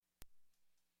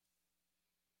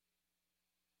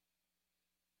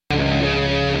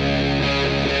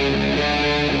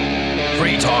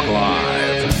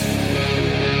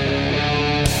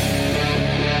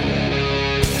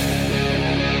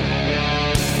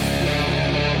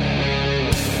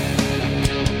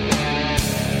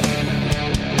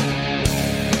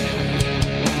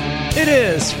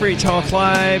is Free Talk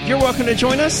Live. You're welcome to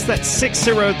join us. That's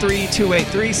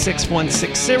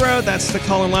 603-283-6160. That's the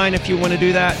call-in line if you want to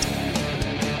do that.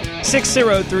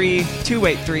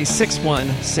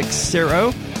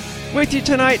 603-283-6160. With you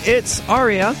tonight, it's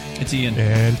Aria. It's Ian.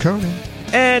 And Conan.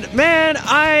 And man,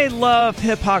 I love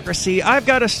hypocrisy. I've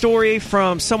got a story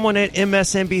from someone at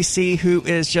MSNBC who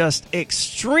is just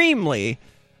extremely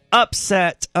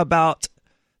upset about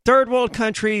third world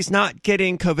countries not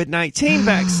getting COVID-19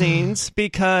 vaccines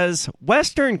because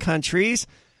Western countries,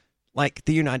 like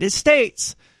the United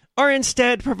States, are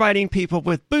instead providing people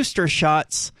with booster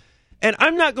shots. And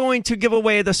I'm not going to give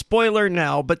away the spoiler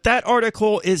now, but that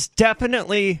article is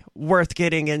definitely worth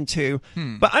getting into.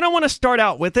 But I don't want to start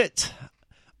out with it.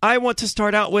 I want to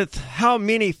start out with how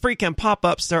many freaking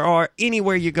pop-ups there are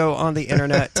anywhere you go on the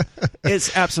internet.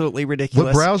 It's absolutely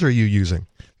ridiculous. What browser are you using?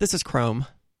 This is Chrome.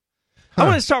 I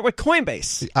want to start with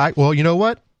Coinbase. Well, you know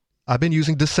what? I've been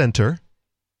using Dissenter,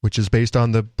 which is based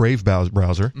on the Brave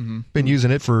browser. Been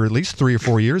using it for at least 3 or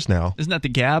 4 years now. Isn't that the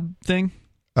Gab thing?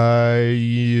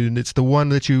 It's the one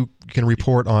that you can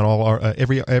report on all our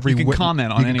every. You can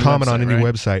comment on any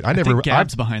website. I think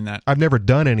Gab's behind that. I've never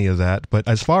done any of that, but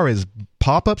as far as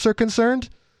pop-ups are concerned,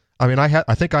 I mean,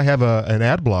 I think I have an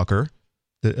ad blocker.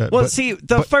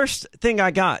 The first thing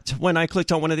I got when I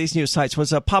clicked on one of these news sites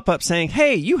was a pop-up saying,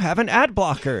 "Hey, you have an ad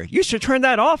blocker. You should turn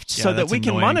that off so that we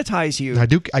can monetize you."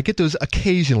 I get those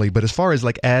occasionally, but as far as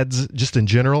like ads, just in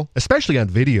general, especially on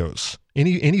videos,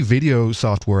 any video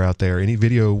software out there, any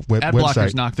video website, ad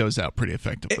blockers knock those out pretty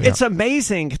effectively. It's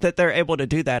amazing that they're able to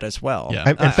do that as well.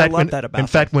 Yeah. I love that about them. In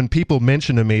fact, when people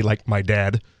mention to me, like my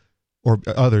dad or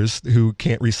others who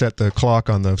can't reset the clock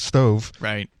on the stove,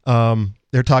 right?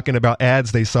 They're talking about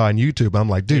ads they saw on YouTube. I'm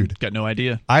like, dude, got no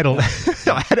idea. I don't.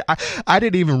 I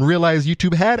didn't even realize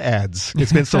YouTube had ads.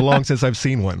 It's been so long since I've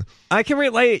seen one. I can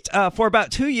relate. For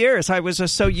about 2 years, I was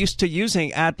just so used to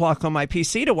using ad block on my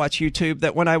PC to watch YouTube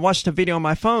that when I watched a video on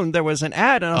my phone, there was an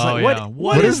ad, and I was like,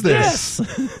 "What is this?"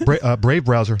 Brave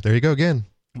browser. There you go again.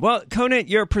 Well, Conan,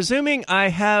 you're presuming I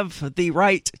have the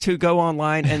right to go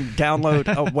online and download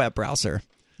a web browser.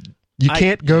 You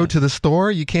can't go to the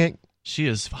store. You can't. She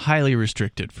is highly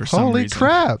restricted for some Holy reason.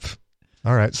 crap!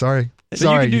 All right, sorry.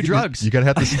 So you can do drugs. You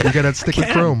gotta stick with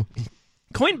Chrome.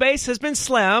 Coinbase has been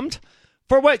slammed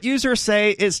for what users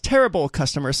say is terrible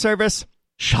customer service.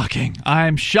 Shocking!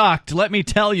 I'm shocked. Let me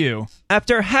tell you.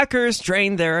 After hackers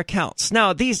drained their accounts.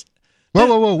 Now these.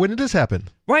 Whoa! When did this happen?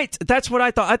 Right, that's what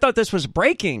I thought. I thought this was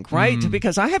breaking, right?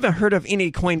 Because I haven't heard of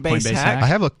any Coinbase hack. I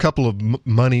have a couple of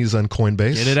monies on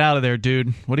Coinbase. Get it out of there,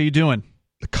 dude. What are you doing?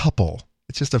 A couple.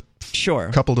 It's just a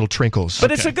couple little trinkles.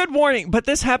 But it's a good warning. But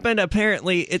this happened,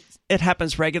 apparently, it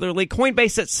happens regularly.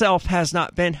 Coinbase itself has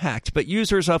not been hacked, but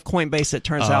users of Coinbase, it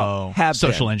turns out, have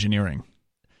social been. engineering,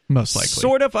 most likely.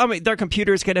 Sort of. I mean, their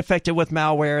computers get affected with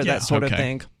malware, that sort of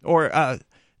thing. Or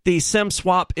the SIM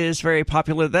swap is very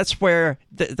popular. That's where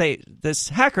this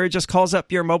hacker just calls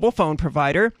up your mobile phone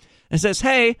provider and says,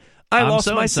 "Hey, I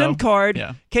lost my SIM card.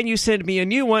 Yeah. Can you send me a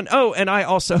new one? Oh, and I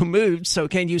also moved, so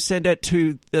can you send it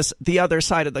to the other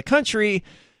side of the country?"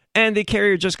 And the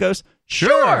carrier just goes,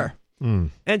 "Sure."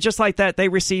 And just like that, they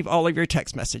receive all of your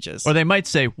text messages. Or they might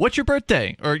say, "What's your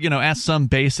birthday?" Or, ask some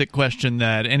basic question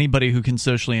that anybody who can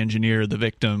socially engineer the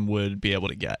victim would be able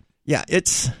to get. Yeah,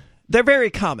 they're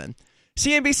very common.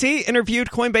 CNBC interviewed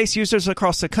Coinbase users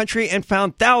across the country and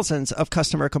found thousands of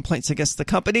customer complaints against the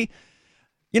company.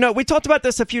 We talked about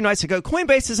this a few nights ago.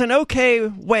 Coinbase is an okay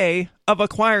way of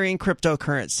acquiring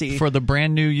cryptocurrency. For the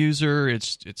brand new user,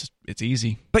 it's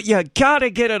easy. But you gotta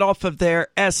get it off of there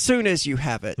as soon as you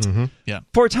have it. Yeah.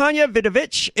 For Tanya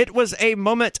Vidovich, it was a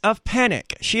moment of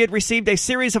panic. She had received a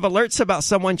series of alerts about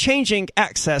someone changing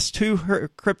access to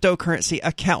her cryptocurrency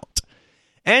account.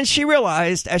 And she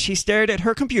realized as she stared at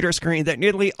her computer screen that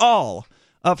nearly all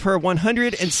of her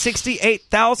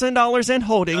 $168,000 in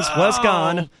holdings was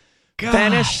gone. God.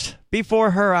 Vanished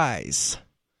before her eyes.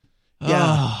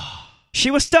 Yeah. She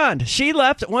was stunned. She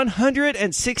left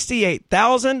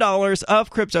 $168,000 of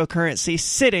cryptocurrency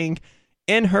sitting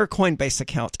in her Coinbase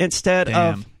account instead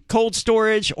of cold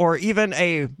storage or even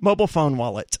a mobile phone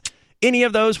wallet. Any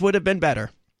of those would have been better.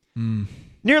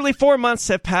 Nearly 4 months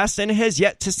have passed and it has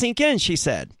yet to sink in, she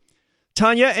said.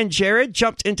 Tanya and Jared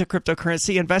jumped into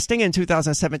cryptocurrency investing in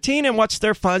 2017 and watched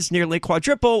their funds nearly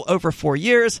quadruple over 4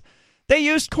 years. They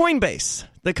used Coinbase,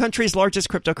 the country's largest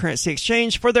cryptocurrency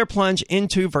exchange, for their plunge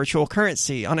into virtual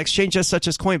currency. On exchanges such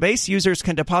as Coinbase, users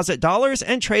can deposit dollars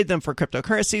and trade them for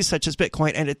cryptocurrencies such as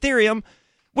Bitcoin and Ethereum,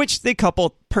 which the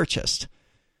couple purchased.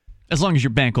 As long as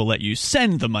your bank will let you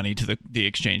send the money to the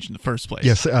exchange in the first place.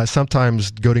 Yes,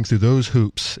 sometimes going through those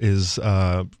hoops is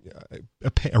a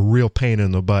real pain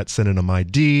in the butt, sending them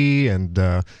ID, and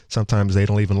sometimes they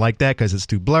don't even like that because it's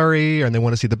too blurry, and they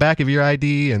want to see the back of your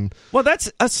ID. And well,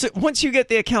 once you get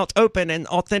the account open and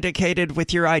authenticated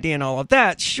with your ID and all of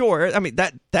that, sure. I mean,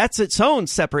 that's its own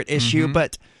separate issue,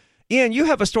 but Ian, you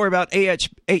have a story about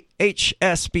HSBC,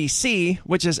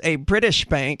 which is a British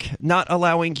bank, not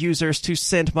allowing users to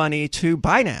send money to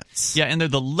Binance. Yeah, and they're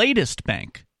the latest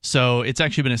bank. So it's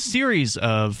actually been a series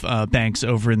of banks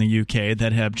over in the UK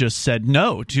that have just said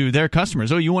no to their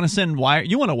customers. Oh, you want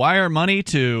to wire money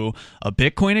to a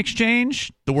Bitcoin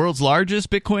exchange, the world's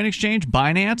largest Bitcoin exchange,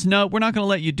 Binance? No, we're not going to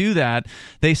let you do that.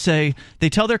 They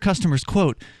tell their customers,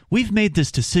 quote, "We've made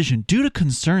this decision due to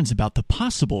concerns about the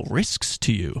possible risks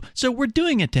to you. So we're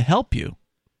doing it to help you."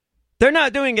 They're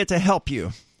not doing it to help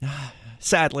you.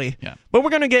 Sadly. Yeah. But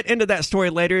we're going to get into that story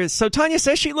later. So Tanya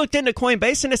says she looked into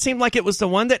Coinbase and it seemed like it was the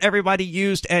one that everybody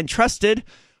used and trusted.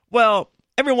 Well,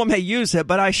 everyone may use it,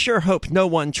 but I sure hope no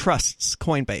one trusts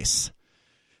Coinbase.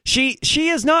 She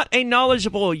is not a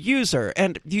knowledgeable user,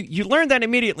 and you learn that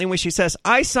immediately when she says,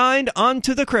 "I signed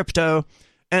onto the crypto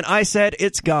and I said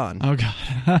it's gone." Oh God.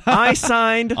 I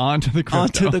signed onto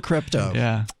the crypto.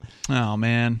 Yeah. Oh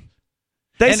man.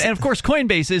 And of course,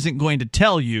 Coinbase isn't going to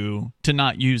tell you to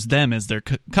not use them as their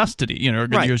custody, or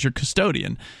going to use your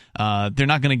custodian. They're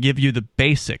not going to give you the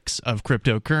basics of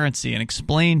cryptocurrency and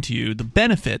explain to you the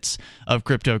benefits of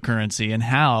cryptocurrency and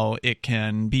how it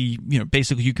can be,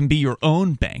 basically you can be your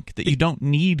own bank, that you don't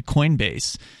need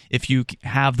Coinbase if you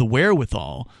have the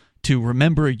wherewithal to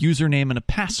remember a username and a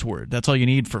password. That's all you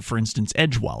need for instance,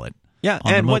 Edge Wallet. Yeah,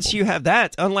 and once you have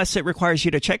that, unless it requires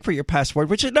you to check for your password,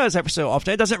 which it does every so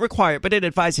often, it doesn't require it, but it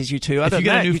advises you to. Other if you than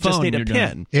got that, a new you phone, just need a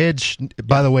PIN. Edge,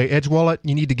 by the way, Edge Wallet,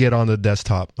 you need to get on the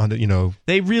desktop.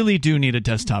 They really do need a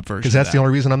desktop version. Because that's the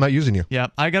only reason I'm not using you. Yeah,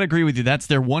 I got to agree with you. That's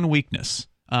their one weakness.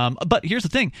 But here's the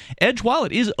thing: Edge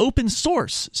Wallet is open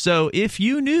source, so if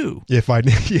you knew how to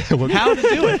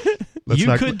do it,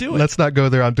 you could do it. Let's not go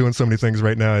there. I'm doing so many things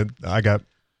right now.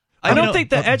 I don't think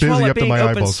the Edge Wallet being open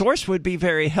eyeballs. source would be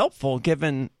very helpful,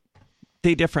 given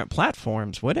the different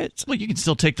platforms, would it? Well, you can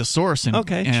still take the source and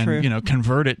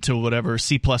convert it to whatever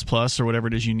C++ or whatever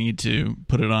it is you need to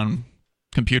put it on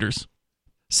computers.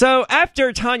 So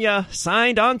after Tanya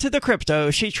signed on to the crypto,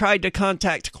 she tried to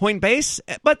contact Coinbase,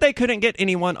 but they couldn't get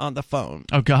anyone on the phone.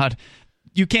 Oh, God.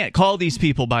 You can't call these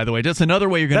people, by the way. That's another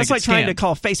way you're going to get That's like scammed. trying to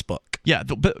call Facebook. Yeah,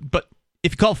 but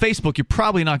if you call Facebook, you're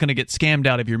probably not going to get scammed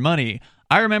out of your money.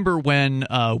 I remember when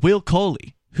Will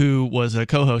Coley, who was a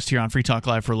co-host here on Free Talk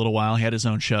Live for a little while. He had his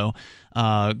own show.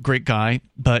 Great guy.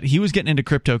 But he was getting into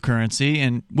cryptocurrency,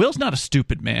 and Will's not a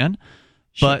stupid man.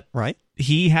 But right.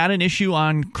 He had an issue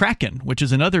on Kraken, which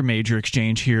is another major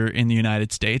exchange here in the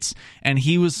United States, and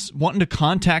he was wanting to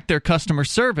contact their customer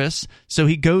service, so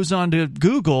he goes onto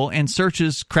Google and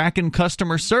searches Kraken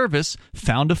customer service,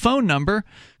 found a phone number,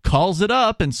 calls it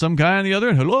up, and some guy on the other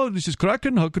end, "Hello, this is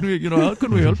Kraken. How can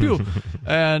we help you?"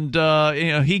 And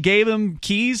he gave him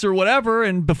keys or whatever,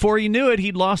 and before he knew it,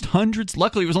 he'd lost hundreds.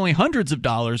 Luckily, it was only hundreds of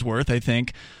dollars worth, I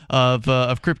think, of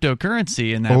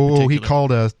cryptocurrency in that. Oh, he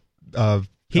called a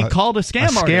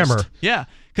scam artist. Yeah,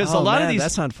 because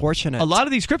that's unfortunate. A lot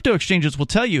of these crypto exchanges will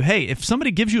tell you, hey, if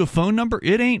somebody gives you a phone number,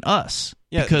 it ain't us.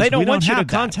 Yeah, because they don't want you to have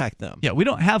that. contact them. Yeah, we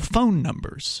don't have phone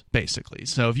numbers, basically.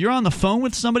 So if you're on the phone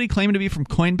with somebody claiming to be from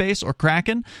Coinbase or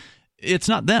Kraken, it's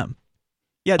not them.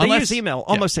 Yeah, they use email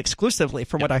almost exclusively,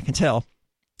 from what I can tell.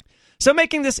 So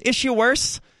making this issue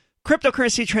worse,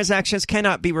 cryptocurrency transactions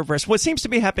cannot be reversed. What seems to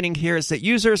be happening here is that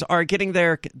users are getting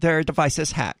their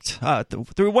devices hacked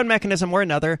through one mechanism or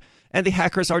another, and the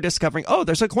hackers are discovering, oh,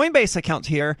 there's a Coinbase account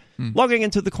here, logging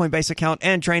into the Coinbase account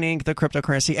and draining the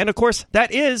cryptocurrency. And, of course,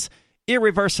 that is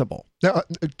irreversible. Now,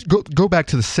 go back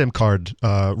to the SIM card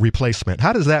replacement.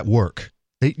 How does that work?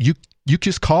 You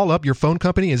just call up your phone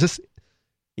company? Is this?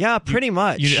 Yeah, pretty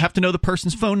much. You have to know the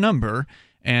person's phone number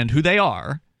and who they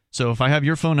are. So if I have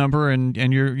your phone number and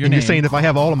your name, you're saying if I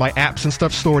have all of my apps and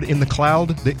stuff stored in the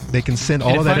cloud, they can send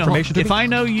all of that information to me? If I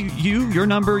know your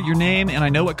number, your name, and I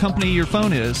know what company your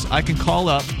phone is, I can call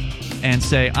up and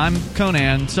say, I'm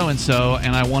Conan so-and-so,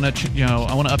 and I want to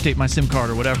update my SIM card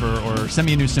or whatever, or send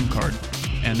me a new SIM card.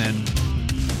 And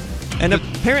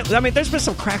apparently, there's been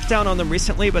some crackdown on them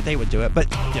recently, but they would do it. But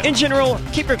in general,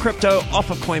 keep your crypto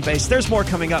off of Coinbase. There's more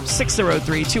coming up.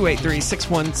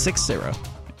 603-283-6160.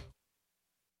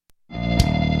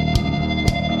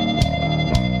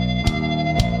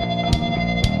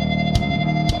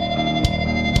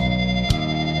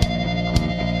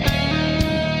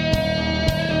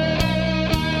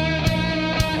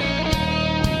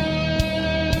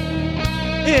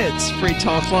 It's Free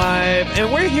Talk Live,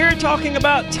 and we're here talking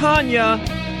about Tanya,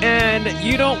 and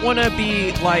you don't want to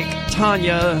be like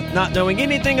Tanya, not knowing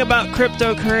anything about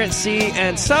cryptocurrency,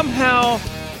 and somehow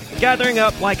gathering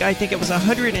up, like, I think it was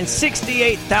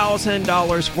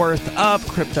 $168,000 worth of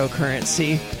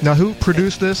cryptocurrency. Now, who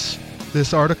produced this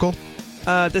article?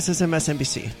 This is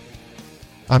MSNBC.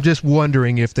 I'm just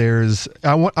wondering if there's...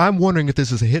 I'm wondering if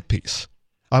this is a hit piece.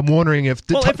 I'm wondering if...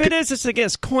 Well, if it is, it's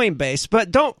against Coinbase, but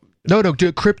don't... No,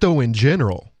 crypto in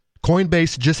general.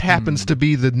 Coinbase just happens to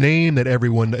be the name that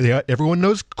everyone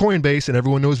knows Coinbase and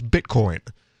everyone knows Bitcoin.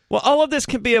 Well, all of this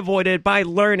can be avoided by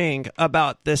learning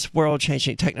about this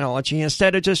world-changing technology.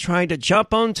 Instead of just trying to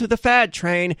jump onto the fad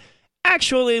train,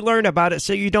 actually learn about it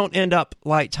so you don't end up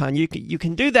like Tanya. You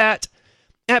can do that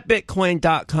at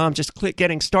Bitcoin.com. Just click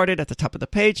Getting Started at the top of the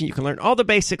page, and you can learn all the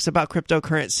basics about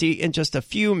cryptocurrency in just a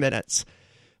few minutes.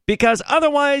 Because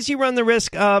otherwise, you run the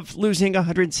risk of losing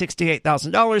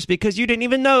 $168,000 because you didn't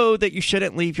even know that you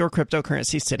shouldn't leave your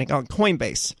cryptocurrency sitting on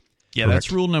Coinbase. Yeah,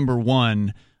 that's rule number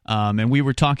one. And we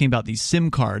were talking about these SIM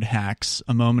card hacks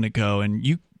a moment ago, and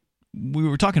we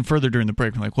were talking further during the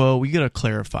break. We're like, well, we got to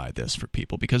clarify this for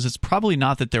people because it's probably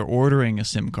not that they're ordering a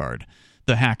SIM card,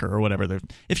 the hacker or whatever.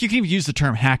 If you can even use the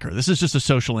term hacker, this is just a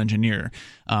social engineer.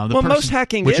 Most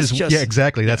hacking is just... Yeah,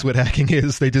 exactly. That's what hacking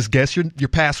is. They just guess your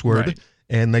password. Right.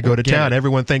 And they go to town.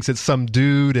 Everyone thinks it's some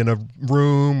dude in a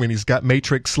room, and he's got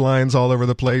matrix lines all over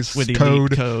the place. With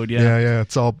code. Yeah.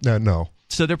 It's all no.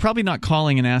 So they're probably not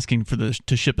calling and asking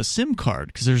to ship a SIM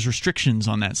card because there's restrictions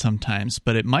on that sometimes.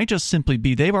 But it might just simply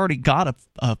be they've already got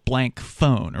a blank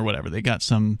phone or whatever. They got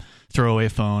some throwaway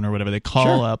phone or whatever. They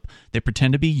call up. They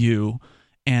pretend to be you.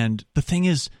 And the thing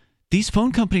is, these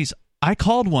phone companies, I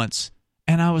called once,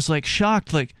 and I was like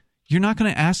shocked, like, you're not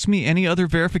going to ask me any other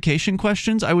verification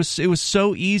questions? It was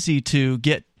so easy to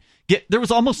get. There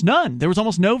was almost none. There was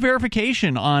almost no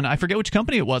verification on. I forget which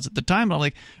company it was at the time. And I'm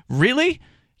like, really?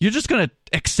 You're just going to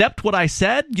accept what I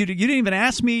said? You didn't even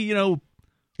ask me.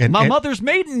 My mother's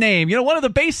maiden name. One of the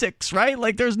basics, right?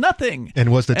 Like, there's nothing.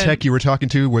 And was the tech you were talking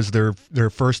to, was their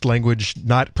first language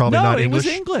not English? No, it was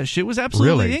English. It was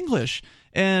absolutely English.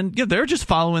 And they're just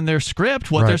following their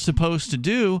script, what they're supposed to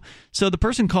do. So the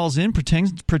person calls in,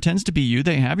 pretends to be you.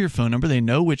 They have your phone number. They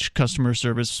know which customer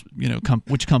service,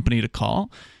 which company to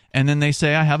call. And then they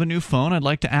say, I have a new phone. I'd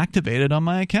like to activate it on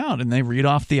my account. And they read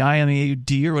off the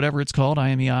IMEI or whatever it's called,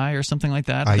 IMEI or something like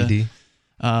that. ID.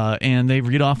 And they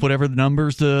read off whatever the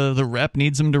numbers the rep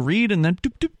needs them to read, and then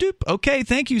doop, doop, doop. Okay,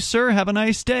 thank you, sir. Have a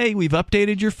nice day. We've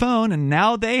updated your phone, and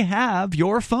now they have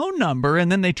your phone number.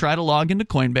 And then they try to log into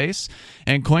Coinbase.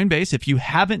 And Coinbase, if you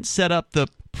haven't set up the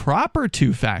proper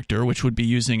two-factor, which would be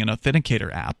using an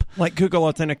authenticator app. Like Google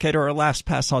Authenticator or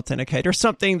LastPass Authenticator,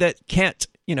 something that can't,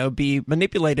 be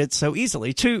manipulated so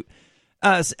easily.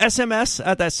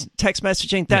 SMS, that's text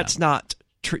messaging, that's not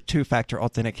two-factor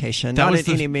authentication, not in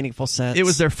any meaningful sense. It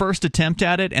was their first attempt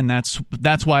at it, and that's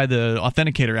why the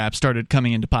Authenticator app started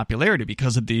coming into popularity,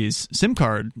 because of these SIM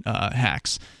card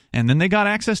hacks. And then they got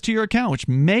access to your account, which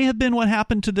may have been what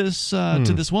happened to this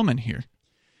woman here.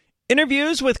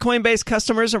 Interviews with Coinbase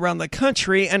customers around the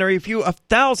country and a review of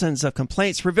thousands of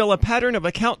complaints reveal a pattern of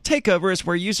account takeovers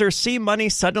where users see money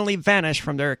suddenly vanish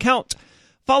from their account,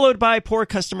 followed by poor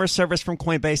customer service from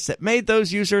Coinbase that made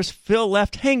those users feel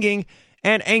left hanging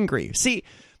and angry. See,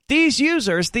 these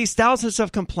users, these thousands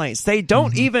of complaints, they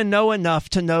don't even know enough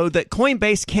to know that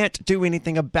Coinbase can't do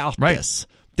anything about this.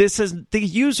 This is the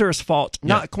user's fault,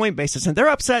 not Coinbase's. And they're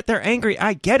upset, they're angry,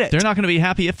 I get it. They're not going to be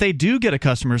happy if they do get a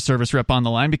customer service rep on the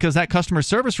line, because that customer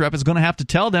service rep is going to have to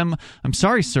tell them, I'm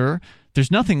sorry, sir,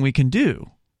 there's nothing we can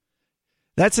do.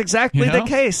 That's exactly the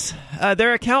case.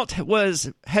 Their account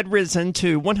had risen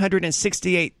to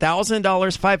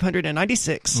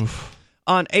 $168,596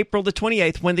 on April the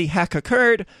 28th when the hack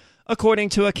occurred.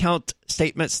 According to account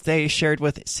statements they shared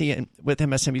with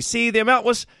MSNBC, the amount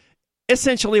was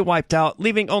essentially wiped out,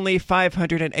 leaving only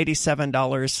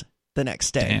 $587 the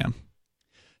next day. Damn.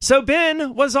 So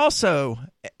Ben was also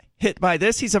hit by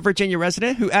this. He's a Virginia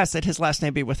resident who asked that his last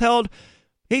name be withheld.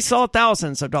 He saw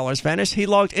thousands of dollars vanish. He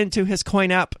logged into his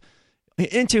Coinbase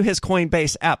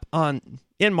app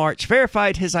in March,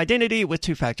 verified his identity with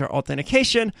two-factor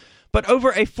authentication, but over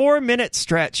a 4-minute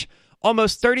stretch,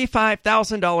 almost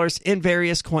 $35,000 in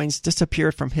various coins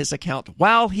disappeared from his account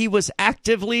while he was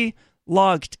actively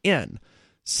logged in.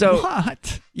 So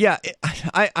what? Yeah,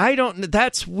 I don't.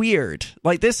 That's weird.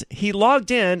 Like this, he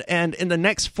logged in, and in the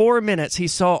next 4 minutes, he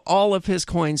saw all of his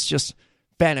coins just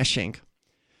vanishing.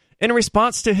 In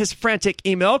response to his frantic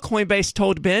email, Coinbase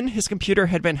told Ben his computer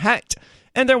had been hacked,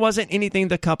 and there wasn't anything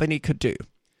the company could do.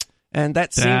 And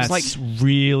that seems like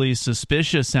really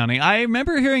suspicious sounding. I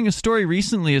remember hearing a story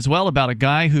recently as well about a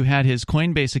guy who had his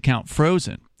Coinbase account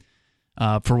frozen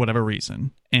for whatever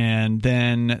reason. And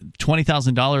then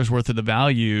 $20,000 worth of the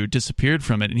value disappeared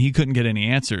from it, and he couldn't get any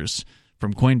answers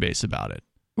from Coinbase about it.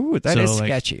 Ooh, that is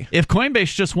sketchy. If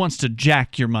Coinbase just wants to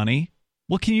jack your money,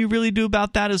 what can you really do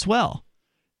about that as well?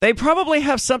 They probably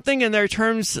have something in their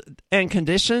terms and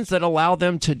conditions that allow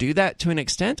them to do that to an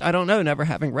extent. I don't know, never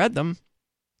having read them.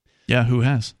 Yeah, who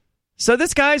has? So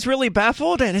this guy's really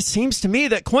baffled, and it seems to me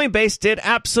that Coinbase did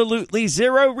absolutely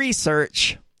zero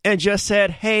research and just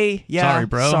said, hey, yeah, sorry,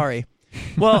 bro. Sorry.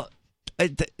 Well,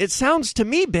 it sounds to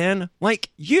me, Ben, like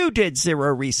you did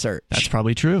zero research. That's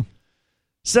probably true.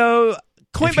 So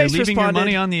Coinbase if you're leaving responded, your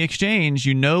money on the exchange,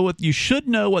 you should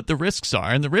know what the risks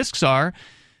are, and the risks are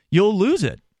you'll lose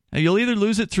it. You'll either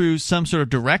lose it through some sort of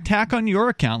direct hack on your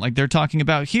account, like they're talking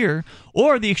about here,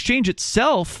 or the exchange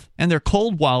itself and their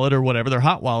cold wallet or whatever, their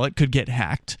hot wallet, could get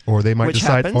hacked. Or they might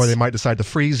decide to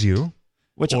freeze you,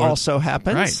 which also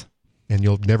happens. Right. And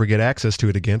you'll never get access to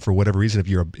it again for whatever reason.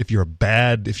 If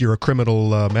you're a criminal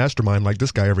mastermind like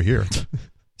this guy over here.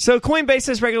 So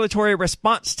Coinbase's regulatory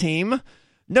response team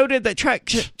noted that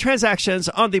transactions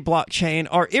on the blockchain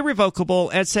are irrevocable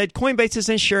and said Coinbase's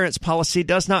insurance policy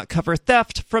does not cover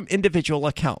theft from individual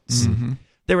accounts. Mm-hmm.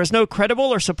 There is no credible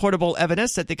or supportable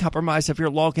evidence that the compromise of your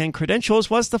login credentials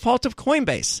was the fault of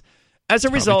Coinbase. As a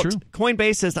result,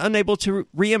 Coinbase is unable to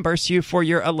reimburse you for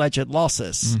your alleged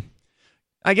losses.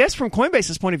 I guess from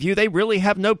Coinbase's point of view, they really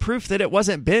have no proof that it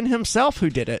wasn't Ben himself who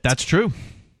did it. That's true.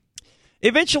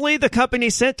 Eventually, the company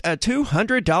sent a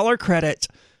 $200 credit,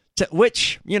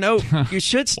 which, you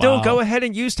should still go ahead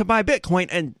and use to buy Bitcoin,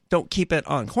 and don't keep it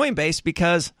on Coinbase,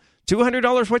 because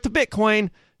 $200 worth of Bitcoin,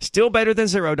 still better than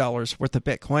 $0 worth of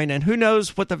Bitcoin. And who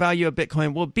knows what the value of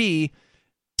Bitcoin will be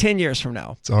 10 years from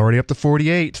now. It's already up to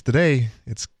 48 today.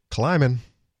 It's climbing.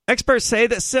 Experts say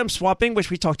that SIM swapping, which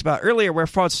we talked about earlier, where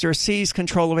fraudsters seize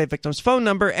control of a victim's phone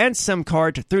number and SIM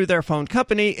card through their phone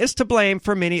company, is to blame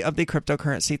for many of the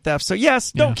cryptocurrency thefts. So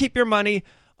yes, don't keep your money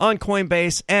on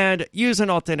Coinbase, and use an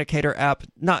authenticator app,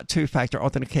 not two-factor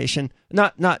authentication,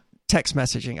 not text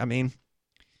messaging, I mean.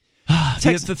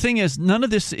 The thing is, none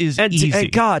of this is easy.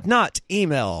 And God, not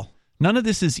email. None of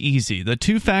this is easy. The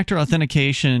two-factor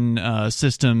authentication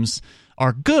systems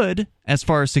are good as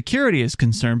far as security is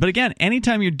concerned. But again,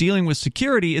 anytime you're dealing with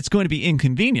security, it's going to be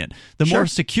inconvenient. The more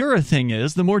secure a thing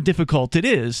is, the more difficult it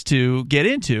is to get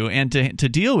into and to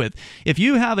deal with. If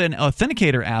you have an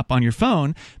authenticator app on your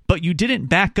phone, but you didn't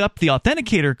back up the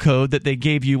authenticator code that they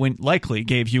likely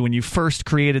gave you when you first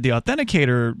created the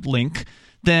authenticator link,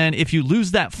 then if you lose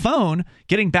that phone,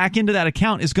 getting back into that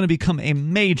account is going to become a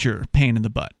major pain in the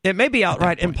butt. It may be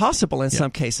outright impossible in some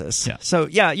cases. Yeah. So,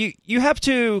 you have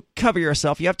to cover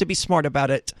yourself. You have to be smart about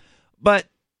it. But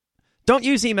don't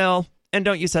use email and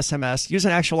don't use SMS. Use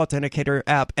an actual authenticator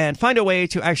app and find a way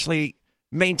to actually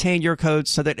maintain your code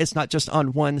so that it's not just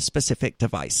on one specific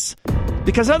device.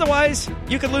 Because otherwise,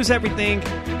 you could lose everything.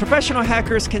 Professional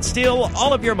hackers can steal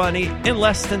all of your money in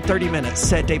less than 30 minutes,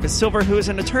 said David Silver, who is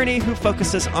an attorney who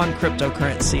focuses on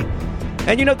cryptocurrency.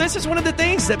 And this is one of the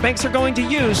things that banks are going to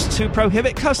use to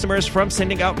prohibit customers from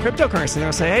sending out cryptocurrency.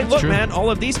 They'll say, hey, look, man, all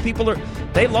of these people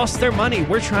they lost their money.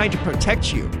 We're trying to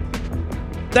protect you.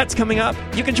 That's coming up.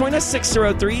 You can join us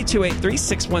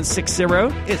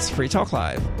 603-283-6160. It's Free Talk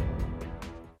Live.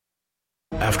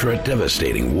 After a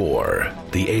devastating war,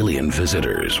 the alien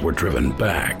visitors were driven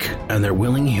back, and their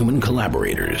willing human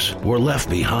collaborators were left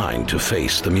behind to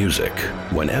face the music.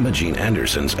 When Emma Jean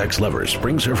Anderson's ex-lover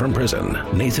brings her from prison,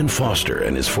 Nathan Foster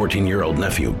and his 14-year-old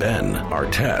nephew Ben are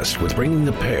tasked with bringing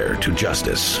the pair to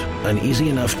justice. An easy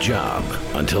enough job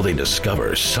until they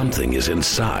discover something is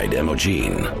inside Emma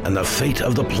Jean, and the fate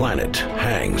of the planet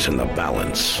hangs in the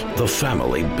balance. The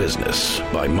Family Business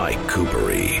by Mike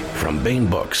Coopery from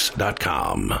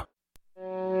BaneBooks.com.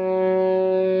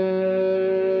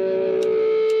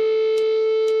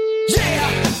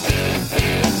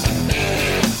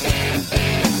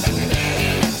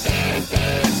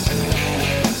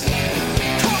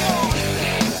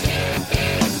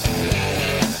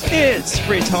 It's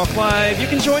Free Talk Live. You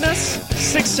can join us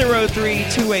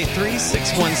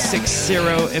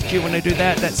 603-283-6160 if you want to do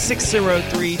that. That's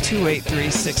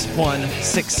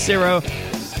 603-283-6160.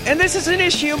 And this is an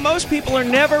issue most people are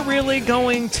never really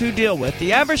going to deal with.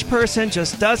 The average person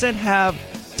just doesn't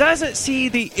see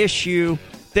the issue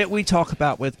that we talk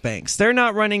about with banks. They're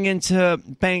not running into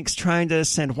banks trying to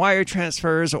send wire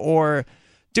transfers or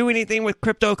do anything with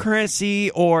cryptocurrency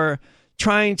or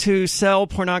trying to sell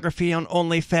pornography on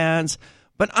OnlyFans.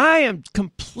 But I am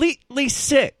completely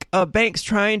sick of banks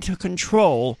trying to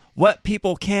control what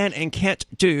people can and can't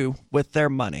do with their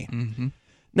money. Mm-hmm.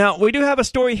 Now, we do have a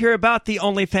story here about the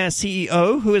OnlyFans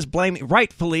CEO who is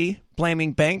rightfully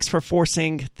blaming banks for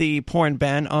forcing the porn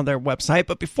ban on their website.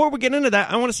 But before we get into that,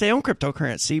 I want to stay on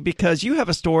cryptocurrency because you have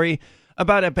a story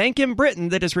about a bank in Britain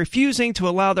that is refusing to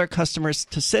allow their customers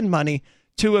to send money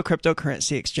to a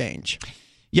cryptocurrency exchange.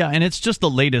 Yeah, and it's just the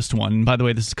latest one. By the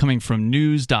way, this is coming from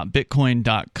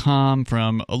news.bitcoin.com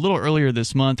from a little earlier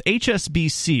this month.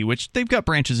 HSBC, which they've got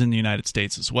branches in the United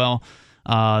States as well.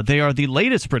 They are the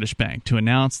latest British bank to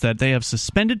announce that they have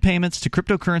suspended payments to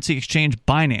cryptocurrency exchange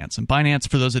Binance. And Binance,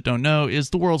 for those that don't know, is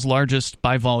the world's largest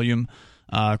by volume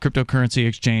cryptocurrency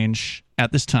exchange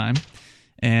at this time.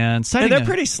 And they're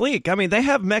pretty sleek. I mean, they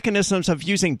have mechanisms of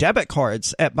using debit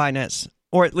cards at Binance,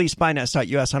 or at least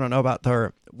Binance.us. I don't know about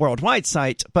their worldwide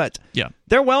site, but yeah,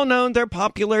 they're well known. They're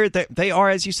popular. They are,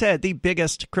 as you said, the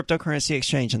biggest cryptocurrency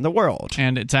exchange in the world.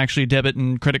 And it's actually debit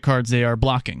and credit cards they are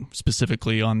blocking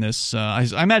specifically on this. I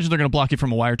imagine they're going to block you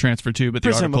from a wire transfer too, but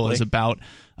the article is about...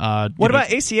 what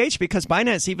about ACH? Because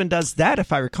Binance even does that,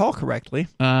 if I recall correctly.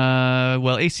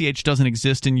 Well, ACH doesn't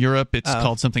exist in Europe. It's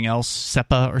called something else,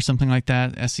 SEPA or something like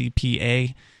that,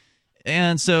 SEPA.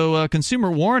 And so a consumer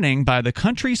warning by the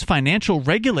country's financial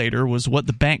regulator was what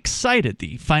the bank cited,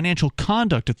 the Financial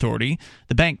Conduct Authority.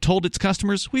 The bank told its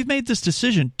customers, "We've made this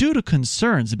decision due to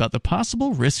concerns about the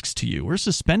possible risks to you. We're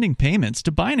suspending payments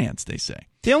to Binance," they say.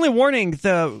 The only warning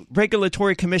the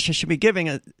regulatory commission should be giving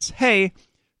is, hey,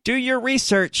 do your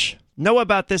research, know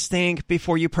about this thing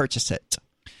before you purchase it.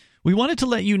 We wanted to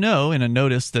let you know in a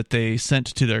notice that they sent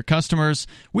to their customers,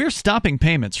 we're stopping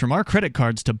payments from our credit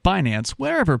cards to Binance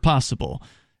wherever possible.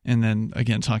 And then,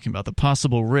 again, talking about the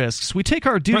possible risks, we take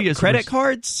our duty as... Credit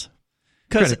cards?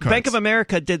 Because Bank of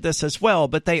America did this as well,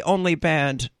 but they only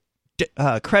banned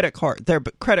their credit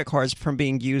cards from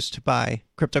being used to buy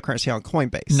cryptocurrency on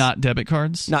Coinbase. Not debit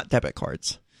cards? Not debit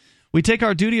cards. We take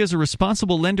our duty as a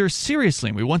responsible lender seriously,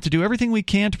 and we want to do everything we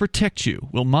can to protect you.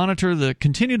 We'll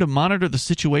continue to monitor the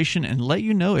situation and let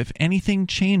you know if anything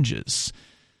changes.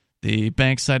 The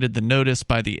bank cited the notice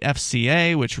by the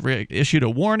FCA, which issued a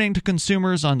warning to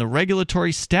consumers on the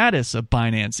regulatory status of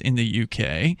Binance in the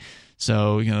UK.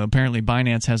 So, apparently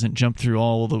Binance hasn't jumped through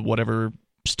all the whatever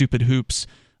stupid hoops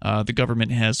the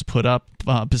government has put up.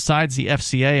 Besides the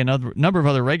FCA, a number of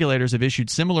other regulators have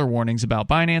issued similar warnings about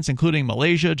Binance, including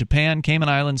Malaysia, Japan, Cayman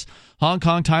Islands, Hong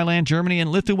Kong, Thailand, Germany,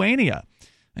 and Lithuania.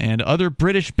 And other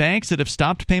British banks that have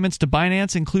stopped payments to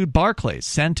Binance include Barclays,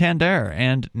 Santander,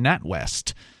 and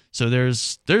NatWest. So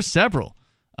there's several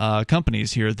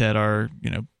companies here that are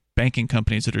banking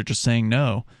companies that are just saying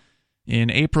no.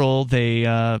 In April, they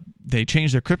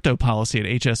changed their crypto policy at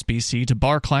HSBC to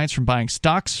bar clients from buying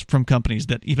stocks from companies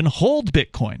that even hold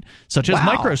Bitcoin, such as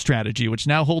MicroStrategy, which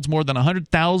now holds more than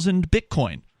 100,000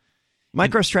 Bitcoin.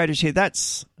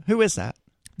 MicroStrategy, who is that?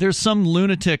 There's some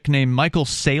lunatic named Michael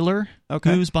Saylor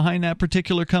who's behind that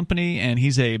particular company, and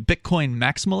he's a Bitcoin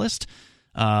maximalist.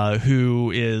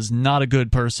 Who is not a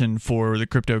good person for the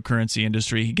cryptocurrency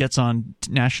industry. He gets on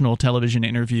national television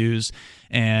interviews,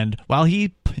 and while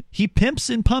he pimps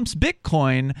and pumps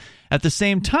Bitcoin, at the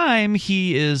same time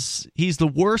he's the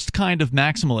worst kind of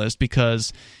maximalist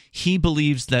because he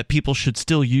believes that people should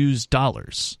still use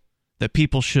dollars. That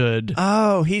people should...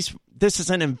 Oh, this is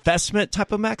an investment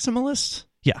type of maximalist?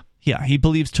 Yeah. He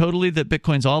believes totally that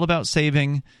Bitcoin's all about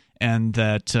saving, and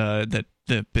that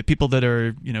the people that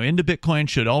are into Bitcoin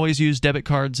should always use debit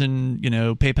cards and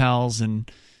PayPals and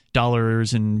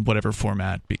dollars in whatever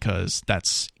format, because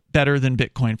that's better than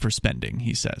Bitcoin for spending,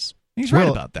 he says. He's right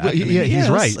about that. He's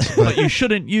right. But you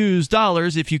shouldn't use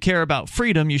dollars. If you care about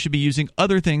freedom, you should be using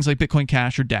other things like Bitcoin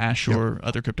Cash or Dash or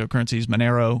other cryptocurrencies,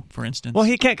 Monero, for instance. Well,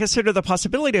 he can't consider the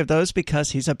possibility of those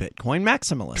because he's a Bitcoin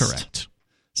maximalist. Correct.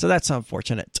 So that's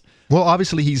unfortunate. Well,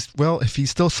 obviously if he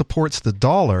still supports the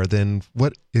dollar, then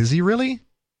what is he really?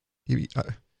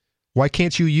 Why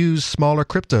can't you use smaller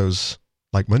cryptos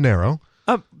like Monero?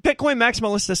 Bitcoin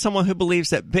maximalist is someone who believes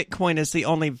that Bitcoin is the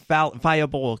only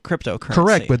viable cryptocurrency.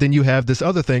 Correct, but then you have this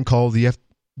other thing called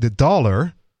the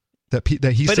dollar that he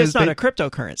says. But it's not a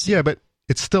cryptocurrency. Yeah, but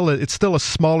it's still a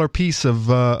smaller piece of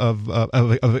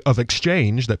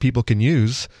exchange that people can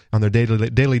use on their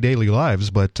daily lives.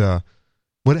 But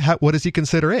what does he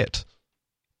consider it?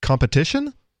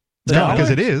 Competition? No,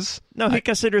 because it is. No, he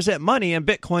considers it money and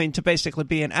Bitcoin to basically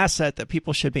be an asset that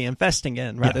people should be investing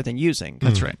in rather than using.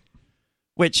 That's right.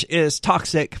 Which is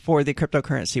toxic for the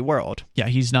cryptocurrency world. Yeah,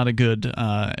 he's not a good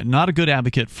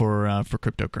advocate for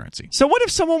cryptocurrency. So what if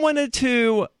someone wanted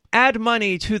to add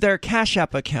money to their Cash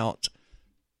App account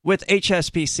with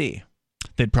HSBC?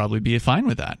 they'd probably be fine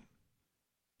with that.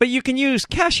 But you can use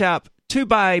Cash App to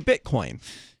buy Bitcoin.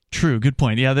 True, good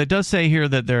point. Yeah, that does say here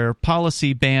that their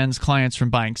policy bans clients from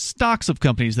buying stocks of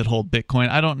companies that hold Bitcoin.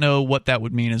 I don't know what that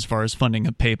would mean as far as funding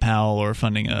a PayPal or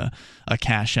funding a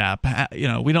Cash App.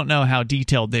 We don't know how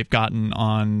detailed they've gotten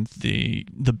on the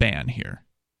ban here.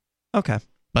 Okay.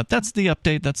 But that's the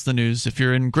update. That's the news. If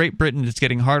you're in Great Britain, it's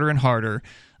getting harder and harder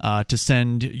to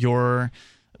send your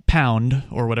pound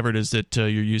or whatever it is that you're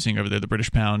using over there, the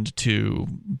British pound, to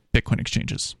Bitcoin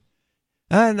exchanges.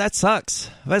 And that sucks.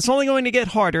 But it's only going to get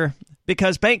harder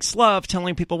because banks love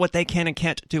telling people what they can and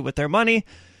can't do with their money.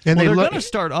 And they're going to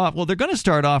start off. Well, they're going to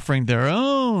start offering their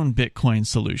own Bitcoin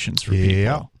solutions for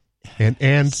people. And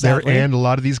a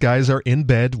lot of these guys are in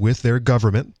bed with their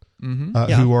government,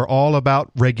 who are all about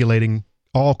regulating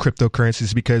all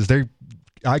cryptocurrencies because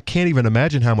I can't even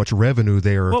imagine how much revenue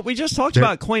they are. Well, we just talked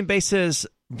about Coinbase's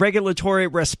regulatory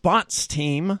response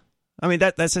team. I mean,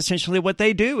 that's essentially what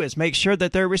they do, is make sure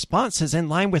that their response is in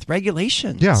line with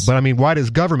regulations. Yeah, but I mean, why is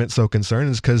government so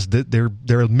concerned? Is because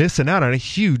they're missing out on a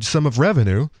huge sum of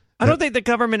revenue. I don't think the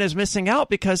government is missing out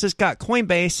because it's got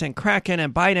Coinbase and Kraken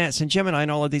and Binance and Gemini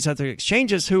and all of these other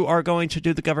exchanges who are going to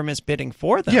do the government's bidding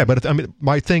for them. Yeah, but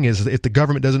my thing is, if the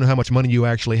government doesn't know how much money you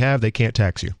actually have, they can't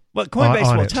tax you. But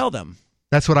Coinbase will tell them.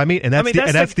 That's what I mean, and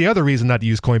that's the other reason not to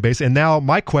use Coinbase. And now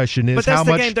my question is, but that's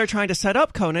the game they're trying to set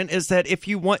up, Conan. Is that if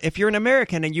you're an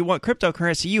American and you want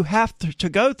cryptocurrency, you have to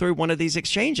go through one of these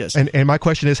exchanges. And my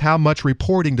question is, how much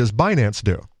reporting does Binance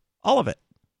do? All of it.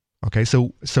 Okay,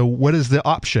 so what is the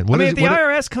option? If the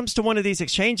IRS comes to one of these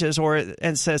exchanges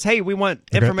and says, "Hey, we want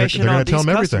information on these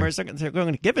customers," they're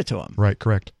going to give it to them. Right.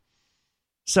 Correct.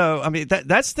 So, I mean,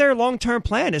 that's their long-term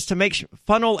plan, is to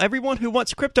funnel everyone who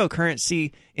wants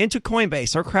cryptocurrency into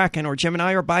Coinbase or Kraken or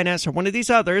Gemini or Binance or one of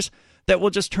these others that will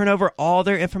just turn over all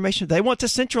their information. They want to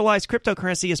centralize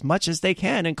cryptocurrency as much as they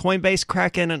can, and Coinbase,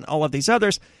 Kraken, and all of these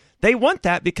others, they want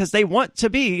that because they want to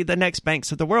be the next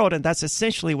banks of the world, and that's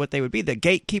essentially what they would be, the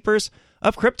gatekeepers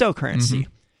of cryptocurrency.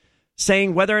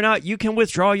 Saying whether or not you can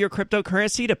withdraw your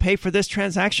cryptocurrency to pay for this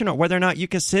transaction, or whether or not you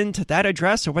can send to that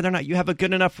address, or whether or not you have a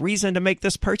good enough reason to make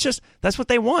this purchase. That's what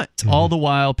they want. All the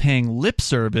while paying lip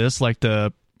service, like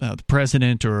the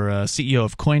president or CEO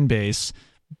of Coinbase,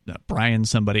 Brian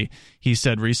somebody, he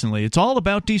said recently, it's all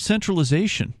about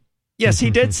decentralization. Yes, he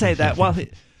did say that. Well,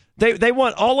 They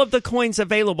want all of the coins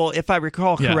available, if I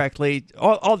recall correctly,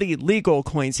 all the legal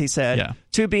coins, he said,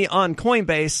 to be on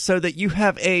Coinbase so that you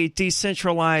have a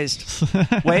decentralized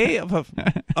way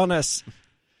on us.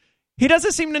 He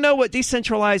doesn't seem to know what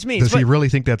decentralized means. Does he really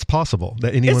think that's possible?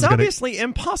 That anyone's It's obviously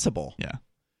impossible. Yeah.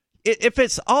 If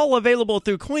it's all available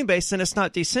through Coinbase, then it's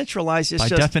not decentralized. By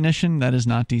definition, that is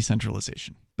not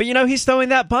decentralization. But, he's throwing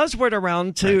that buzzword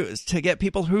around to get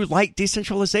people who like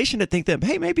decentralization to think that,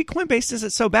 hey, maybe Coinbase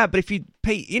isn't so bad. But if you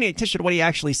pay any attention to what he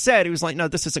actually said, he was like, no,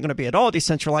 this isn't going to be at all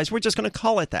decentralized. We're just going to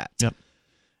call it that. Yep.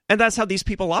 And that's how these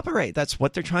people operate. That's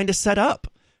what they're trying to set up,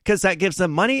 because that gives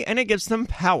them money and it gives them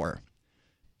power.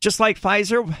 Just like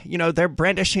Pfizer, they're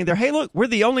brandishing hey, look, we're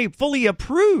the only fully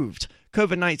approved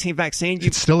COVID-19 vaccine.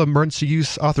 It's still emergency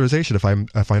use authorization, if I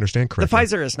understand correctly. The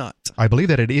Pfizer is not. I believe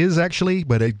that it is actually,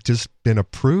 but it's just been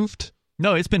approved.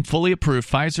 No, it's been fully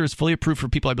approved. Pfizer is fully approved for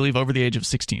people, I believe, over the age of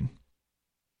 16.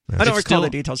 I don't recall the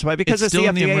details, because it's the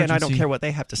FDA and I don't care what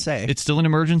they have to say. It's still an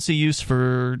emergency use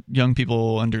for young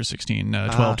people under 16,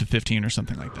 12 to 15 or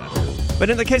something like that. But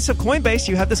in the case of Coinbase,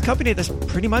 you have this company that's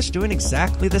pretty much doing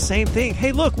exactly the same thing.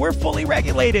 Hey, look, we're fully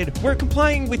regulated. We're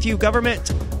complying with you,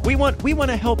 government. We want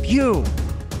to help you.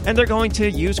 And they're going to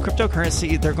use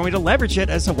cryptocurrency. They're going to leverage it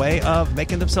as a way of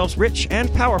making themselves rich and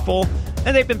powerful.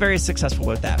 And they've been very successful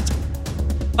with that.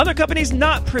 Other companies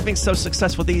not proving so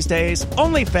successful these days.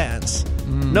 OnlyFans.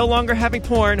 No longer having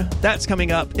porn. That's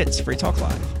coming up. It's Free Talk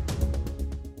Live.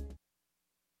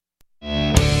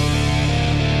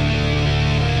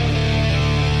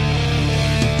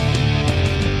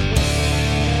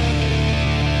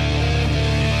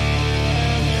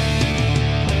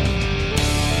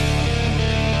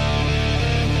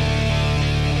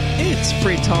 It's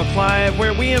Free Talk Live,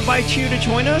 where we invite you to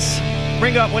join us.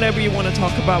 Bring up whatever you want to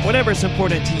talk about, whatever's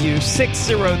important to you.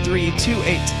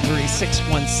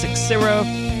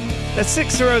 603-283-6160. That's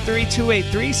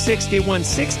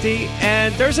 603-283-6160.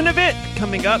 And there's an event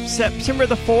coming up September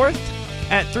the 4th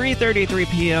at 3:33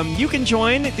 p.m. You can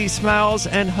join the Smiles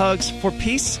and Hugs for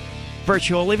Peace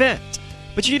virtual event.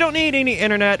 But you don't need any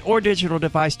internet or digital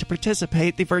device to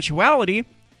participate. The virtuality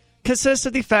consists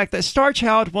of the fact that Star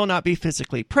Child will not be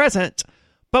physically present,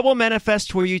 but will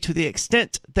manifest for you to the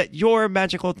extent that your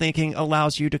magical thinking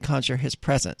allows you to conjure his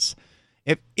presence.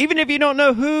 Even if you don't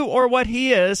know who or what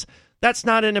he is, that's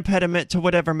not an impediment to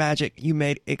whatever magic you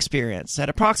may experience. At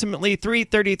approximately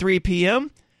 3:33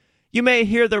 p.m., you may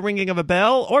hear the ringing of a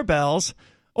bell or bells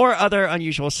or other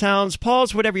unusual sounds.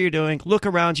 Pause whatever you're doing, look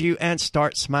around you, and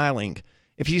start smiling.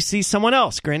 If you see someone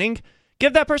else grinning,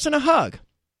 give that person a hug.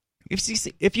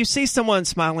 If you see someone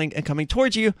smiling and coming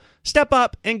towards you, step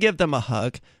up and give them a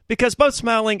hug, because both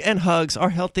smiling and hugs are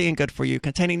healthy and good for you,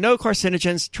 containing no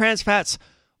carcinogens, trans fats,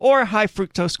 or high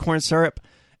fructose corn syrup,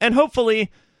 and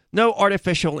hopefully no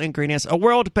artificial ingredients. A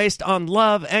world based on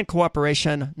love and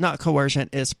cooperation, not coercion,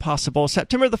 is possible.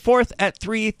 September the 4th at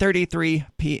 3:33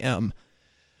 p.m.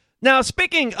 Now,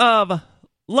 speaking of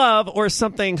love or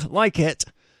something like it,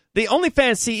 the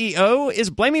OnlyFans CEO is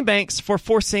blaming banks for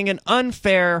forcing an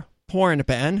unfair porn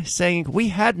ban, saying we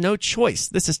had no choice.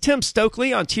 This is Tim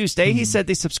Stokely on Tuesday. He said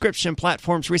the subscription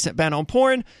platform's recent ban on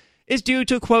porn is due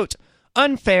to, quote,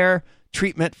 unfair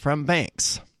treatment from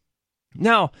banks.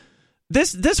 Now,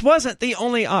 this wasn't the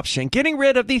only option. Getting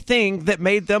rid of the thing that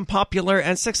made them popular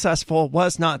and successful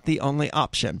was not the only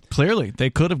option. Clearly, they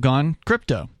could have gone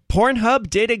crypto. Pornhub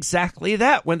did exactly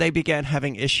that when they began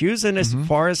having issues, and as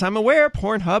far as I'm aware,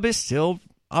 Pornhub is still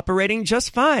operating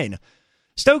just fine.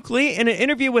 Stokely, in an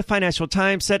interview with Financial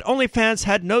Times, said OnlyFans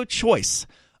had no choice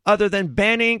other than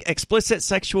banning explicit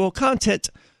sexual content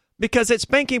because its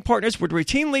banking partners would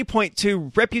routinely point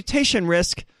to reputation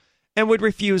risk and would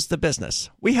refuse the business.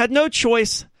 We had no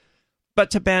choice but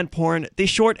to ban porn. The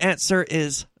short answer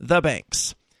is the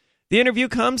banks. The interview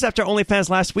comes after OnlyFans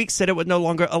last week said it would no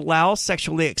longer allow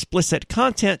sexually explicit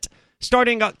content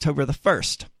starting October the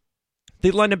 1st.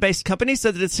 The London-based company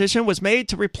said the decision was made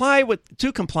to comply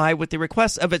with the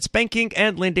requests of its banking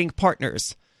and lending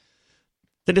partners.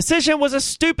 The decision was a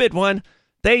stupid one.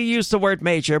 They used the word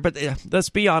major, but let's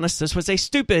be honest, this was a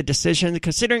stupid decision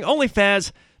considering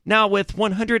OnlyFans, now with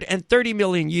 130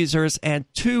 million users and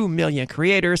 2 million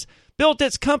creators, built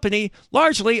its company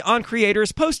largely on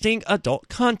creators posting adult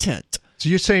content. So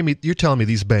you're telling me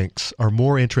these banks are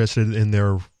more interested in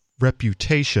their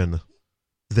reputation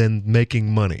than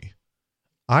making money?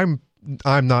 I'm not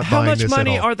buying this at all. How much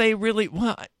money are they really?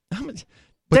 Well,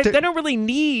 they don't really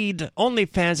need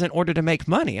OnlyFans in order to make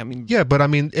money. I mean, yeah, but I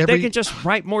mean, they can just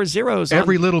write more zeros.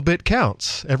 Every little bit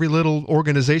counts. Every little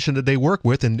organization that they work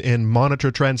with and monitor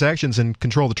transactions and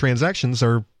control the transactions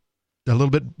are a little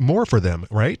bit more for them,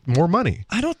 right? More money.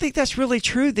 I don't think that's really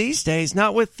true these days.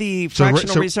 Not with the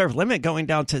fractional reserve limit going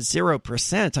down to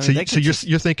 0%.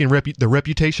 You're thinking the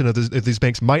reputation of these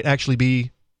banks might actually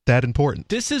be that important.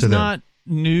 This is not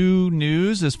new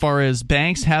news as far as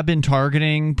banks have been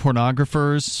targeting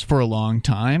pornographers for a long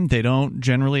time. They don't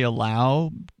generally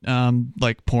allow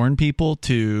like porn people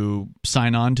to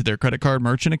sign on to their credit card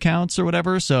merchant accounts or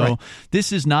whatever. So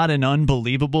This is not an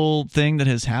unbelievable thing that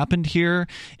has happened here.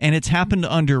 And it's happened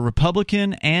under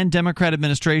Republican and Democrat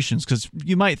administrations, because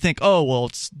you might think, oh, well,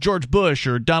 it's George Bush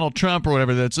or Donald Trump or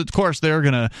whatever. That's, of course, they're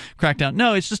going to crack down.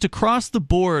 No, it's just across the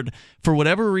board. For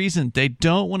whatever reason, they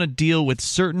don't want to deal with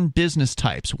certain business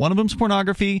types. One of them's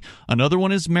pornography. Another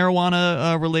one is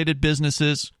marijuana-related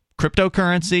businesses.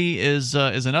 Cryptocurrency is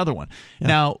another one. Yeah.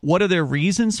 Now, what are their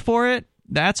reasons for it?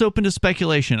 That's open to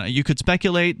speculation. You could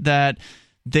speculate that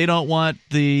they don't want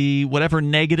the whatever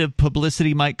negative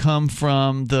publicity might come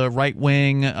from the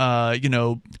right-wing,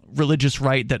 religious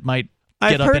right that might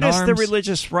get up in arms. I've heard it's the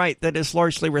religious right that is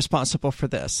largely responsible for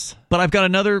this. But I've got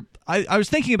another. I was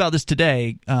thinking about this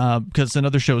today because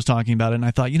another show was talking about it, and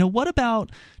I thought, what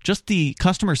about just the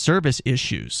customer service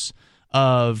issues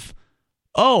of,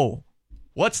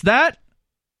 what's that?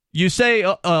 You say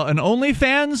an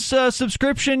OnlyFans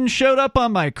subscription showed up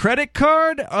on my credit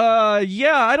card?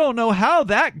 Yeah, I don't know how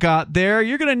that got there.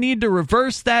 You're going to need to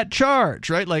reverse that charge,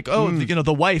 right? Like,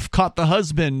 the wife caught the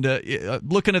husband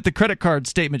looking at the credit card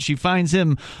statement. She finds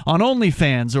him on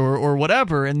OnlyFans or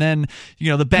whatever, and then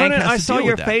the bank has to I saw deal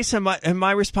your with that. face, and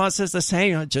my response is the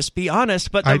same. Just be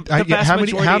honest. But the vast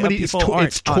majority of people aren't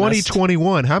It's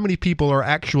 2021. Honest. How many people are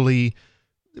actually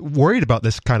worried about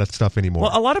this kind of stuff anymore?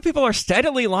 Well, a lot of people are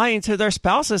steadily lying to their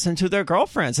spouses and to their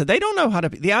girlfriends, and they don't know how to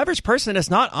be. The average person is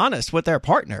not honest with their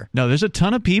partner. No, there's a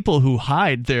ton of people who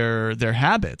hide their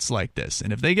habits like this,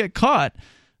 and if they get caught,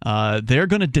 they're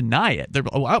going to deny it. They're,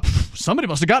 somebody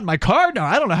must have gotten my card. No,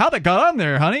 I don't know how that got on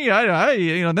there, honey.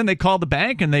 Then they call the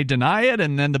bank and they deny it,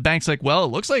 and then the bank's like, well, it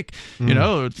looks like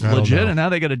it's legit, and now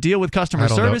they got to deal with customer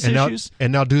service issues.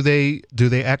 Now, do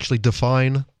they actually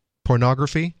define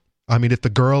pornography? I mean, if the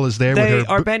girl is there, they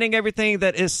are banning everything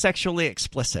that is sexually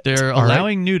explicit. They're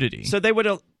allowing nudity. So they would.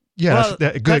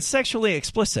 That's sexually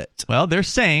explicit. Well, they're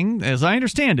saying, as I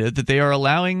understand it, that they are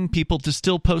allowing people to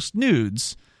still post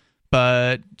nudes,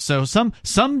 But so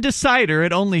some decider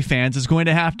at OnlyFans is going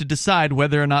to have to decide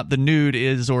whether or not the nude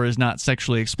is or is not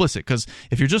sexually explicit. Because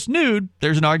if you're just nude,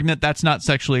 there's an argument that's not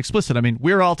sexually explicit. I mean,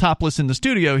 we're all topless in the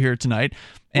studio here tonight.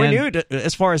 We're nude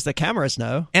as far as the cameras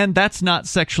know. And that's not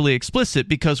sexually explicit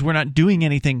because we're not doing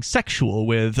anything sexual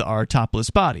with our topless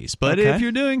bodies. But if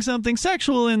you're doing something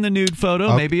sexual in the nude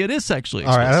photo, maybe it is sexually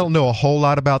explicit. All right, I don't know a whole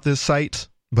lot about this site,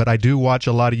 but I do watch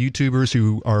a lot of YouTubers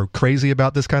who are crazy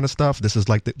about this kind of stuff. This is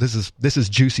like this is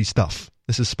juicy stuff.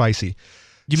 This is spicy.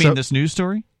 You mean this news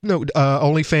story? No,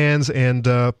 OnlyFans and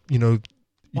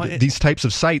these types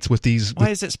of sites with these. Why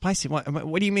is it spicy?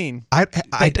 What do you mean? I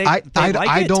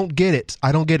like don't get it.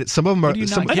 I don't get it. Some of them are.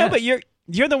 I know, but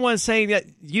you're the one saying that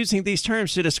using these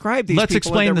terms to describe these. Let's people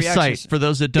explain the reactions. site for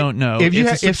those that don't know.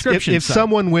 If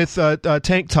someone with a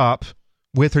tank top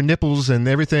with her nipples and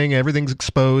everything's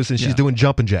exposed, and she's doing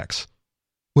jumping jacks,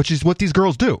 which is what these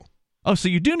girls do. Oh, so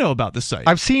you do know about the site?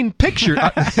 I've seen pictures.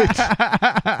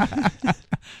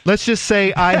 Let's just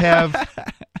say I have.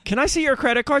 Can I see your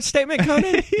credit card statement,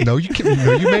 Conan? No, you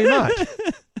may not.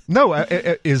 No,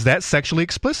 is that sexually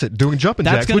explicit? Doing jumping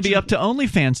jacks? That's going to be up to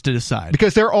OnlyFans to decide.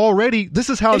 Because they're already. This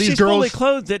is how if these she's girls. fully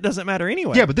clothed, it doesn't matter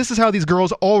anyway. Yeah, but this is how these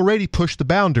girls already push the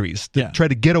boundaries to try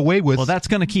to get away with. Well, that's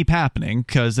going to keep happening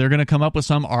because they're going to come up with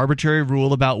some arbitrary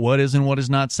rule about what is and what is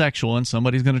not sexual, and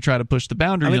somebody's going to try to push the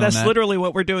boundaries. I mean, that's on that. literally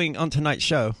what we're doing on tonight's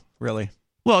show, really.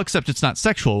 Well, except it's not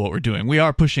sexual what we're doing. We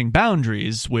are pushing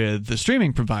boundaries with the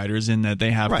streaming providers in that they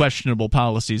have questionable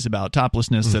policies about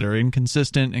toplessness that are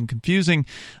inconsistent and confusing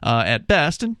at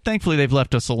best. And thankfully, they've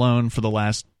left us alone for the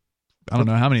last, I don't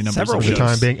know how many numbers of the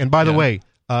time being. And by the way,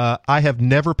 I have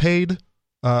never paid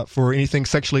for anything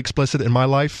sexually explicit in my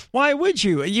life. Why would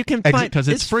you? You can find because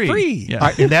it's free. Yeah.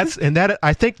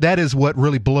 I think that is what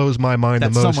really blows my mind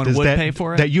that the most. Someone is would that, pay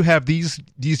for it? That you have these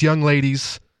young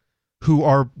ladies who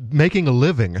are making a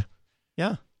living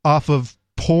off of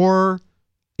poor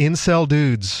incel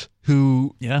dudes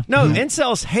who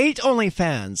incels hate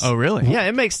OnlyFans. Oh, really? Yeah,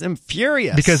 it makes them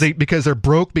furious because they're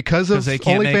broke because of they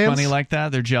can't OnlyFans? make money like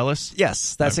that. They're jealous.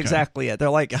 Yes, that's exactly it. They're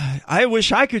like, I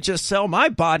wish I could just sell my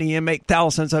body and make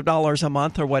thousands of dollars a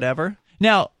month or whatever.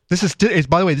 Now,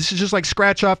 by the way, this is just like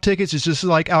scratch off tickets. It's just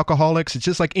like alcoholics. It's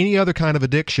just like any other kind of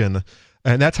addiction.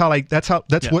 And that's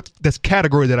what this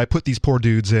category that I put these poor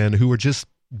dudes in, who are just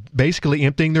basically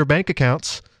emptying their bank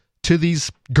accounts to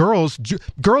these girls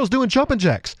doing jumping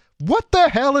jacks. What the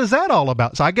hell is that all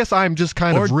about? So I guess I'm just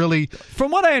kind of really,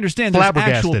 from what I understand, there's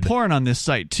actual porn on this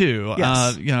site too.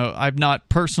 Yes. I've not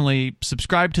personally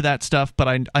subscribed to that stuff, but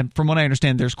I'm from what I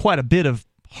understand, there's quite a bit of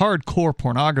hardcore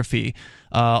pornography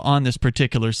on this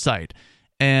particular site.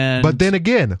 But then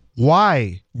again,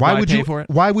 why would you for it?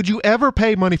 Why would you ever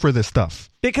pay money for this stuff?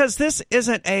 Because this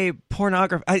isn't a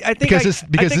pornography. I think I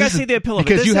see the appeal of it.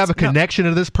 Because you have a connection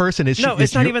to this person. It's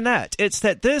not even that. It's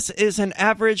that this is an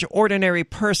average, ordinary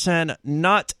person,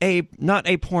 not a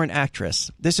porn actress.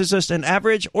 This is just an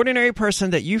average, ordinary person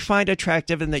that you find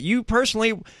attractive and that you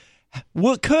personally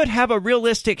could have a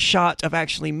realistic shot of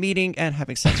actually meeting and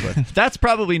having sex with. That's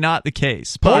probably not the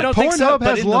case. But Pornhub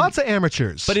has lots of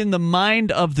amateurs. But in the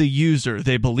mind of the user,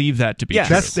 they believe that to be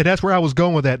true. That's where I was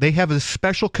going with that. They have a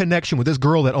special connection with this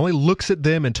girl that only looks at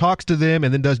them and talks to them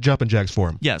and then does jumping jacks for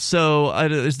them. Yeah, so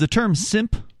is the term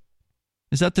simp?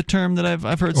 Is that the term that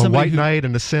I've heard? A white knight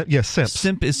and a simp. Yes, simp.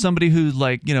 Simp is somebody who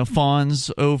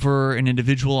fawns over an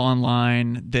individual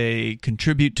online. They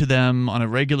contribute to them on a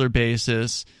regular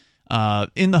basis.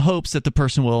 In the hopes that the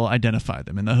person will identify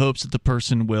them, in the hopes that the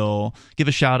person will give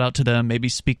a shout out to them, maybe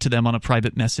speak to them on a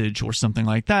private message or something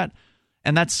like that.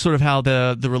 And that's sort of how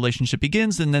the relationship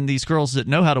begins. And then these girls that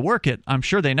know how to work it, I'm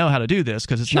sure they know how to do this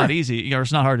because it's not easy, or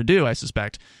it's not hard to do, I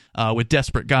suspect, with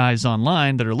desperate guys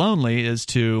online that are lonely, is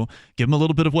to give them a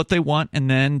little bit of what they want, and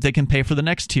then they can pay for the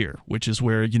next tier, which is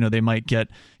where they might get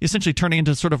essentially turning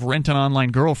into sort of rent an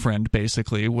online girlfriend,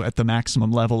 basically, at the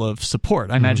maximum level of support.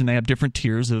 I imagine they have different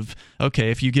tiers of, okay,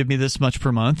 if you give me this much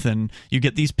per month, and you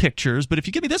get these pictures, but if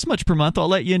you give me this much per month, I'll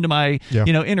let you into my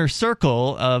inner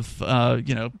circle of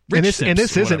rich and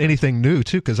this isn't anything new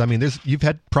too, because I mean, you've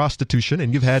had prostitution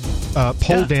and you've had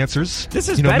pole dancers. This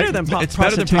is better than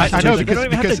prostitution. I know, because you don't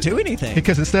even have to do anything.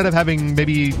 Because instead of having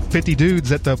maybe 50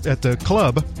 dudes at the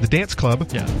club, the dance club,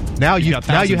 now you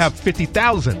have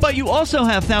 50,000. But you also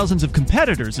have thousands of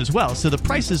competitors as well. So the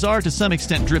prices are to some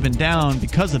extent driven down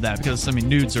because of that. Because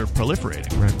nudes are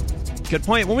proliferating. Right. Good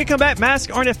point. When we come back,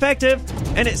 masks aren't effective,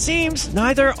 and it seems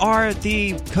neither are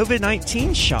the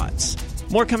COVID-19 shots.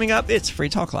 More coming up. It's Free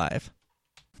Talk Live.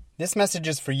 This message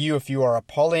is for you if you are a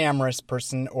polyamorous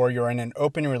person or you're in an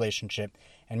open relationship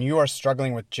and you are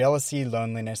struggling with jealousy,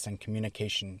 loneliness, and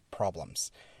communication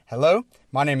problems. Hello,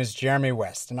 my name is Jeremy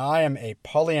West, and I am a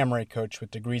polyamory coach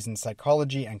with degrees in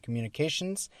psychology and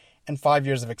communications and 5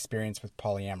 years of experience with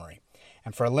polyamory.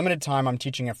 And for a limited time, I'm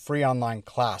teaching a free online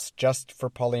class just for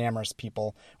polyamorous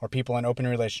people or people in open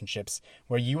relationships,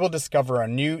 where you will discover a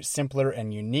new, simpler,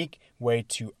 and unique way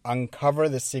to uncover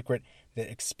the secret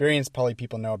that experienced poly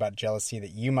people know about jealousy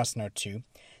that you must know too.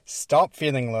 Stop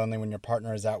feeling lonely when your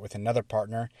partner is out with another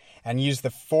partner, and use the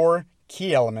 4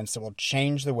 key elements that will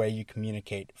change the way you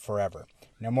communicate forever.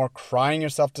 No more crying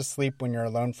yourself to sleep when you're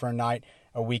alone for a night,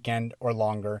 a weekend, or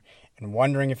longer, and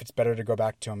wondering if it's better to go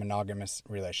back to a monogamous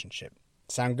relationship.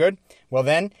 Sound good? Well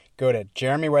then, go to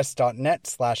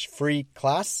jeremywest.net/free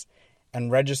class and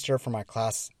register for my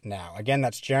class now. Again,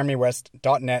 that's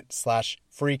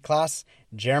jeremywest.net/free class,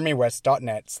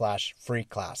 jeremywest.net/free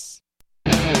class.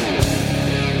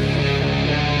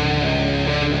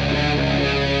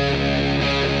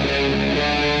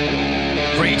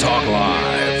 Free Talk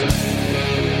Live.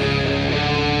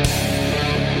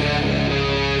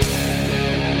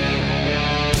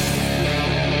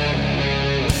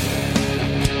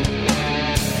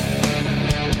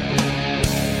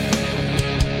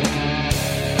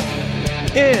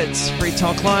 It's Free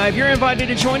Talk Live. You're invited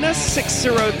to join us,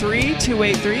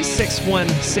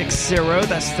 603-283-6160.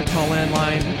 That's the call-in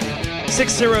line.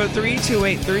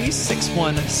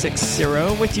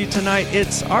 603-283-6160. With you tonight,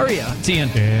 it's Aria. It's Ian.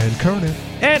 And Conan.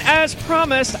 And as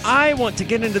promised, I want to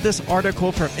get into this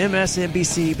article from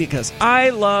MSNBC because I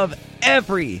love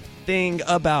everything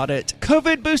about it.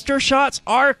 COVID booster shots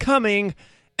are coming,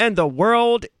 and the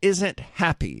world isn't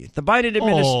happy. The Biden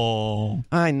administration...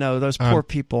 I know, those poor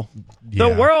people. Yeah.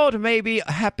 The world may be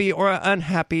happy or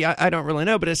unhappy. I don't really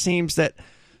know, but it seems that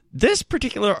this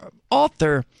particular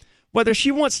author, whether she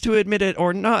wants to admit it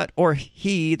or not, or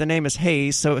he, the name is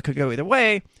Hayes, so it could go either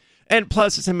way, and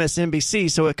plus it's MSNBC,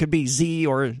 so it could be Z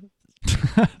or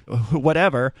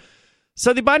whatever.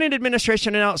 So the Biden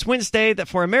administration announced Wednesday that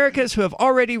for Americans who have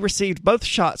already received both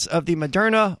shots of the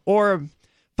Moderna or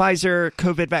Pfizer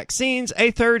COVID vaccines,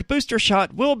 a third booster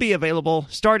shot will be available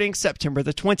starting September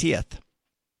the 20th.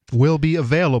 Will be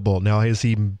available. Now, is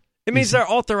he... It means they're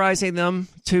authorizing them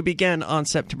to begin on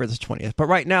September the 20th. But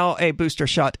right now, a booster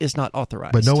shot is not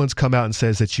authorized. But no one's come out and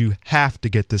says that you have to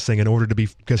get this thing in order to be...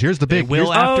 Because here's the big... It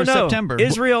will after September.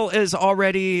 Israel is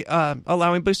already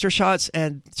allowing booster shots,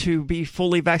 and to be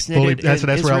fully vaccinated that's in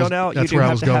where Israel I was, now, that's you do where I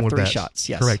have was to going have with 3 that. shots.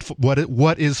 Yes. Correct.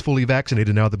 What is fully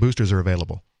vaccinated now the boosters are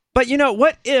available? But you know,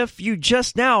 what if you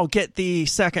just now get the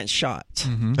second shot?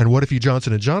 Mm-hmm. And what if you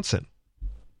Johnson & Johnson?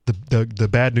 The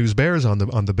bad news bears on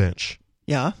the bench.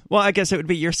 Yeah. Well, I guess it would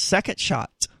be your second shot.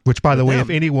 Which, by the way,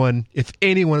 them. if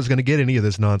anyone is going to get any of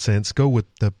this nonsense, go with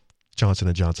the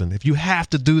Johnson & Johnson. If you have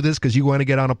to do this because you want to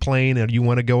get on a plane and you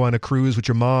want to go on a cruise with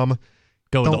your mom,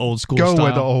 Go with the old school Go style.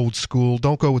 with the old school.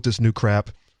 Don't go with this new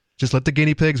crap. Just let the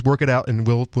guinea pigs work it out, and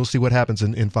we'll see what happens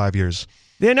in 5 years.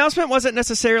 The announcement wasn't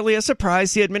necessarily a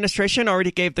surprise. The administration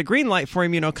already gave the green light for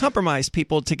immunocompromised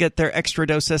people to get their extra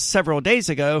doses several days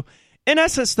ago. In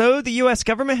essence, though, the U.S.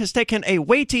 government has taken a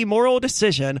weighty moral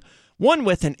decision, one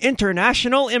with an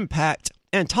international impact,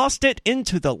 and tossed it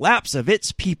into the laps of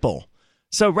its people.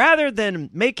 So rather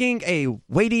than making a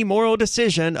weighty moral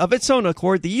decision of its own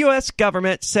accord, the U.S.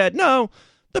 government said, no,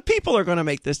 the people are going to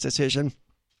make this decision.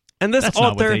 And this That's author...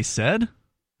 not what they said.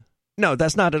 No,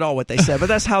 that's not at all what they said, but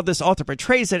that's how this author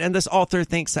portrays it, and this author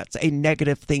thinks that's a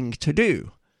negative thing to do.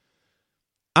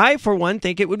 I, for one,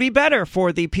 think it would be better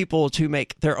for the people to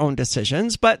make their own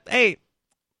decisions, but hey,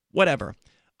 whatever.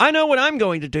 I know what I'm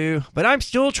going to do, but I'm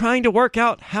still trying to work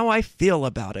out how I feel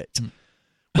about it.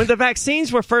 When the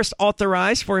vaccines were first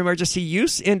authorized for emergency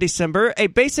use in December, a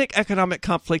basic economic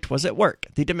conflict was at work.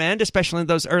 The demand, especially in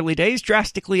those early days,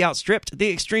 drastically outstripped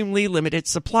the extremely limited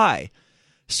supply.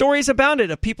 Stories abounded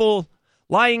of people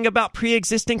lying about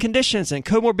pre-existing conditions and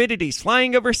comorbidities,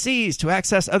 flying overseas to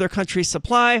access other countries'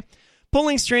 supply,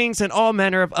 pulling strings, and all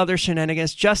manner of other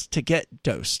shenanigans just to get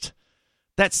dosed.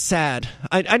 That's sad.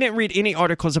 I didn't read any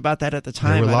articles about that at the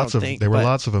time. There were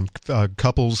lots of them.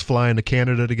 Couples flying to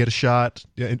Canada to get a shot.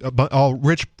 All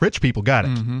rich people got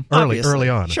it early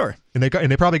on. Sure, and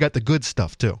they probably got the good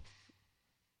stuff too.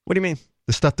 What do you mean?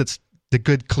 The stuff that's the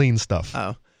good, clean stuff.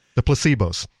 Oh, the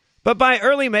placebos. But by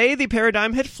early May, the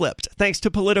paradigm had flipped. Thanks to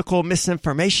political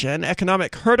misinformation,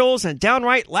 economic hurdles, and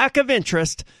downright lack of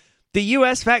interest, the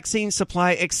U.S. vaccine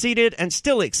supply exceeded and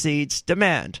still exceeds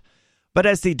demand. But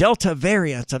as the Delta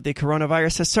variant of the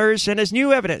coronavirus has surged and as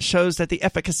new evidence shows that the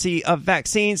efficacy of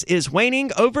vaccines is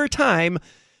waning over time,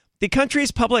 the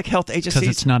country's public health agencies...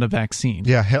 Because it's not a vaccine.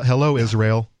 Yeah, hello,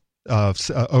 Israel.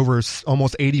 Over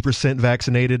almost 80%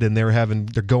 vaccinated, and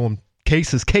they're going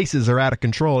cases are out of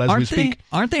control as we speak.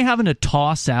 Aren't they having to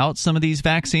toss out some of these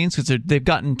vaccines because they've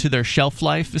gotten to their shelf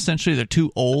life? Essentially, they're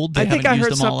too old. I think I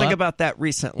heard something about that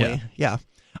recently. Yeah.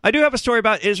 I do have a story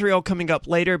about Israel coming up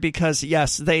later because,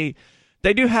 yes, they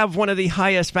do have one of the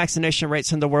highest vaccination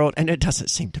rates in the world, and it doesn't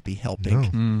seem to be helping.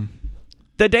 No.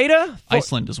 The data...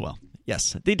 Iceland as well.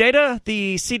 Yes. The data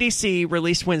the CDC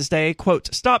released Wednesday,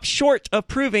 quote, stopped short of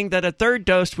proving that a third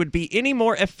dose would be any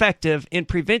more effective in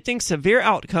preventing severe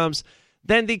outcomes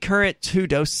than the current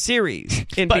 2-dose series.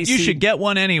 But you should get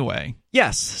one anyway.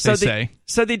 Yes. So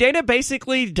the data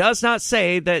basically does not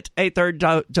say that a third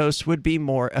dose would be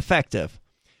more effective.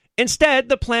 Instead,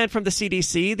 the plan from the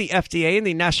CDC, the FDA, and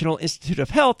the National Institute of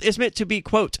Health is meant to be,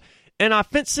 quote, an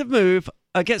offensive move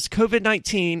against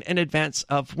COVID-19 in advance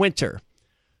of winter.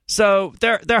 So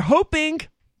they're hoping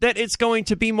that it's going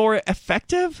to be more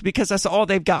effective because that's all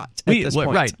they've got at this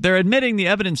point. Right. They're admitting the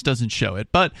evidence doesn't show it.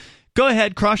 But go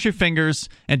ahead, cross your fingers,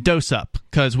 and dose up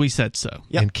because we said so.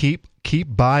 Yep. And keep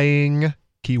buying,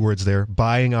 keywords there,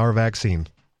 buying our vaccine.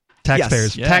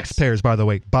 Taxpayers, taxpayers, by the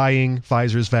way, buying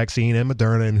Pfizer's vaccine and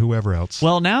Moderna and whoever else.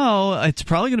 Well, now it's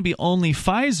probably going to be only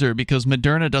Pfizer because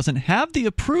Moderna doesn't have the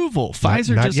approval.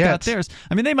 Pfizer not just yet. got theirs.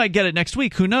 I mean, they might get it next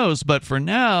week. Who knows? But for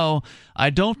now,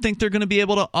 I don't think they're going to be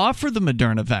able to offer the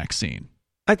Moderna vaccine.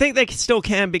 I think they still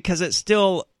can because it's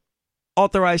still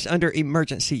authorized under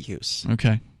emergency use.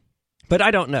 Okay. But I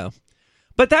don't know.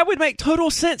 But that would make total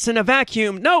sense in a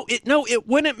vacuum. No, it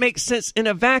wouldn't make sense in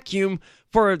a vacuum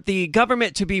for the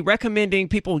government to be recommending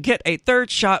people get a third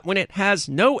shot when it has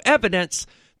no evidence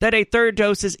that a third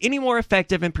dose is any more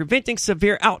effective in preventing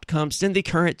severe outcomes than the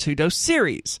current 2-dose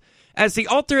series. As the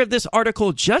author of this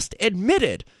article just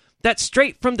admitted, that's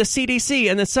straight from the CDC,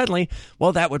 and then suddenly,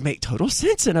 well, that would make total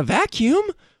sense in a vacuum,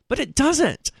 but it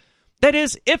doesn't. That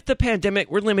is, if the pandemic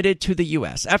were limited to the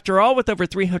U.S. After all, with over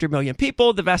 300 million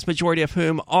people, the vast majority of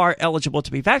whom are eligible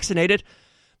to be vaccinated,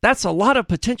 that's a lot of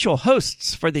potential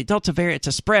hosts for the Delta variant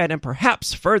to spread and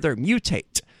perhaps further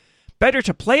mutate. Better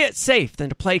to play it safe than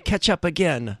to play catch-up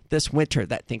again this winter,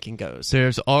 that thinking goes.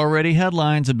 There's already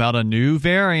headlines about a new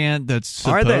variant that's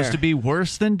supposed to be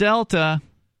worse than Delta.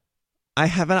 I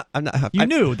haven't... You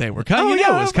knew they were coming. You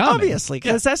knew it was coming. Obviously,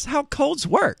 because that's how colds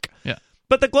work. Yeah.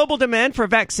 But the global demand for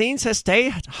vaccines has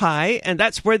stayed high, and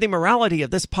that's where the morality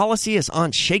of this policy is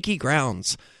on shaky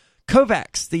grounds.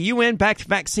 COVAX, the UN-backed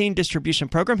vaccine distribution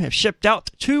program, has shipped out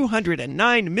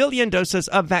 209 million doses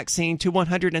of vaccine to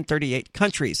 138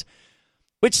 countries,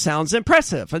 which sounds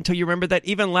impressive until you remember that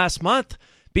even last month,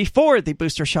 before the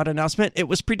booster shot announcement, it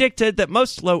was predicted that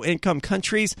most low-income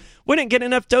countries wouldn't get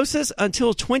enough doses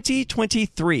until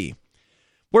 2023.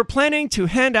 We're planning to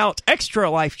hand out extra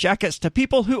life jackets to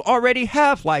people who already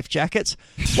have life jackets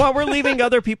while we're leaving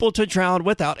other people to drown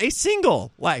without a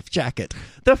single life jacket.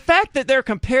 The fact that they're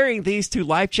comparing these to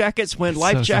life jackets when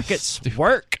life jackets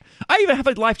work. I even have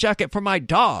a life jacket for my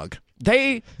dog.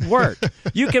 They work.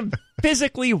 You can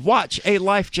physically watch a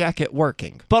life jacket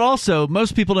working. But also,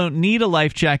 most people don't need a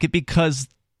life jacket because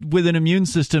with an immune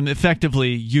system, effectively,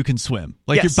 you can swim.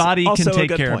 Like, yes, your body can take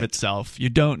care point. of itself. You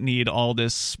don't need all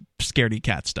this scaredy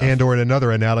cat stuff. And or in another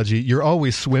analogy, you're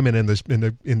always swimming in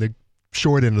the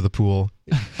short end of the pool.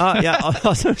 Yeah,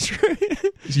 also true.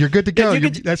 You're good to go.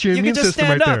 That's your immune system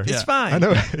right there. It's fine. I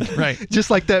know. Right. Just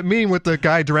like that meme with the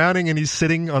guy drowning and he's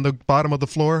sitting on the bottom of the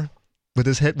floor with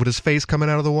his face coming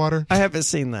out of the water. I haven't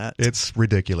seen that. It's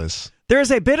ridiculous. There is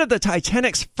a bit of the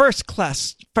Titanic's first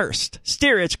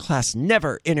steerage class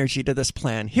never energy to this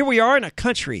plan. Here we are in a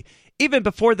country, even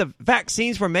before the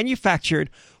vaccines were manufactured,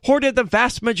 hoarded the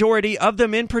vast majority of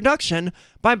them in production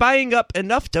by buying up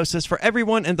enough doses for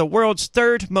everyone in the world's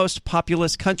third most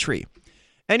populous country.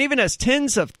 And even as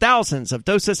tens of thousands of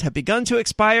doses have begun to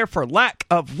expire for lack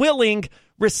of willing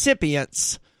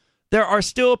recipients, there are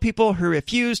still people who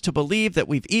refuse to believe that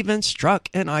we've even struck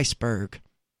an iceberg.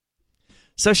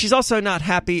 So she's also not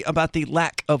happy about the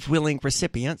lack of willing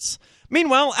recipients.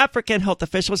 Meanwhile, African health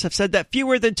officials have said that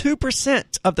fewer than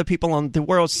 2% of the people on the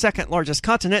world's second largest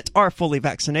continent are fully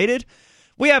vaccinated.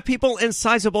 We have people in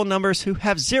sizable numbers who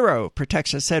have zero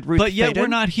protection, said Ruth But yet Faden. we're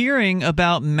not hearing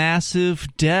about massive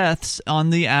deaths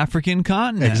on the African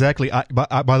continent. Exactly.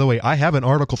 By the way, I have an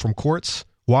article from Quartz.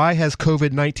 Why has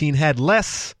COVID-19 had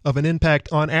less of an impact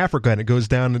on Africa? And it goes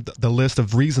down the list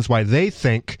of reasons why they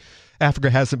think Africa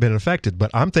hasn't been affected.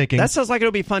 But I'm thinking that sounds like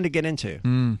it'll be fun to get into.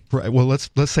 Right, well, let's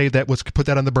save that. Let's put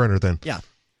that on the burner then. Yeah.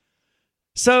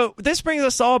 So this brings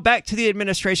us all back to the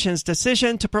administration's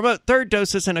decision to promote third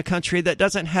doses in a country that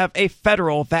doesn't have a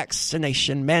federal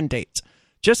vaccination mandate.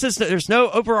 Just as there's no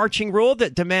overarching rule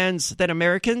that demands that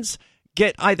Americans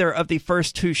get either of the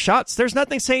first 2 shots, there's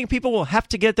nothing saying people will have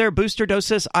to get their booster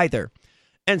doses either.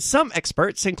 And some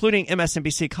experts, including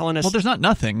MSNBC columnist... Well, there's not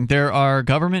nothing. There are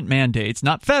government mandates,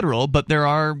 not federal, but there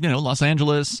are, Los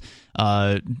Angeles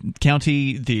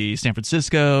County, the San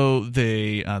Francisco,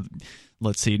 the...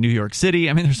 let's see, New York City.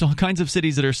 I mean, there's all kinds of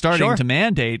cities that are starting to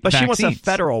mandate but vaccines. She wants a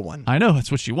federal one. I know,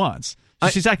 that's what she wants.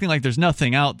 She's acting like there's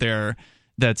nothing out there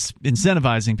that's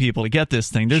incentivizing people to get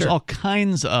this thing. There's all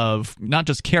kinds of, not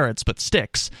just carrots, but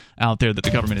sticks out there that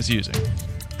the government is using.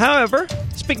 However,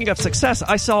 speaking of success,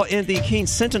 I saw in the Keene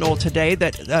Sentinel today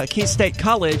that Keene State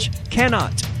College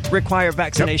cannot require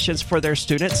vaccinations for their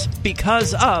students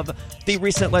because of the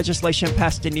recent legislation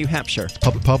passed in New Hampshire.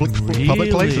 Public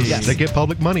places. Yes. They get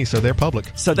public money, so they're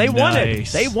public. So they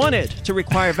wanted to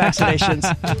require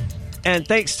vaccinations. And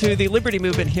thanks to the Liberty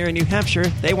Movement here in New Hampshire,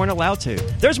 they weren't allowed to.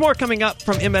 There's more coming up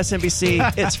from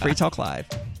MSNBC. It's Free Talk Live.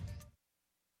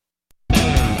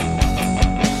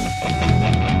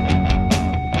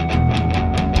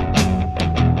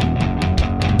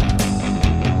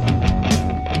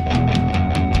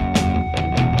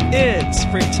 It's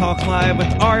Free Talk Live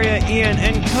with Aria, Ian,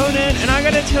 and Conan. And I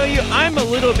got to tell you, I'm a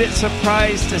little bit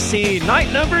surprised to see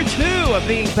night number 2 of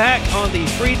being back on the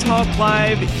Free Talk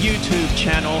Live YouTube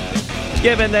channel,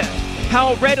 given that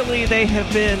how ready they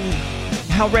have been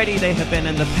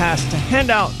in the past to hand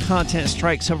out content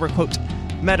strikes over, quote,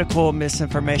 medical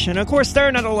misinformation. Of course,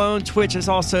 they're not alone. Twitch is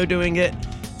also doing it.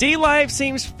 DLive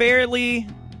seems fairly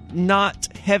not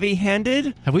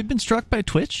heavy-handed. Have we been struck by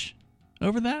Twitch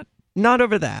over that? Not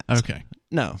over that. Okay.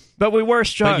 No. But we were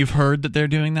struck. But you've heard that they're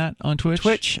doing that on Twitch?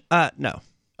 Twitch? No.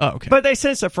 Oh, okay. But they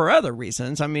censor for other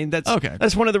reasons. I mean,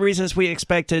 that's one of the reasons we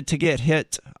expected to get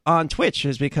hit on Twitch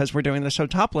is because we're doing the show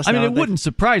topless. I mean, it wouldn't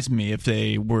surprise me if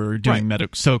they were doing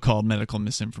so-called medical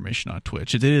misinformation on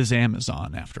Twitch. It is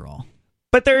Amazon, after all.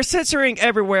 But they're censoring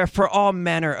everywhere for all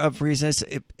manner of reasons.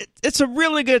 It's a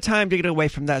really good time to get away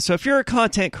from that. So if you're a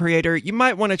content creator, you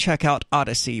might want to check out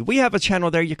Odyssey. We have a channel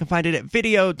there. You can find it at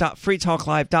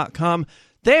video.freetalklive.com.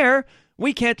 There,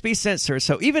 we can't be censored.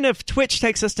 So even if Twitch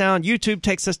takes us down, YouTube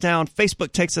takes us down,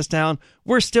 Facebook takes us down,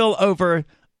 we're still over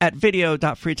at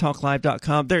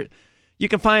video.freetalklive.com. There, you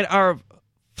can find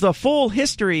the full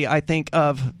history, I think,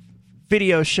 of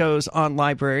video shows on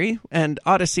Library, and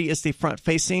Odyssey is the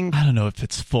front-facing. I don't know if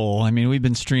it's full. I mean, we've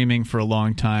been streaming for a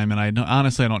long time, and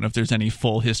honestly, I don't know if there's any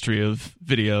full history of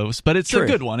videos, but it's a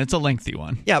good one. It's a lengthy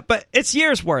one. Yeah, but it's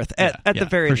years worth at the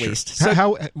very least. Sure. So,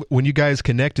 how when you guys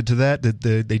connected to that, did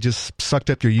they just sucked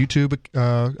up your YouTube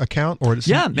account, or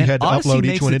you had to Odyssey upload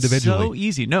each one individually? So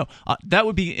easy. No, that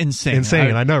would be insane.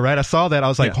 Insane. I know, right? I saw that. I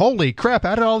was like, holy crap!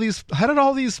 How did all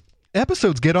these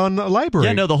episodes get on the Library?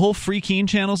 Yeah, no, the whole Free Keen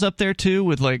channel's up there too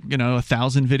with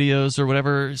 1,000 videos or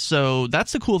whatever. So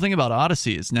that's the cool thing about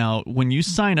Odyssey is now when you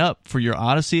sign up for your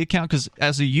Odyssey account, because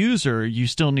as a user you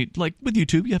still need, like with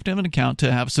YouTube, you have to have an account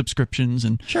to have subscriptions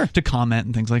and to comment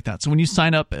and things like that. So when you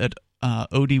sign up at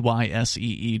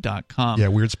odyssee.com, yeah,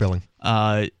 weird spelling,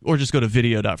 or just go to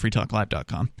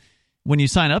video.freetalklive.com. When you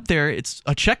sign up there, it's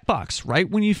a checkbox. Right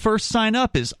when you first sign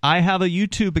up is, I have a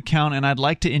YouTube account and I'd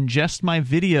like to ingest my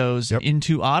videos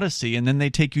into Odyssey. And then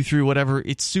they take you through whatever.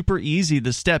 It's super easy,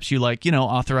 the steps. You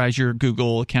authorize your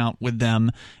Google account with them.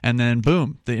 And then,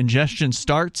 boom, the ingestion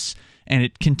starts. And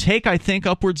it can take, I think,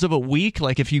 upwards of a week.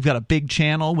 Like if you've got a big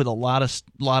channel with a lot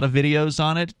of videos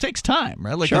on it, it takes time,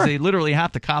 right? Like they literally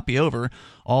have to copy over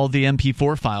all the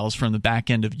MP4 files from the back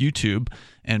end of YouTube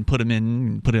and put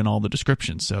in all the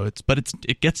descriptions. So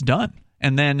it gets done.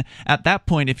 And then at that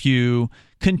point, if you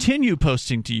continue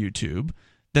posting to YouTube,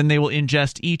 then they will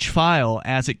ingest each file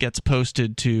as it gets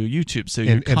posted to YouTube. So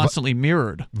you're constantly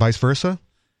mirrored. Vice versa?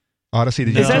 Odyssey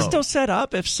Is that still set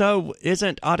up? If so,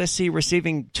 isn't Odyssey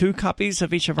receiving 2 copies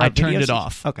of each of our videos? I turned it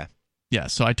off. Okay. Yeah,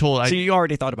 so So you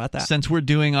already thought about that. Since we're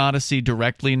doing Odyssey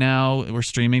directly now, we're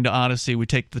streaming to Odyssey, we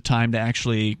take the time to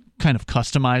actually kind of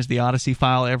customize the Odyssey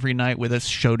file every night with a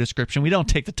show description. We don't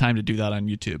take the time to do that on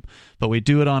YouTube, but we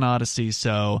do it on Odyssey,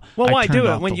 so why do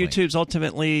it when YouTube's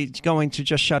ultimately going to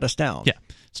just shut us down? Yeah,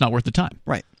 it's not worth the time.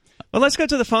 Right. Well, let's go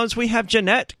to the phones. We have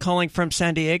Jeanette calling from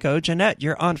San Diego. Jeanette,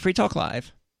 you're on Free Talk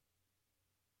Live.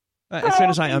 As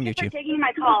soon as I unmute you. Thanks for taking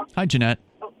my call. Hi, Jeanette.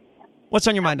 What's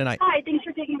on your mind tonight? Hi, thanks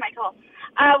for taking my call.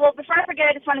 Well, before I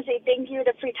forget, I just want to say thank you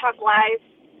to Free Talk Live.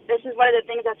 This is one of the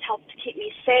things that's helped keep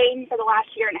me sane for the last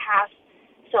year and a half.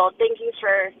 So thank you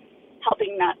for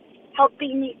helping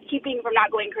me keeping from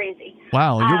not going crazy.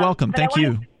 Wow, you're welcome. Thank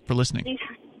you for listening.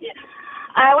 Yeah.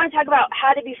 I want to talk about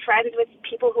how to be friends with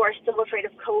people who are still afraid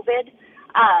of COVID.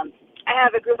 I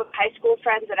have a group of high school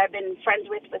friends that I've been friends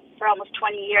with for almost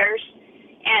 20 years.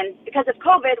 And because of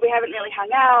COVID, we haven't really hung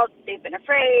out. They've been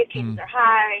afraid. Cases are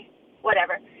high,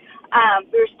 whatever.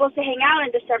 We were supposed to hang out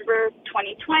in December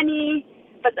 2020,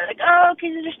 but they're like, oh,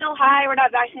 cases are still high. We're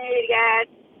not vaccinated yet.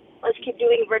 Let's keep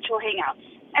doing virtual hangouts.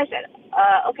 I said,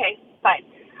 okay, fine.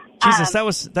 Jesus,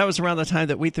 that was around the time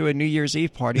that we threw a New Year's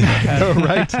Eve party. Oh,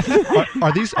 right.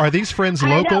 Are these friends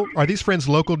local? Are these friends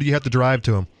local? Do you have to drive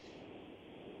to them?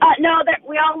 No,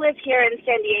 we all live here in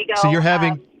San Diego. So you're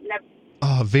having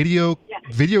video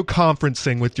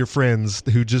conferencing with your friends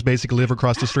who just basically live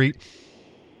across the street?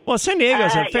 Well, San Diego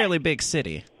is a fairly big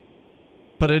city.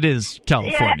 But it is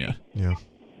California. Yeah.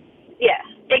 Yeah,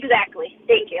 exactly.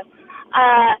 Thank you.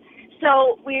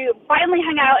 So we finally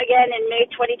hung out again in May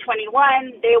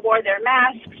 2021. They wore their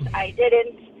masks. I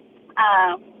didn't.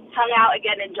 Hung out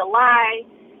again in July.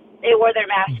 They wore their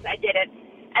masks. I didn't.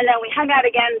 And then we hung out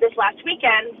again this last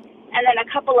weekend. And then a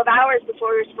couple of hours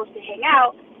before we were supposed to hang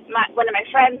out, one of my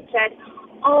friends said,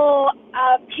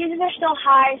 cases are still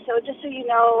high, so just so you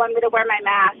know, I'm going to wear my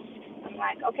mask. I'm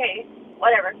like, okay,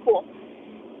 whatever, cool.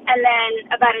 And then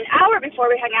about an hour before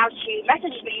we hung out, she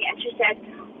messaged me and she said,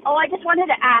 I just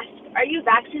wanted to ask, are you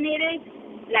vaccinated?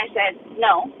 And I said,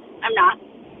 no, I'm not.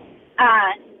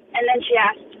 And then she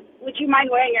asked, would you mind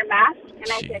wearing your mask?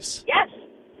 And I said, yes,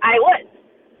 I would.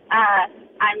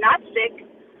 I'm not sick.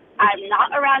 I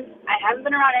haven't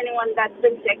been around anyone that's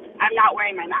been sick. I'm not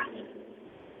wearing my mask.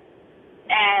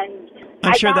 And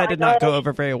I'm sure that did not go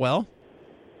over very well.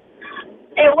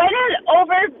 It went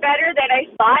over better than I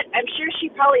thought. I'm sure she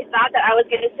probably thought that I was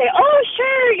going to say, oh,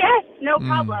 sure, yes, no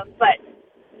problem. But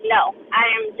no, I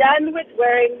am done with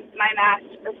wearing my mask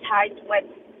those times when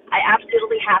I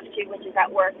absolutely have to, which is at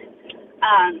work.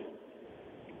 And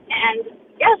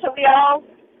yeah, so we all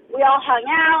hung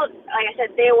out. Like I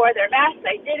said, they wore their masks.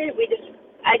 I didn't.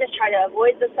 I just try to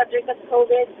avoid the subject of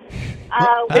COVID.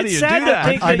 It's sad to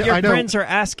think that your friends are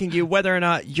asking you whether or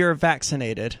not you're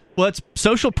vaccinated. Well, it's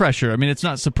social pressure. I mean, it's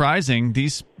not surprising.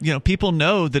 These, people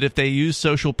know that if they use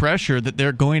social pressure, that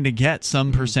they're going to get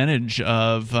some percentage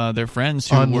of their friends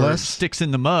who were sticks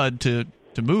in the mud to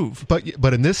move.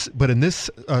 But in this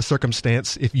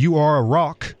circumstance, if you are a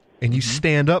rock and you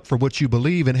stand up for what you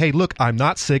believe, and hey, look, I'm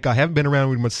not sick. I haven't been around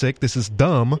when I'm sick. This is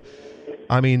dumb.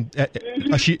 I mean,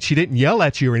 she didn't yell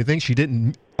at you or anything. She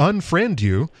didn't unfriend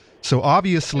you. So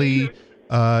obviously,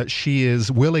 she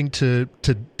is willing to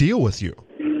deal with you,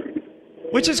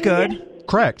 which is good.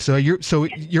 Correct. So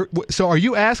are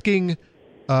you asking?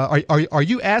 Are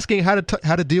you asking how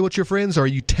to deal with your friends, or are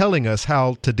you telling us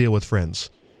how to deal with friends?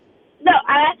 No,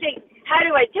 I'm asking how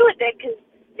do I deal with it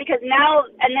because now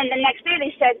and then the next day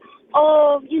they said,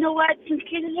 oh, you know what? Since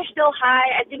cases are still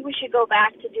high, I think we should go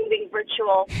back to doing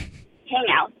virtual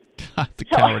hangouts. God, the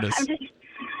cowardice.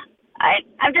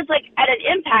 I'm just like at an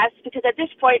impasse because at this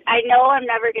point I know I'm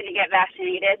never going to get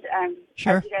vaccinated.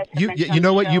 Sure. You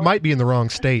know what? You might be in the wrong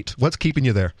state. What's keeping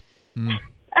you there?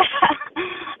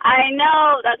 I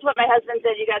know. That's what my husband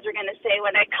said you guys were going to say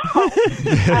when I called.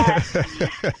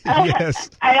 Yes.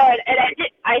 I know. And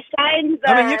I signed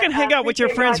the... you can hang out with your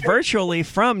friends virtually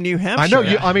from New Hampshire.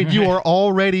 I know. You are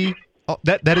already...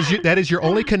 That is your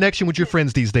only connection with your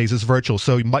friends these days is virtual.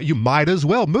 So you might as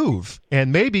well move.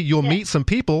 And maybe you'll meet some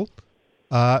people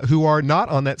who are not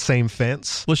on that same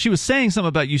fence. Well, she was saying something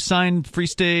about you signed Free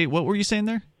State. What were you saying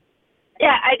there?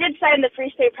 Yeah, I did sign the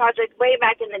Free State Project way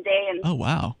back in the day in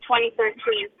 2013.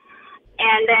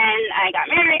 And then I got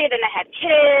married and I had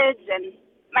kids and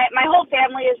my whole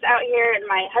family is out here and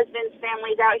my husband's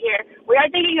family's out here. We are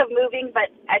thinking of moving, but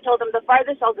I told them the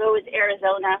farthest I'll go is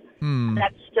Arizona.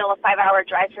 That's still a 5-hour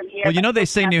drive from here. Well, they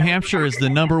say New Hampshire is the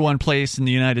number one place in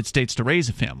the United States to raise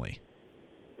a family.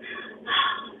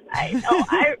 I know.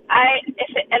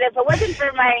 If it wasn't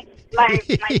for my parents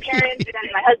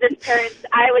and my husband's parents,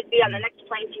 I would be on the next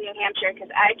plane to New Hampshire because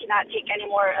I cannot take any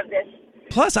more of this.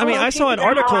 Plus, I saw an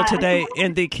article today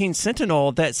in the Keene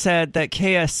Sentinel that said that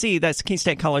KSC, that's Keene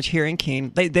State College here in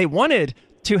Keene, they wanted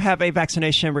to have a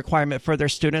vaccination requirement for their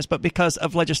students, but because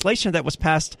of legislation that was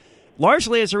passed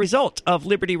largely as a result of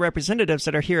Liberty representatives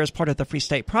that are here as part of the Free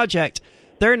State Project,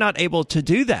 they're not able to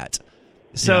do that.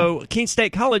 So Keene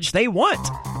State College, they want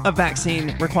a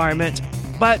vaccine requirement,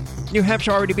 but New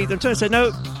Hampshire already beat them to it and said,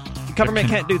 no, government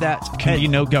can't do that. Can be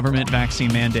no government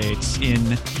vaccine mandates in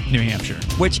New Hampshire.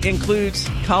 Which includes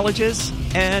colleges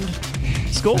and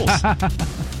schools.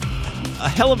 A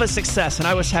hell of a success, and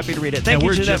I was happy to read it. Thank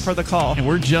you, Jeanette, for the call. And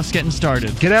we're just getting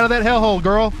started. Get out of that hellhole,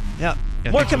 girl. Yep.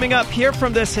 More coming up. Hear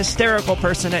from this hysterical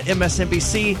person at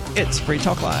MSNBC. It's Free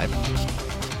Talk Live.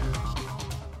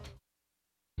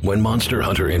 When Monster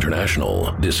Hunter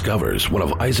International discovers one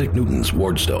of Isaac Newton's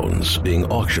wardstones being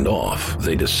auctioned off,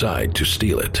 they decide to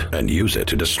steal it and use it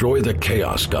to destroy the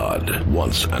Chaos God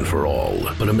once and for all.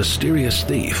 But a mysterious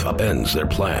thief upends their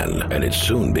plan, and it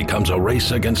soon becomes a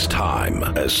race against time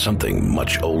as something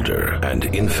much older and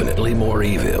infinitely more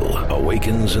evil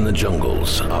awakens in the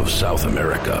jungles of South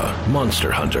America.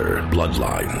 Monster Hunter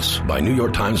Bloodlines by New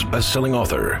York Times bestselling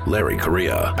author Larry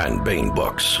Correia and Baen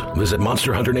Books. Visit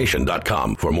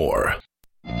monsterhunternation.com for more.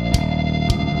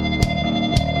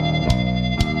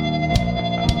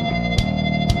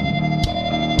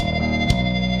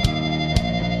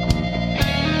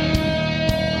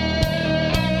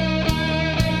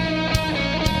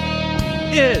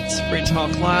 It's Free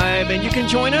Talk Live, and you can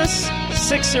join us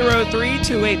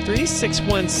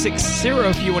 603-283-6160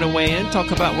 if you want to weigh in,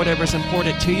 talk about whatever's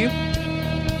important to you.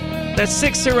 That's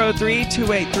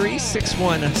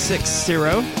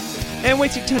 603-283-6160. And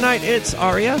with you tonight, it's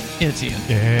Aria. It's Ian.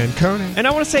 And Conan. And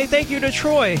I want to say thank you to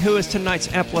Troy, who is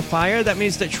tonight's amplifier. That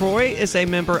means that Troy is a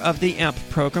member of the AMP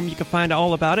program. You can find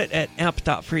all about it at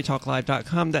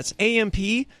amp.freetalklive.com. That's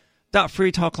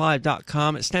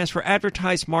amp.freetalklive.com. It stands for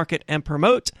Advertise, Market, and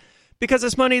Promote, because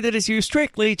it's money that is used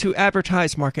strictly to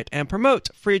advertise, market, and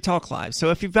promote Free Talk Live. So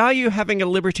if you value having a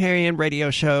libertarian radio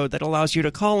show that allows you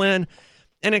to call in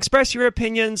and express your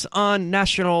opinions on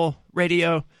national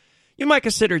radio, you might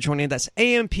consider joining. That's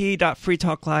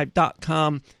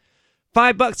amp.freetalklive.com.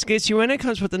 $5 gets you in. It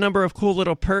comes with a number of cool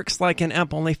little perks like an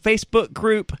AMP-only Facebook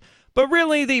group. But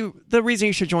really, the reason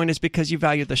you should join is because you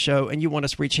value the show and you want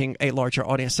us reaching a larger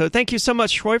audience. So thank you so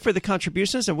much, Troy, for the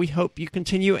contributions, and we hope you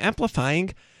continue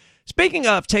amplifying. Speaking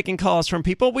of taking calls from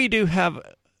people, we do have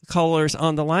callers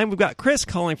on the line. We've got Chris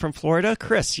calling from Florida.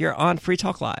 Chris, you're on Free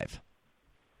Talk Live.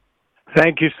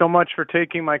 Thank you so much for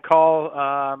taking my call,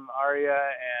 Aria and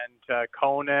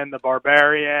Conan, the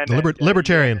Barbarian. The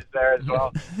Libertarian. Is there as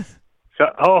well. That's,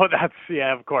 of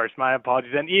course. My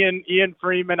apologies. And Ian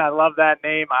Freeman, I love that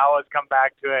name. I always come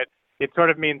back to it. It sort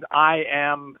of means I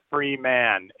am free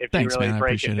man, if Thanks, you really man.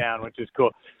 break it down, which is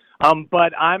cool.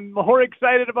 But I'm more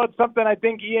excited about something. I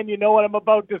think, Ian, you know what I'm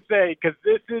about to say, because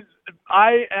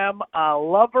I am a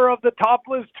lover of the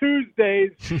Topless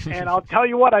Tuesdays, and I'll tell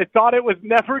you what, I thought it was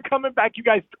never coming back. You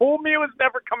guys told me it was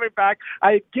never coming back.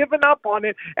 I had given up on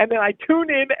it, and then I tune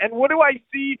in, and what do I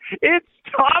see? It's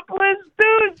Topless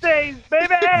Tuesdays,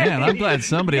 baby! Man, I'm glad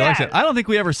somebody likes it. I don't think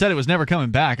we ever said it was never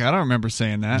coming back. I don't remember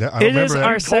saying that. It is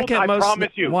our second most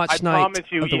watched night of the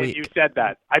Ian, week. you said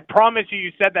that. I promise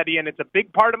you said that, Ian. It's a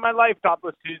big part of my life,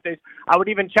 Topless Tuesdays. I would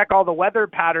even check all the weather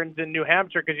patterns in New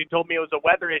Hampshire because you told me it was a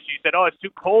weather issue. You said, it's too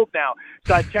cold now.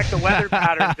 So I checked the weather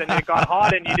patterns, and it got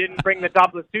hot, and you didn't bring the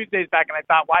Topless Tuesdays back. And I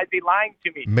thought, why is he lying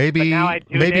to me? Maybe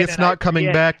it's not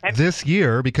coming back this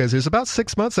year, because there's about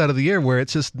 6 months out of the year where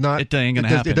it's just not. It ain't gonna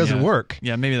happen. It doesn't work.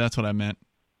 Yeah, maybe that's what I meant.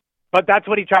 But that's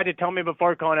what he tried to tell me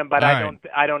before, Conan. But I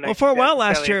don't. Well, for a while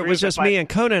last year, it was just me and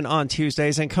Conan on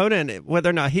Tuesdays, and Conan, whether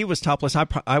or not he was topless,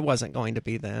 I wasn't going to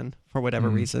be then for whatever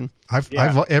reason.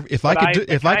 If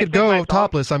I could go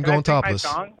topless, I'm going topless.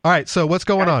 All right. So what's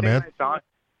going on, man?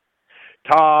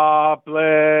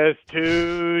 Topless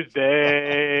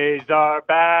Tuesdays are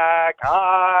back.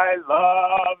 I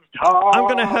love topless. I'm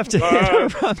going to have to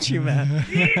interrupt you, man.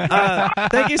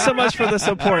 Thank you so much for the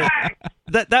support.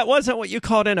 That wasn't what you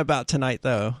called in about tonight,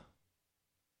 though.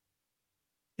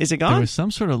 Is it gone? There was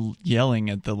some sort of yelling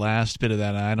at the last bit of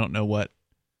that. I don't know what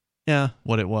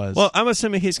it was. Well, I'm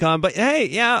assuming he's gone. But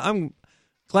hey, I'm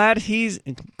glad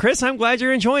Chris, I'm glad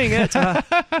you're enjoying it.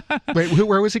 Wait,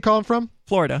 where was he calling from?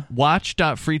 Florida.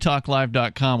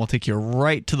 Watch.freetalklive.com will take you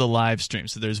right to the live stream.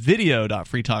 So there's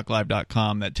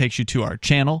video.freetalklive.com that takes you to our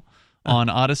channel on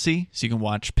Odyssey, so you can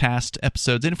watch past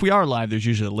episodes. And if we are live, there's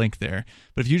usually a link there.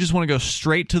 But if you just want to go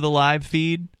straight to the live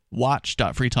feed,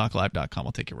 watch.freetalklive.com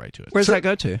will take you right to it. Where does that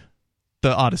go to?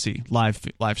 The Odyssey live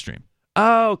stream.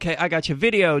 Oh, okay. I got you.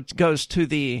 Video goes to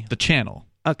the channel.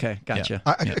 Okay, gotcha.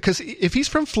 Because if he's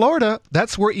from Florida,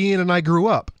 that's where Ian and I grew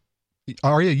up.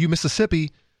 Aria, you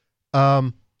Mississippi.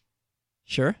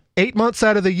 Sure. 8 months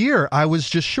out of the year, I was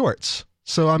just shorts.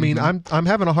 So I mean, I'm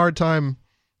having a hard time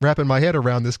wrapping my head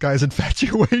around this guy's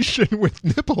infatuation with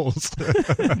nipples.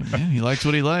 Yeah, he likes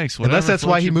what he likes. Unless that's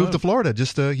why he moved to Florida,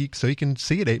 just so he can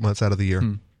see it 8 months out of the year.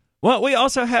 Well, we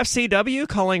also have CW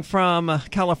calling from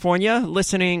California,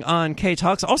 listening on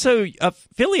K-Talks, also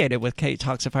affiliated with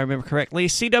K-Talks, if I remember correctly.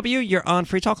 CW, you're on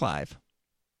Free Talk Live.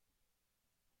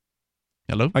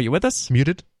 Hello? Are you with us?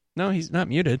 Muted? No, he's not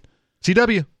muted.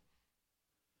 CW.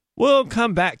 We'll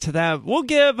come back to that. We'll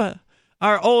give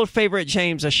our old favorite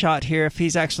James a shot here if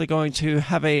he's actually going to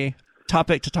have a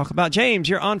topic to talk about. James,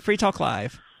 you're on Free Talk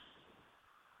Live.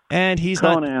 And he's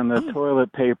Conan, not... the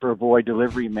toilet paper boy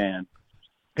delivery man.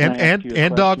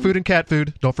 And dog food and cat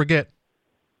food. Don't forget.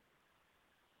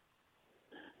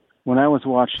 When I was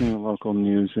watching the local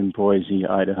news in Boise,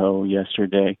 Idaho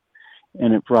yesterday,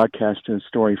 and it broadcast a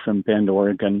story from Bend,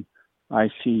 Oregon,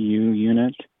 ICU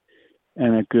unit,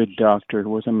 and a good doctor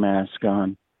with a mask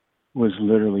on was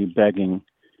literally begging,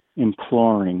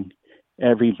 imploring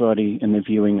everybody in the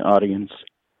viewing audience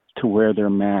to wear their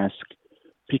mask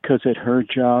because at her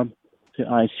job, the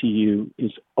ICU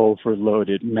is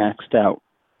overloaded, maxed out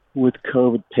with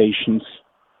COVID patients,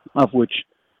 of which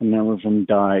a number of them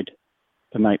died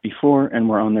the night before and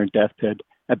were on their deathbed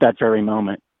at that very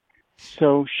moment.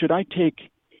 So should I take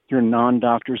your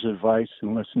non-doctor's advice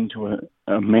and listen to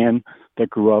a man that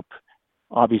grew up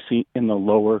obviously in the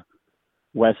lower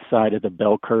west side of the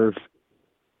bell curve,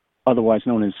 otherwise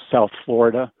known as South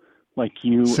Florida, like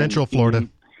you? Central Florida.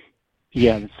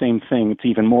 Yeah, the same thing. It's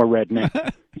even more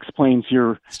redneck. Explains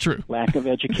your lack of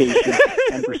education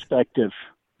and perspective.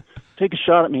 Take a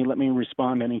shot at me. Let me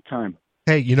respond anytime.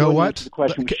 Hey, you know what? The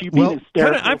question,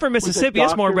 I'm from Mississippi.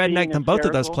 It's more redneck than both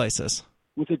of those places.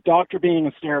 Was a doctor being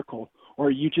hysterical, or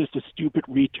are you just a stupid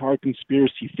retard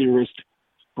conspiracy theorist,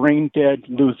 brain-dead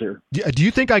loser? Do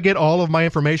you think I get all of my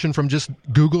information from just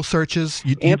Google searches?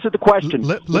 Answer the question.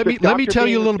 Let me tell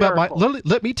you a little about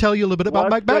let me tell you a little bit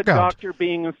about my background. Was the doctor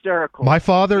being hysterical? My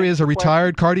father is a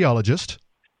retired cardiologist.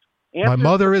 My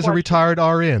mother is a retired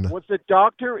RN. Was the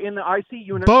doctor in the IC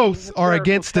unit? Both are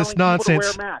against this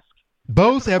nonsense.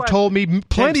 Both have told me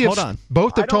plenty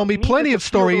of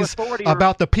stories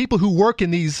about the people who work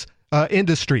in these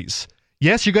industries.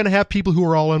 Yes, you're going to have people who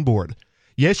are all on board.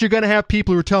 Yes, you're going to have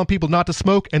people who are telling people not to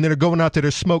smoke and then are going out to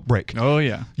their smoke break. Oh,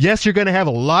 yeah. Yes, you're going to have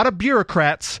a lot of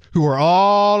bureaucrats who are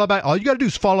all you got to do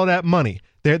is follow that money.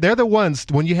 They're the ones,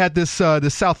 when you had this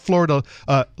South Florida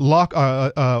walk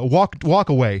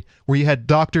away where you had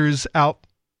doctors out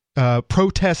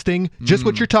protesting, just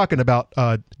what you're talking about,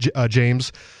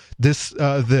 James. This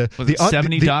the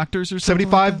 70 doctors or something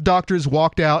 75 like doctors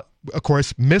walked out, of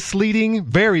course, very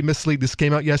misleading. This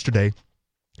came out yesterday.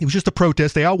 It was just a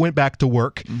protest. They all went back to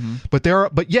work.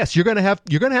 But yes, you're going to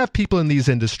have people in these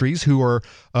industries who are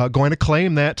going to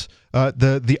claim that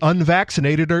the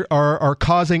unvaccinated are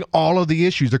causing all of the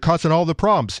issues. They're causing all the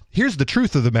problems. Here's the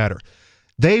truth of the matter.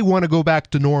 They want to go back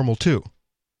to normal too.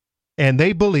 And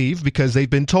they believe, because they've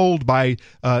been told by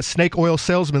snake oil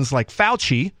salesmen like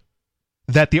Fauci,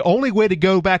 that the only way to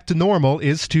go back to normal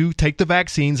is to take the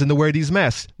vaccines and to wear these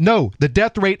masks. No, the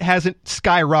death rate hasn't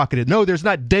skyrocketed. No, there's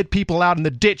not dead people out in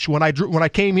the ditch when I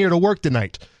came here to work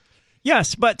tonight.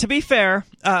 Yes, but to be fair,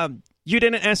 you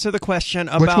didn't answer the question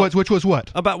about which was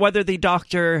what? About whether the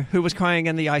doctor who was crying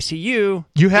in the ICU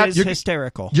is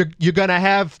hysterical. You're going to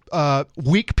have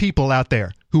weak people out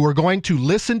there who are going to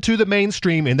listen to the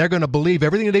mainstream, and they're going to believe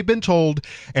everything that they've been told,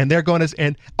 and they're going to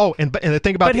and the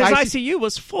thing about but his ICU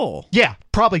was full. Yeah,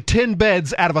 probably 10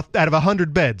 beds out of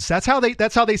 100 beds. That's how they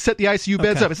set the ICU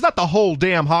beds up. It's not the whole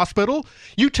damn hospital.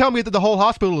 You tell me that the whole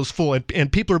hospital is full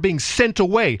and people are being sent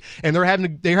away, and they're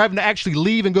having to actually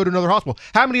leave and go to another hospital.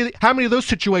 How many of those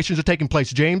situations are taking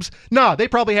place, James? Nah, they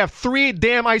probably have 3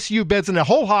 damn ICU beds in the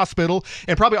whole hospital,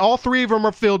 and probably all 3 of them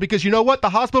are filled because you know what? The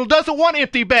hospital doesn't want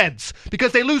empty beds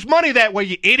because they lose money that way,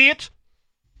 you idiot.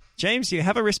 James, do you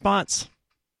have a response?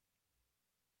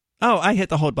 Oh, I hit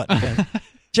the hold button again.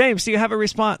 James, do you have a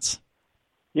response?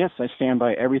 Yes, I stand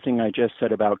by everything I just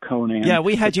said about Conan. Yeah,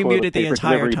 we had you muted the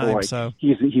entire time, so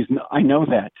he's. I know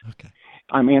that. Okay.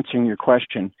 I'm answering your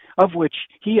question, of which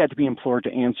he had to be implored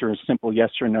to answer a simple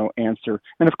yes or no answer.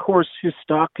 And of course, his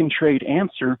stock and trade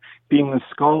answer, being the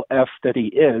skull F that he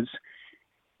is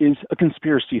a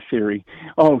conspiracy theory.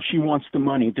 Oh, she wants the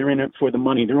money. They're in it for the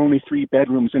money. There are only 3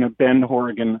 bedrooms in a Bend,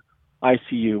 Oregon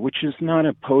ICU, which is not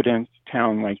a podunk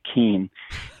town like Keene.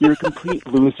 You're a complete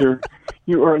loser.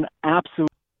 You are an absolute...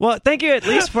 Well, thank you at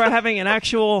least for having an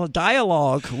actual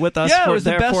dialogue with us. Yeah, it was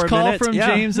the best call minute. from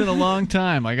James in a long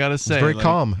time, I got to say. It's very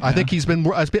calm. Yeah. I think he's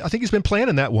been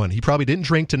planning that one. He probably didn't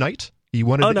drink tonight. He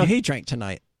drank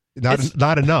tonight.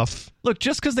 Not enough. Look,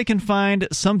 just because they can find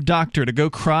some doctor to go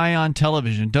cry on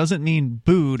television doesn't mean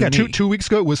boo to me. 2 weeks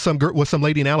ago it was some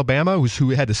lady in Alabama who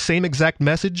had the same exact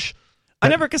message. I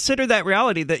never considered that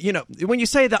reality that, when you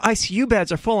say the ICU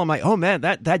beds are full, I'm like, oh man,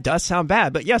 that does sound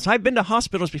bad. But yes, I've been to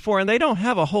hospitals before and they don't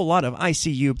have a whole lot of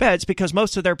ICU beds because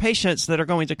most of their patients that are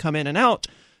going to come in and out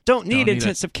don't need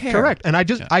intensive care. Correct. And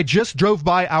I just drove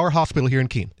by our hospital here in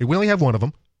Keene. We only have one of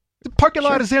them. The parking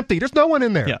lot is empty. There's no one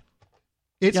in there. Yeah.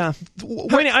 How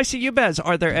many ICU beds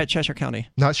are there at Cheshire County?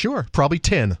 Not sure. Probably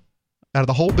 10 out of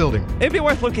the whole building. It'd be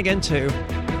worth looking into.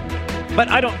 But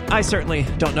I certainly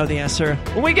don't know the answer.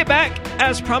 When we get back,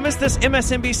 as promised, this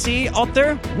MSNBC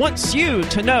author wants you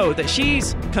to know that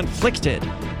she's conflicted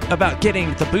about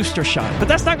getting the booster shot. But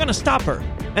that's not going to stop her.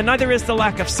 And neither is the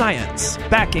lack of science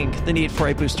backing the need for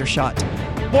a booster shot.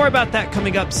 More about that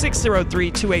coming up,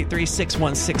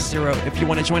 603-283-6160. If you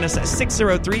want to join us at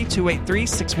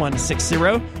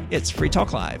 603-283-6160, it's Free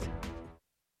Talk Live.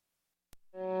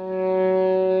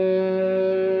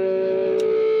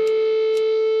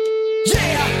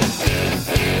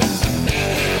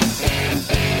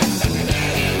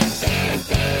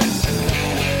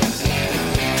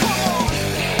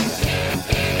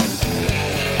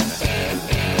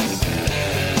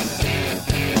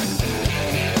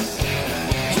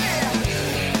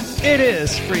 It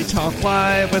is Free Talk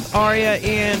Live with Arya,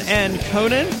 Ian, and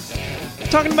Conan.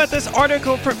 Talking about this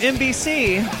article from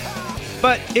NBC.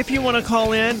 But if you want to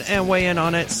call in and weigh in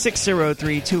on it,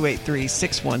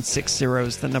 603-283-6160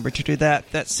 is the number to do that.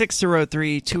 That's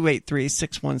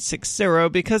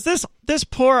 603-283-6160, because this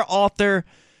poor author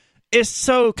is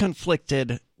so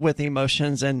conflicted with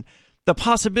emotions, and the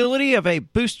possibility of a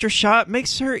booster shot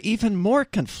makes her even more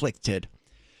conflicted.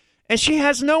 And she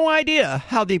has no idea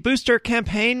how the booster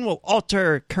campaign will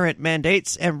alter current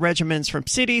mandates and regimens from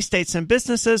cities, states, and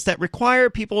businesses that require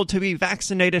people to be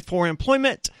vaccinated for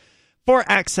employment, for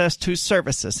access to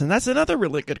services. And that's another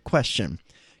really good question.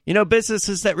 You know,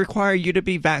 businesses that require you to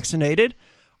be vaccinated,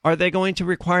 are they going to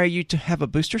require you to have a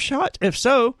booster shot? If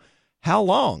so, how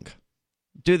long?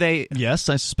 Do they? Yes,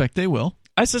 I suspect they will.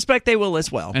 I suspect they will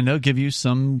as well. And they'll give you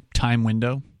some time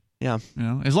window. Yeah. You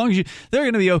know, as long as they're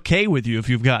going to be okay with you if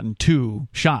you've gotten 2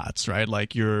 shots, right?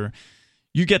 Like you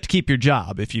get to keep your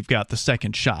job if you've got the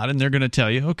second shot, and they're going to tell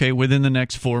you, okay, within the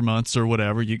next 4 months or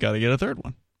whatever, you got to get a third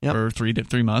one. Yep. Or 3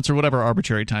 months or whatever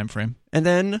arbitrary time frame. And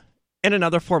then in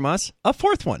another 4 months, a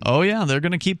fourth one. Oh yeah, they're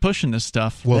going to keep pushing this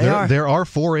stuff. Well, there are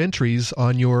 4 entries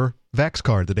on your Vax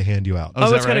card that they hand you out.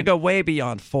 Oh, it's going to go way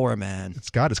beyond 4, man. It's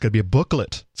going to be a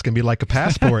booklet. It's going to be like a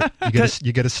passport.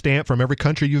 You get a stamp from every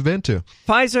country you've been to.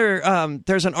 Pfizer,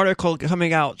 there's an article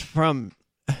coming out from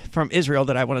Israel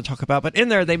that I want to talk about, but in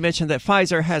there they mentioned that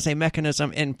Pfizer has a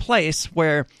mechanism in place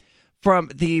where, from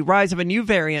the rise of a new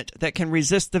variant that can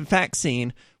resist the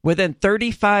vaccine, within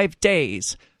 35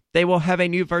 days, they will have a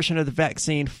new version of the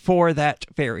vaccine for that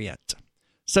variant.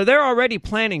 So they're already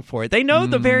planning for it. They know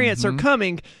the variants are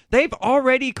coming. They've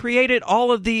already created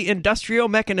all of the industrial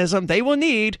mechanism they will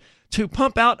need to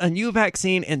pump out a new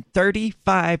vaccine in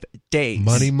 35 days.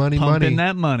 Money. Pumping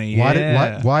that money.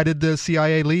 Why did the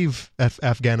CIA leave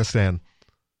Afghanistan?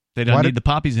 They don't need the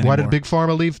poppies anymore. Why did Big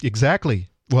Pharma leave? Exactly.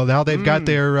 Well, now they've got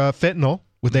their fentanyl,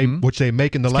 which they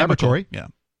make in the laboratory.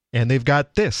 Chemical. Yeah. And they've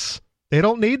got this. They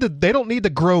don't need to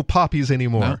grow poppies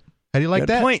anymore. No. How do you like Good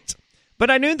that? Point. But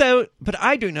I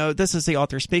do know, this is the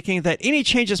author speaking, that any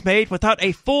changes made without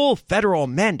a full federal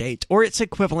mandate or its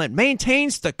equivalent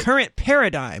maintains the current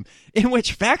paradigm in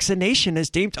which vaccination is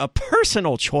deemed a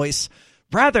personal choice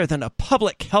rather than a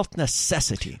public health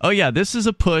necessity. Oh yeah, this is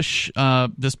a push,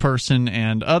 this person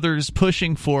and others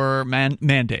pushing for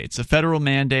mandates, a federal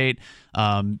mandate,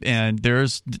 and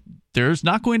there's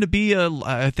not going to be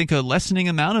I think a lessening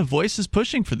amount of voices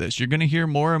pushing for this. You're going to hear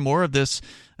more and more of this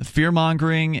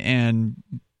fear-mongering, and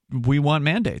we want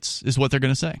mandates, is what they're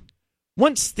going to say.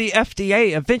 Once the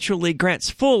FDA eventually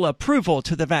grants full approval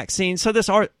to the vaccine, so this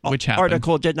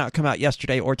article did not come out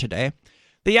yesterday or today,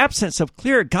 the absence of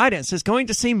clear guidance is going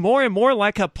to seem more and more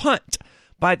like a punt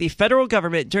by the federal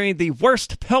government during the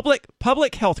worst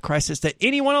public health crisis that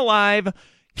anyone alive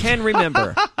can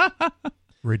remember.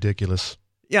 Ridiculous.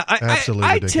 Yeah,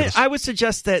 Absolutely ridiculous. I would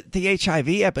suggest that the HIV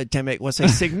epidemic was a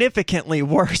significantly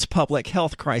worse public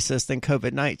health crisis than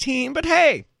COVID-19. But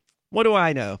hey, what do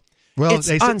I know? Well, it's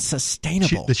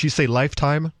unsustainable. Did she say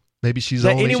lifetime? Maybe she's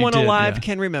that only... anyone alive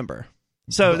can remember.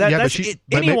 So that's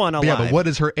anyone alive. Yeah, but what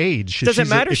is her age? Does it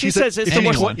matter? She says it's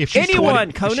anyone.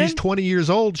 Anyone, Conan. If she's 20 years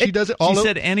old, she does it all. She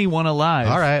said anyone alive.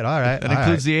 All right. That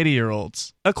includes the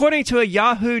 80-year-olds. According to a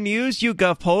Yahoo News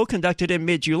YouGov poll conducted in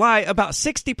mid-July, about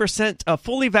 60% of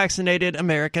fully vaccinated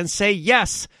Americans say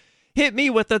yes, hit me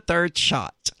with a third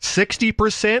shot.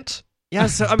 60%? Yeah,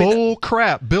 so bull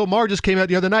crap. Bill Maher just came out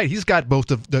the other night. He's got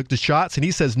both of the shots, and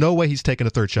he says no way he's taking a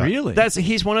third shot. Really?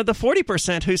 He's one of the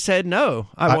 40% who said no.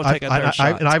 I won't take a third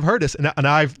shot. And I've heard this, and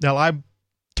I'm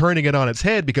turning it on its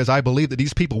head because I believe that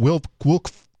these people will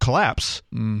collapse.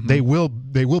 Mm-hmm. They will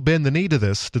bend the knee to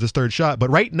this third shot.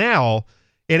 But right now,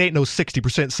 it ain't no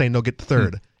 60% saying they'll get the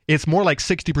third. It's more like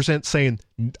 60% saying,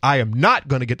 I am not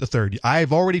going to get the third.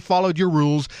 I've already followed your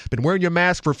rules, been wearing your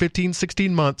mask for 15,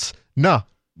 16 months. No,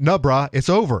 brah, it's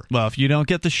over. Well, if you don't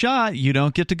get the shot, you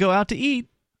don't get to go out to eat.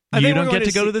 You don't get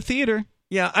to go to the theater.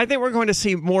 Yeah, I think we're going to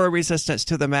see more resistance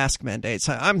to the mask mandates.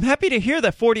 I'm happy to hear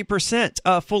that 40%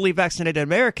 of fully vaccinated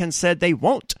Americans said they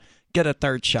won't get a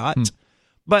third shot.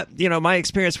 But, my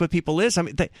experience with people is,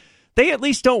 they at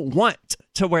least don't want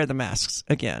to wear the masks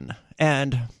again.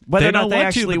 And whether or not they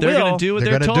actually they're going to do what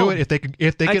they're going to told. do it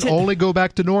if they can only go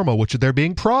back to normal, which they're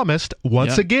being promised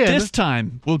once again. This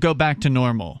time, we'll go back to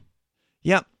normal.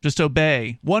 Yep. Just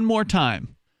obey. One more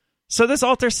time. So this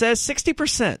author says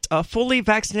 60% of fully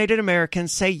vaccinated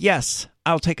Americans say, yes,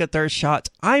 I'll take a third shot.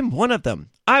 I'm one of them.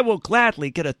 I will gladly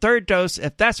get a third dose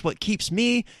if that's what keeps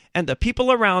me and the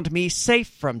people around me safe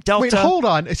from Delta. Wait, hold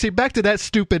on. See, back to that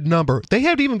stupid number. They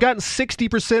haven't even gotten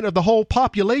 60% of the whole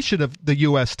population of the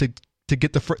U.S. to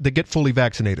get fully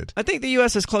vaccinated. I think the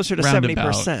U.S. is closer to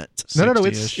Roundabout 70%. No.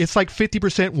 It's like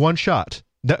 50% one shot.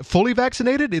 Fully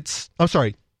vaccinated, I'm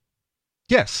sorry.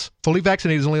 Yes, fully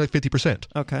vaccinated is only like 50%.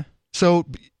 Okay. So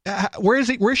where is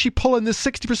she pulling this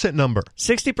 60% number?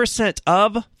 60%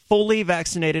 of fully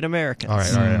vaccinated Americans. All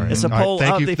right. It's a poll of the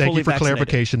fully vaccinated. Thank you for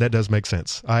clarification. That does make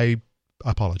sense. I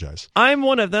apologize. I'm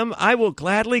one of them. I will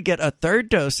gladly get a third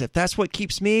dose if that's what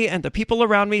keeps me and the people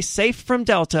around me safe from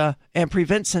Delta and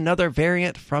prevents another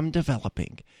variant from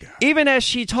developing. God. Even as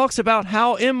she talks about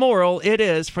how immoral it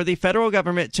is for the federal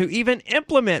government to even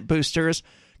implement boosters,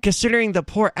 considering the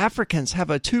poor Africans have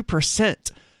a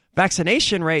 2%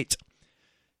 vaccination rate,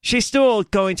 she's still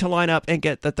going to line up and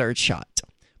get the third shot.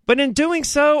 But in doing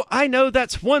so, I know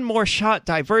that's one more shot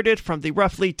diverted from the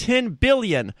roughly 10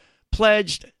 billion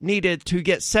pledged needed to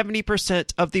get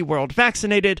 70% of the world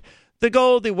vaccinated, the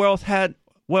goal the World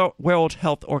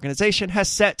Health Organization has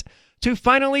set to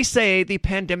finally say the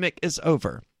pandemic is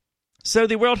over. So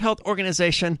the World Health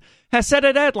Organization has set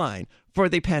a deadline for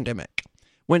the pandemic.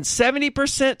 When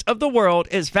 70% of the world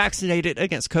is vaccinated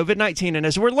against COVID-19, and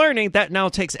as we're learning, that now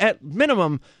takes at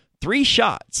minimum 3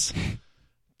 shots,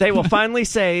 they will finally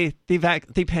say the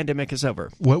pandemic is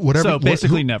over. Whatever. So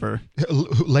basically never.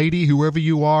 Lady, whoever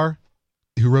you are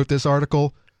who wrote this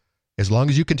article, as long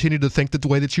as you continue to think that the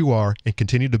way that you are and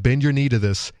continue to bend your knee to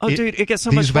this. It gets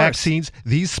so much worse.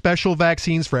 These special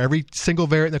vaccines for every single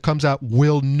variant that comes out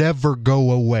will never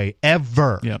go away.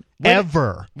 Ever. Yep.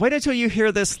 Ever. Wait until you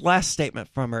hear this last statement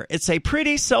from her. It's a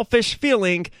pretty selfish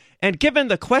feeling, and given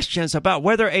the questions about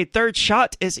whether a third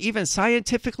shot is even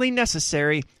scientifically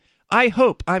necessary, I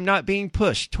hope I'm not being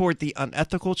pushed toward the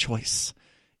unethical choice.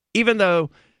 Even though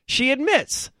she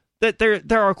admits that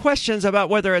there are questions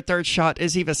about whether a third shot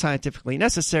is even scientifically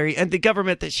necessary, and the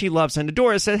government that she loves and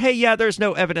adores said, hey, yeah, there's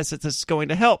no evidence that this is going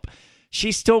to help.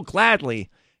 She's still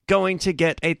gladly going to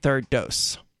get a third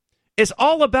dose. It's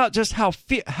all about just how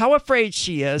afraid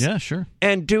she is. Yeah, sure.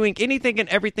 And doing anything and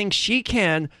everything she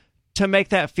can to make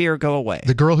that fear go away.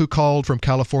 The girl who called from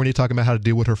California talking about how to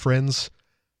deal with her friends,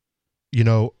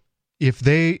 if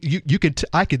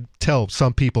I could tell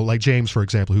some people, like James, for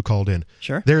example, who called in.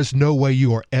 Sure. There's no way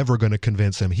you are ever going to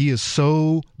convince him. He is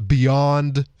so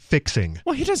beyond fixing.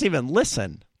 Well, he doesn't even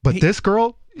listen. But this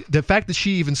girl, the fact that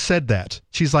she even said that,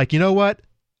 she's like, you know what?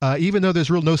 Even though there's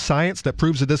no science that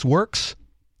proves that this works,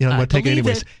 I'm going to take it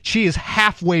anyways. She is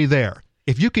halfway there.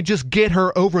 If you could just get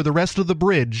her over the rest of the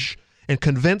bridge and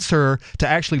convince her to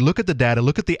actually look at the data,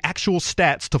 look at the actual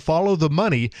stats, to follow the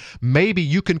money, maybe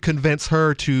you can convince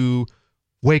her to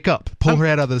wake up, pull her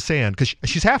head out of the sand, because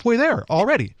she's halfway there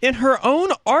already. In her own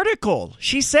article,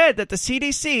 she said that the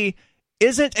CDC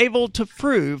isn't able to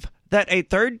prove that a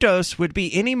third dose would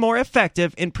be any more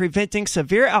effective in preventing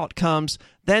severe outcomes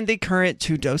than the current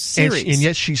 2-dose series. And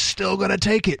yet she's still going to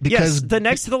take it because the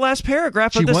next to the last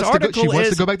paragraph of this article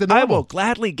to go back to normal. I will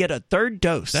gladly get a third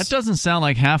dose. That doesn't sound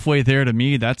like halfway there to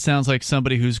me. That sounds like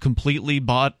somebody who's completely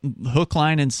bought hook,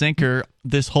 line, and sinker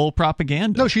this whole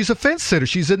propaganda. No, she's a fence sitter.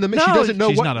 She's in the. She doesn't know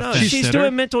she's what. Not a fence she's sitter.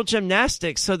 doing mental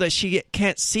gymnastics so that she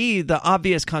can't see the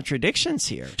obvious contradictions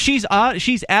here. She's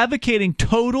advocating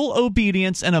total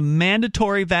obedience and a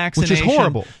mandatory vaccination, which is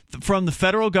horrible, from the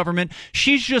federal government.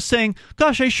 She's just saying,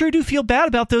 "Gosh, I sure do feel bad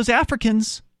about those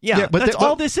Africans." Yeah, but that's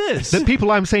all this is. The people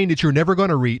I'm saying that you're never going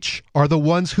to reach are the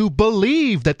ones who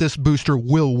believe that this booster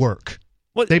will work.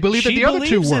 Well, they believe that the other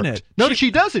two worked. No,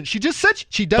 she doesn't. She just said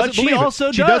she doesn't believe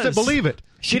it. She doesn't believe it.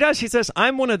 She does. She says,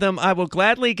 I'm one of them. I will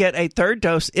gladly get a third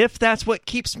dose if that's what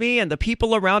keeps me and the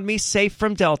people around me safe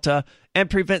from Delta and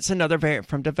prevents another variant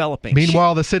from developing.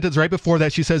 Meanwhile, the sentence right before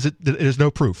that, she says there's no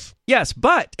proof. Yes,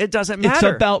 but it doesn't matter.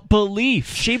 It's about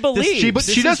belief. She believes.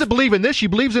 She doesn't believe in this. She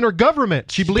believes in her government.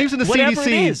 She believes in the whatever CDC.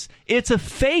 It is. It's a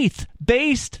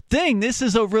faith-based thing. This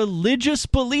is a religious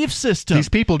belief system. These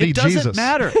people need Jesus. It doesn't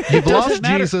matter. You've lost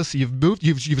Jesus. You've moved.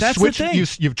 You've That's switched. the thing.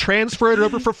 You've transferred it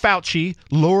over for Fauci,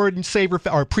 Lord and Savior,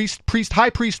 or high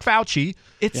priest Fauci.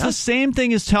 It's the same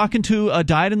thing as talking to a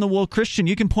dyed-in-the-wool Christian.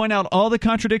 You can point out all the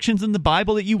contradictions in the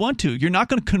Bible that you want to. You're not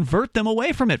going to convert them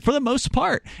away from it for the most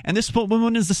part. And this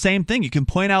woman is the same thing. You can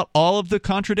point out all of the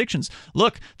contradictions.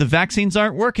 Look, the vaccines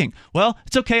aren't working. Well,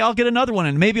 it's okay. I'll get another one,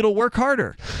 and maybe it'll work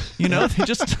harder. You know, they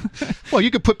just... Well,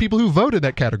 you could put people who vote in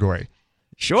that category.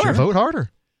 Sure. Vote harder.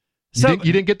 So,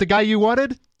 you didn't get the guy you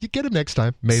wanted? You get him next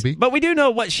time, maybe. But we do know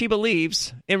what she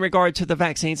believes in regard to the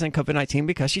vaccines and COVID-19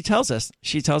 because she tells us.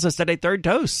 She tells us that a third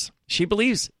dose, she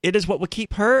believes it is what will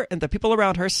keep her and the people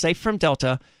around her safe from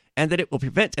Delta, and that it will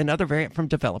prevent another variant from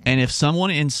developing. And if someone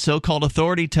in so-called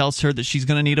authority tells her that she's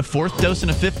going to need a 4th dose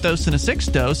and a 5th dose and a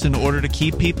 6th dose in order to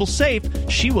keep people safe,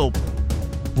 she will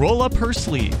roll up her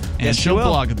sleeve and she'll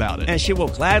blog about it. And she'll feel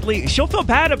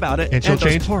bad about it. And she'll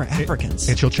change poor Africans.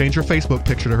 And she'll change her Facebook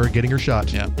picture to her getting her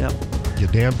shot. Yeah. Yep. You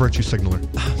damn virtue signaler.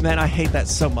 Man, I hate that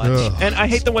so much. Ugh. And I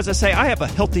hate the ones that say, I have a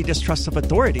healthy distrust of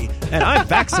authority, and I'm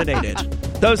vaccinated.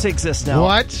 Those exist now.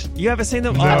 What? You haven't seen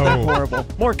them? No. Oh, they're horrible.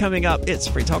 More coming up. It's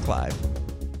Free Talk Live.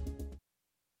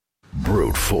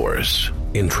 Brute force,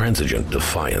 intransigent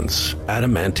defiance,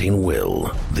 adamantine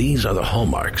will. These are the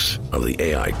hallmarks of the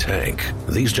AI tank.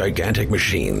 These gigantic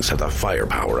machines have the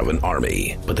firepower of an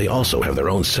army, but they also have their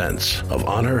own sense of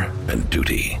honor and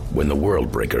duty. When the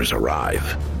world breakers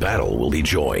arrive, battle will be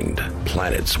joined,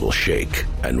 planets will shake,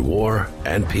 and war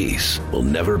and peace will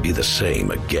never be the same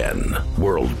again.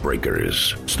 World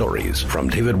Breakers. Stories from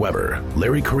David Weber,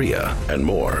 Larry Correia, and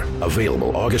more.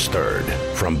 Available August 3rd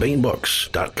from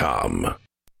BaneBooks.com.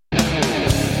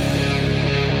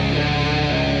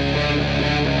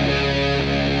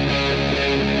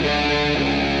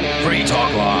 Free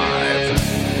Talk Live.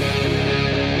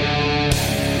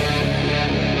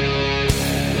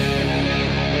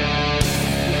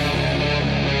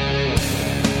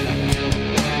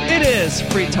 It is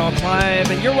Free Talk Live,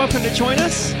 and you're welcome to join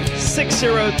us.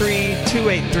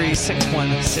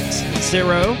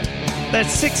 603-283-6160.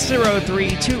 That's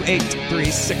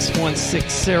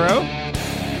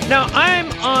 603-283-6160. Now,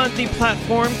 I'm on the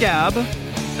platform Gab.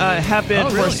 Have been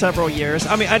for several years.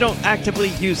 I mean, I don't actively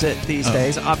use it these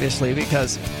days, obviously,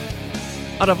 because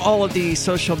out of all of the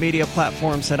social media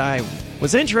platforms that I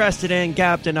was interested in,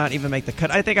 Gab did not even make the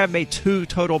cut. I think I've made 2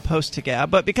 total posts to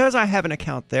Gab, but because I have an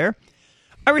account there,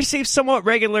 I receive somewhat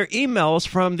regular emails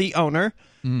from the owner,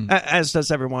 as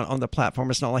does everyone on the platform.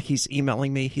 It's not like he's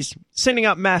emailing me. He's sending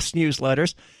out mass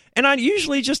newsletters, and I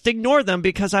usually just ignore them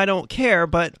because I don't care,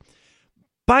 but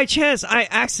by chance, I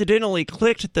accidentally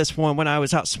clicked this one when I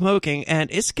was out smoking, and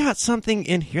it's got something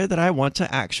in here that I want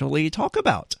to actually talk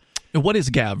about. What is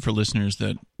Gab for listeners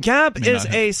that... Gab is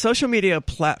a social media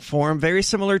platform very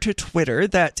similar to Twitter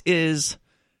that is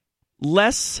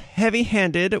less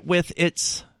heavy-handed with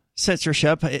its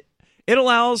censorship. It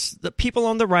allows the people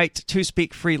on the right to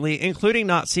speak freely, including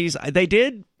Nazis. They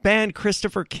did ban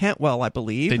Christopher Cantwell, I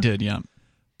believe. They did, yeah.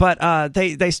 But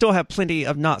they still have plenty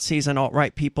of Nazis and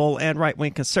alt-right people and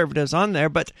right-wing conservatives on there.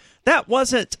 But that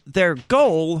wasn't their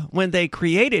goal when they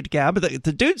created Gab.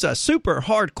 The dude's a super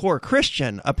hardcore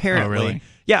Christian, apparently. Oh, really?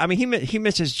 Yeah, I mean, he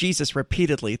mentions Jesus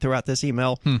repeatedly throughout this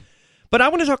email. But I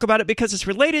want to talk about it because it's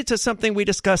related to something we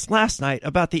discussed last night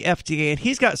about the FDA. And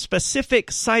he's got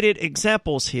specific cited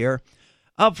examples here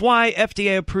of why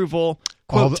FDA approval,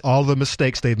 quote, all the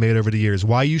mistakes they've made over the years,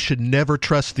 why you should never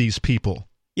trust these people.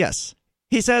 Yes.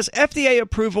 He says, FDA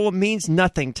approval means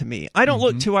nothing to me. I don't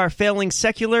look to our failing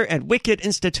secular and wicked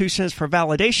institutions for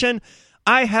validation.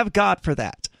 I have God for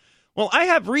that. Well, I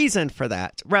have reason for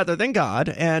that rather than God.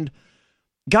 And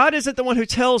God isn't the one who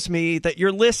tells me that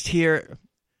your list here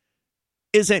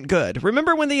isn't good.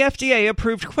 Remember when the FDA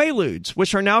approved Quaaludes,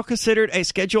 which are now considered a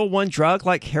Schedule I drug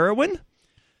like heroin?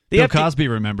 Bill Cosby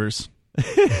remembers.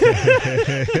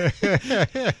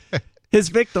 His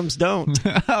victims don't.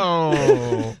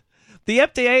 Oh. The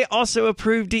FDA also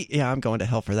approved I'm going to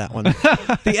hell for that one.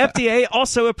 The FDA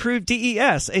also approved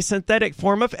DES, a synthetic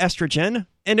form of estrogen,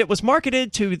 and it was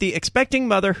marketed to the expecting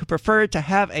mother who preferred to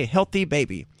have a healthy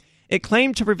baby. It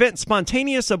claimed to prevent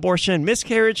spontaneous abortion,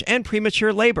 miscarriage, and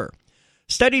premature labor.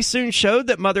 Studies soon showed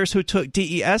that mothers who took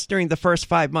DES during the first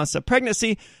 5 months of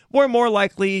pregnancy were more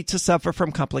likely to suffer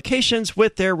from complications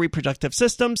with their reproductive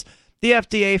systems. The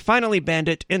FDA finally banned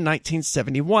it in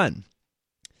 1971.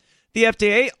 The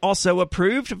FDA also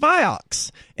approved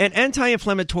Vioxx, an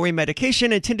anti-inflammatory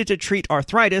medication intended to treat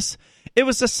arthritis. It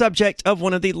was the subject of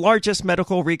one of the largest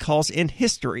medical recalls in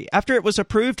history. After it was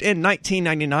approved in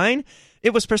 1999,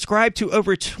 it was prescribed to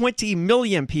over 20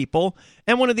 million people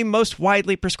and one of the most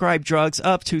widely prescribed drugs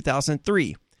of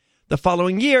 2003. The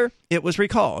following year, it was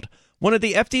recalled. One of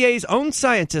the FDA's own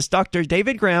scientists, Dr.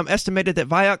 David Graham, estimated that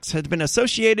Vioxx had been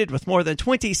associated with more than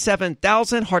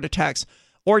 27,000 heart attacks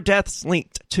or deaths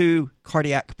linked to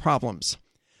cardiac problems.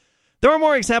 There are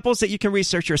more examples that you can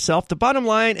research yourself. The bottom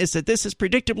line is that this is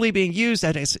predictably being used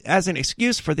as an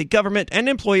excuse for the government and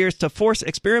employers to force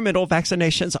experimental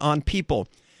vaccinations on people.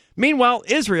 Meanwhile,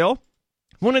 Israel,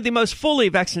 one of the most fully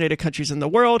vaccinated countries in the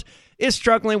world, is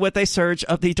struggling with a surge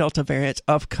of the Delta variant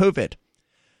of COVID.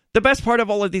 The best part of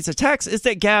all of these attacks is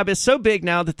that Gab is so big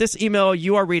now that this email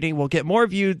you are reading will get more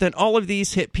viewed than all of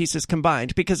these hit pieces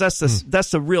combined, because that's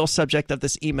the real subject of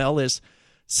this email. Is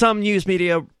some news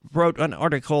media wrote an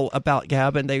article about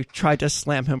Gab and they tried to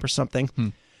slam him or something.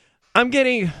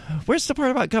 Where's the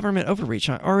part about government overreach?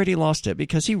 I already lost it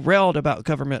because he railed about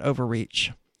government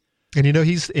overreach. And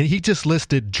he just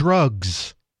listed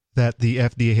drugs that the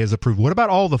FDA has approved. What about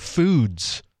all the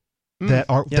foods that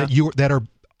are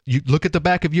you look at the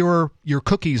back of your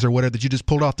cookies or whatever that you just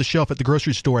pulled off the shelf at the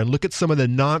grocery store and look at some of the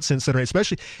nonsense that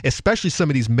are especially some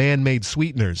of these man-made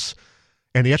sweeteners.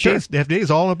 And the FDA is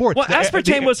all on board. Well,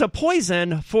 aspartame was a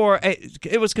poison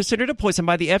it was considered a poison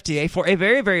by the FDA for a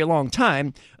very, very long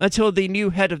time until the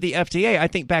new head of the FDA, I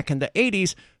think back in the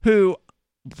 80s, who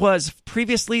was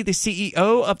previously the CEO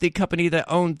of the company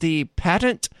that owned the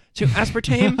patent to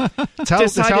aspartame,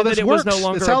 decided that it was no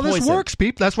longer a poison. That's how this works,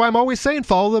 people. That's why I'm always saying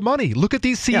follow the money. Look at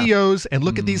these CEOs and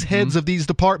look at these heads of these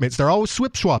departments. They're always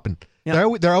swip-swapping. Yeah.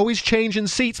 They're always changing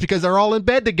seats because they're all in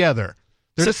bed together.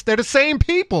 They're the same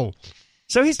people.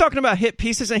 So he's talking about hit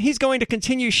pieces, and he's going to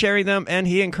continue sharing them, and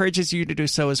he encourages you to do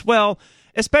so as well,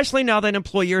 especially now that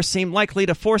employers seem likely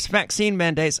to force vaccine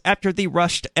mandates after the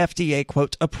rushed FDA,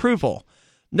 quote, approval.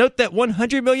 Note that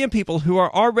 100 million people who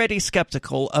are already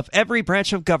skeptical of every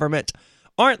branch of government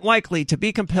aren't likely to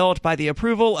be compelled by the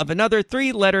approval of another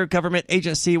three-letter government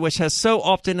agency which has so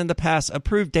often in the past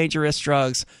approved dangerous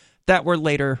drugs that were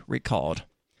later recalled.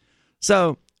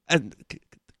 So, a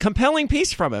compelling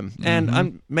piece from him, and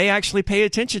I may actually pay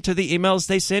attention to the emails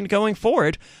they send going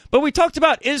forward. But we talked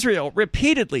about Israel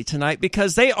repeatedly tonight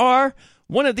because they are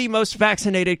one of the most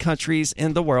vaccinated countries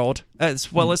in the world,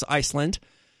 as well as Iceland.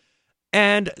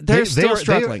 And they're still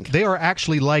struggling. They are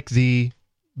actually like the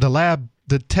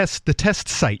test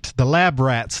site, the lab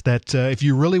rats that if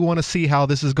you really want to see how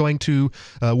this is going to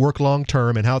work long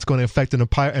term and how it's going to affect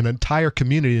an entire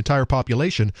community, entire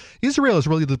population, Israel is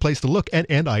really the place to look,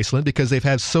 and Iceland, because they've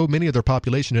had so many of their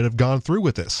population that have gone through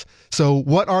with this. So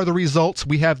what are the results?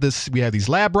 We have these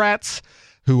lab rats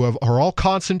who are all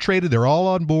concentrated. They're all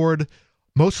on board.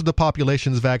 Most of the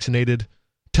population is vaccinated.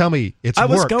 Tell me, it's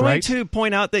worked, right? I was going to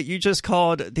point out that you just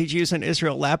called the Jews in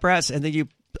Israel lab rats, and then you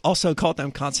also called them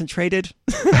concentrated.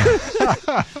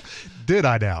 Did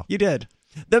I now? You did.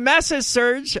 The massive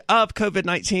surge of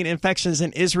COVID-19 infections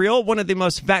in Israel, one of the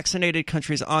most vaccinated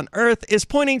countries on earth, is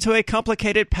pointing to a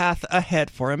complicated path ahead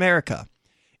for America.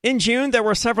 In June, there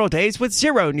were several days with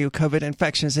 0 new COVID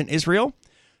infections in Israel.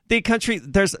 The country,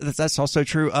 that's also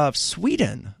true of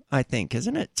Sweden, I think,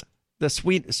 isn't it?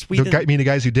 Sweden. I mean, the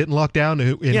guys who didn't lock down,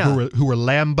 who were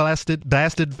lambasted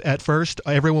at first.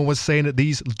 Everyone was saying that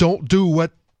these don't do what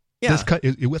this. I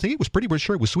think it was pretty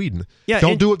sure it was Sweden. Yeah,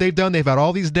 don't do what they've done. They've had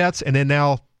all these deaths, and then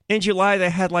now in July they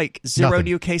had like 0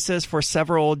 new cases for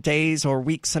several days or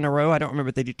weeks in a row. I don't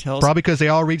remember the details. Probably because they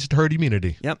all reached herd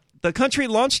immunity. Yep. The country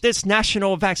launched its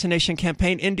national vaccination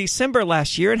campaign in December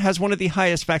last year and has one of the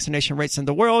highest vaccination rates in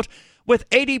the world, with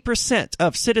 80%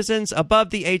 of citizens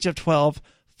above the age of 12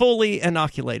 fully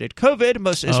inoculated. COVID,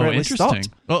 most Israelis thought.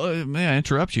 Well, may I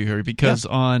interrupt you here? Because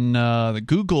on the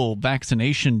Google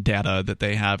vaccination data that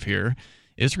they have here,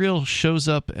 Israel shows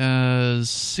up as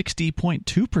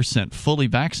 60.2% fully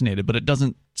vaccinated, but it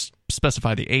doesn't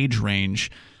specify the age range.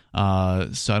 So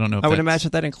I don't know if I would imagine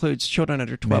that includes children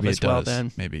under 12 as well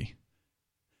then. Maybe.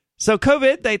 So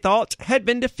COVID, they thought, had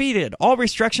been defeated. All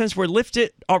restrictions were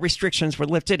lifted, and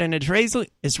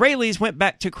Israelis went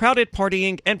back to crowded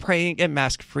partying and praying in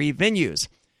mask-free venues.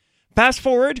 Fast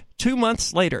forward 2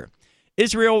 months later.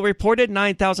 Israel reported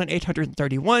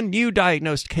 9,831 new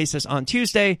diagnosed cases on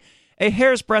Tuesday, a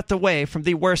hair's breadth away from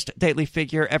the worst daily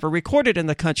figure ever recorded in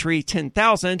the country,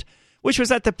 10,000, which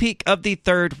was at the peak of the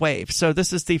third wave. So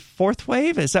this is the fourth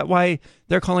wave? Is that why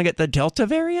they're calling it the Delta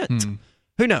variant?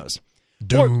 Who knows?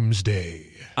 Doomsday.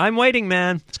 I'm waiting,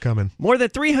 man. It's coming. More than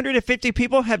 350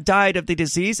 people have died of the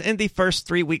disease in the first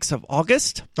 3 weeks of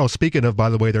August. Oh, speaking of, by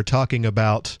the way, they're talking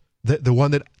about the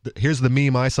one that, here's the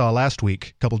meme I saw last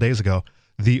week, a couple days ago,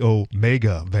 the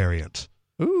Omega variant.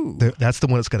 Ooh. That's the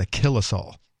one that's going to kill us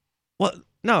all. Well,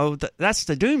 no, that's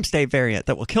the Doomsday variant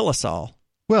that will kill us all.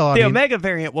 Well, the Omega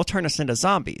variant will turn us into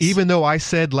zombies. Even though I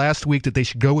said last week that they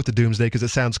should go with the Doomsday because it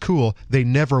sounds cool, they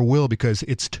never will because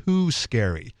it's too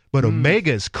scary. But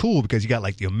Omega is cool because you got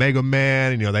like the Omega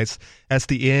Man, and that's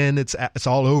the end. It's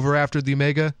all over after the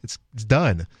Omega. It's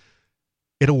done.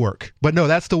 It'll work. But no,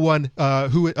 that's the one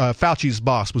who Fauci's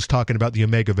boss was talking about, the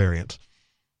Omega variant.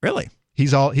 Really?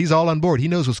 He's all on board. He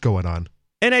knows what's going on.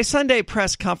 In a Sunday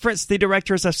press conference, the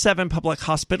directors of 7 public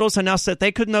hospitals announced that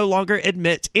they could no longer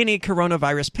admit any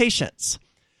coronavirus patients.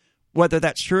 Whether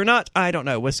that's true or not, I don't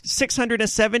know. With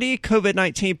 670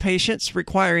 COVID-19 patients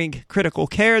requiring critical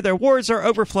care, their wards are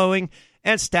overflowing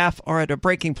and staff are at a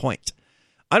breaking point.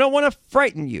 I don't want to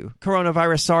frighten you,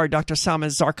 coronavirus czar Dr. Salman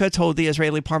Zarqa told the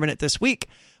Israeli parliament this week,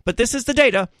 but this is the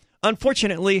data.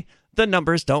 Unfortunately, the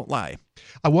numbers don't lie.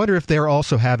 I wonder if they're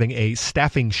also having a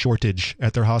staffing shortage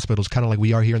at their hospitals, kind of like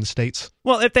we are here in the States.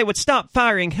 Well, if they would stop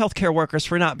firing healthcare workers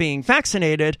for not being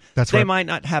vaccinated, they might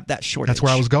not have that shortage. That's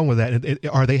where I was going with that.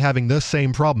 Are they having the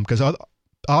same problem? Because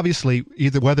obviously,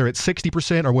 either whether it's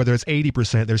 60% or whether it's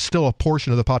 80%, there's still a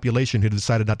portion of the population who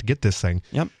decided not to get this thing.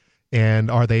 Yep. And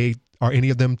are any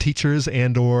of them teachers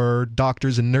and or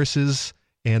doctors and nurses?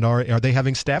 And are they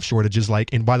having staff shortages?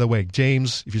 And by the way,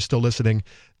 James, if you're still listening,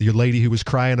 your lady who was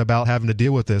crying about having to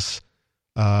deal with this,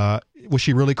 was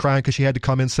she really crying because she had to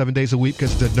come in 7 days a week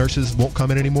because the nurses won't come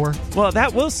in anymore? Well,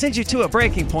 that will send you to a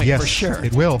breaking point for sure. Yes,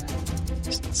 it will.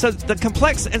 So the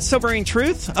complex and sobering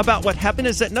truth about what happened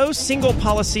is that no single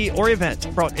policy or event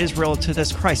brought Israel to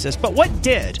this crisis. But what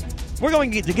did? We're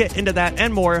going to get into that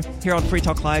and more here on Free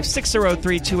Talk Live,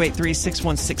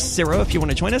 603-283-6160. If you want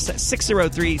to join us, that's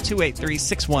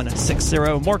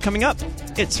 603-283-6160. More coming up.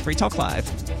 It's Free Talk Live.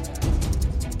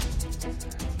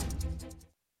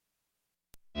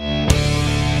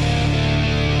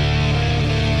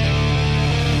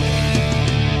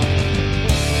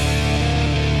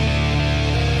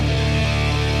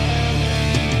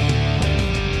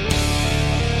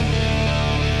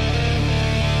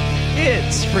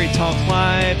 It's Free Talk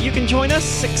Live. You can join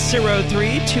us,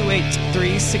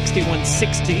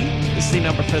 603-283-6160 is the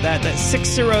number for that. That's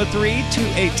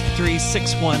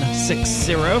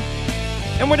 603-283-6160.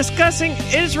 And we're discussing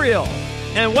Israel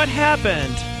and what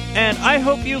happened. And I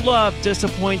hope you love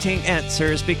disappointing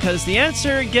answers, because the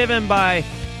answer given by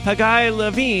Haggai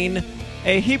Levine,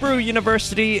 a Hebrew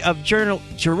University of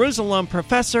Jerusalem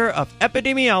professor of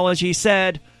epidemiology,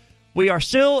 said, "We are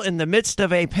still in the midst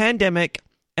of a pandemic,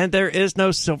 and there is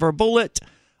no silver bullet.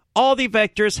 All the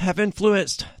vectors have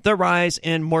influenced the rise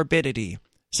in morbidity."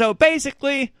 So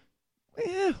basically,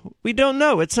 we don't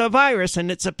know. It's a virus and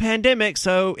it's a pandemic,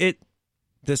 so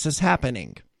this is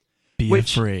happening. Be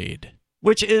afraid.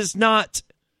 Which is not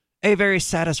a very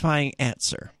satisfying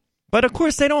answer. But of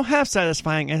course, they don't have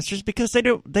satisfying answers because they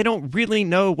don't really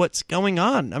know what's going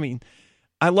on. I mean,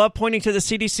 I love pointing to the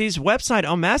CDC's website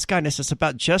on mass guidance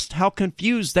about just how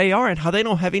confused they are and how they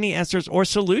don't have any answers or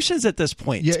solutions at this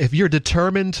point. Yeah, if you're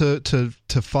determined to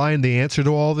find the answer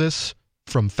to all this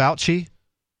from Fauci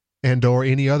and or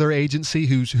any other agency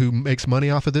who makes money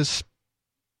off of this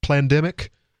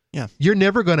pandemic, you're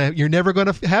never gonna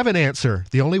have an answer.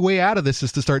 The only way out of this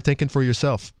is to start thinking for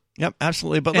yourself. Yep,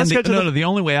 absolutely. But the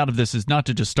only way out of this is not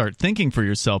to just start thinking for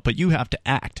yourself, but you have to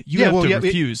act. You have to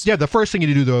refuse. The first thing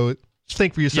you do though,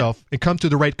 think for yourself and come to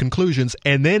the right conclusions,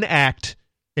 and then act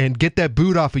and get that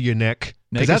boot off of your neck,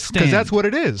 because that's what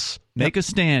it is. Make a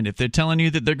stand. If they're telling you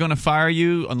that they're going to fire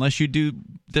you unless you do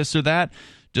this or that,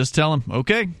 just tell them,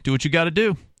 okay, do what you got to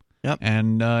do. Yep.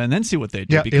 And then see what they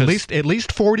do. Yeah, because at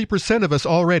least 40% of us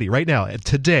already right now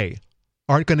today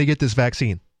aren't going to get this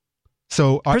vaccine.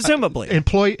 So presumably,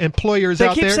 employers they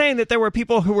out there, keep saying that there were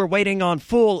people who were waiting on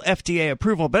full FDA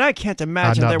approval, but I can't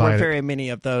imagine there were very many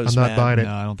of those. I'm not buying it.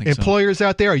 No, I don't think employers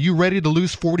out there, are you ready to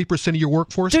lose 40% of your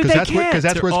workforce? Dude, that's where it's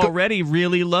already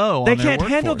really low. They can't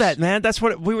handle that, man. That's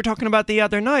what we were talking about the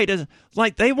other night. Is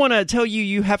like they want to tell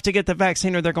you have to get the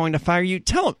vaccine or they're going to fire you.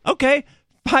 Tell them, okay,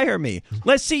 fire me.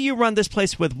 Let's see you run this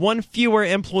place with one fewer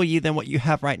employee than what you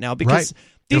have right now, because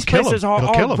these places are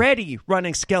already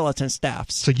running skeleton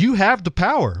staffs. So you have the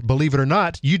power, believe it or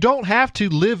not. You don't have to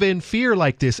live in fear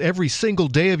like this every single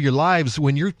day of your lives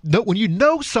when you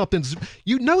know something's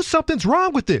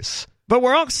wrong with this. But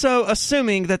we're also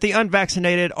assuming that the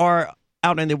unvaccinated are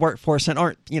out in the workforce and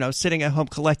aren't, sitting at home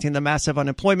collecting the massive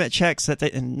unemployment checks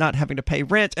and not having to pay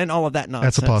rent and all of that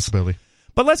nonsense. That's a possibility.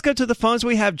 But let's go to the phones.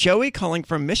 We have Joey calling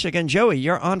from Michigan. Joey,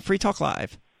 you're on Free Talk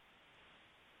Live.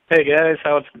 Hey guys,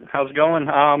 how's it going?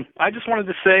 I just wanted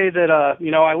to say that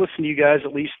I listen to you guys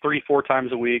at least 3-4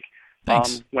 times a week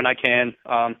when I can,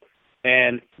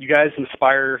 and you guys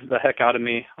inspire the heck out of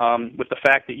me with the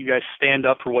fact that you guys stand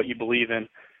up for what you believe in.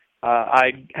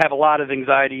 I have a lot of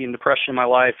anxiety and depression in my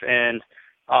life, and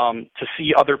to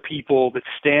see other people that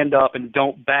stand up and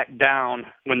don't back down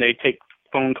when they take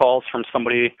phone calls from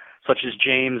somebody such as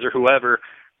James or whoever.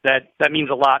 That means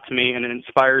a lot to me, and it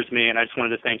inspires me, and I just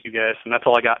wanted to thank you guys. And that's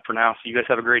all I got for now. So you guys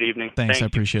have a great evening. Thanks, I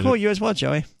appreciate it. Cool, you as well,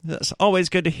 Joey. It's always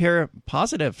good to hear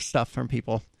positive stuff from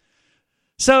people.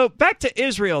 So back to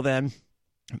Israel then,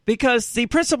 because the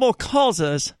principal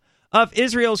causes of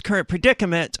Israel's current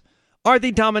predicament are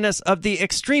the dominance of the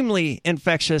extremely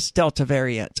infectious Delta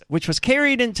variant, which was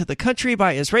carried into the country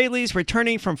by Israelis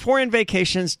returning from foreign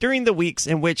vacations during the weeks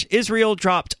in which Israel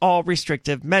dropped all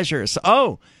restrictive measures.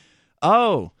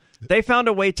 They found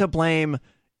a way to blame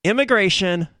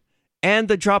immigration and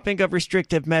the dropping of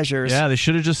restrictive measures. Yeah, they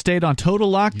should have just stayed on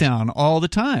total lockdown all the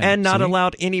time. And not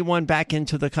allowed anyone back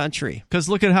into the country. Because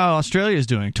look at how Australia is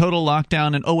doing. Total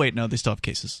lockdown, and no, they still have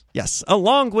cases. Yes,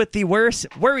 along with the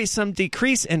worrisome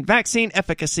decrease in vaccine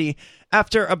efficacy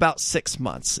after about 6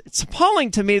 months. It's appalling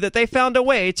to me that they found a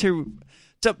way to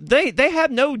they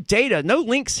have no data, no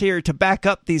links here to back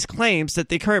up these claims that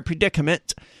the current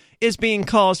predicament is being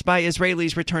caused by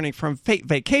Israelis returning from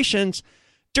vacations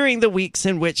during the weeks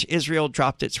in which Israel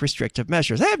dropped its restrictive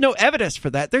measures. They have no evidence for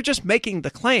that. They're just making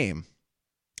the claim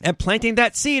and planting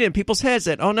that seed in people's heads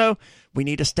that, oh no, we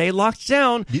need to stay locked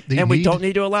down we don't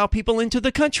need to allow people into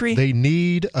the country. They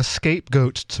need a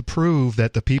scapegoat to prove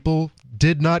that the people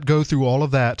did not go through all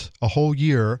of that a whole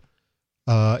year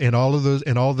and all of those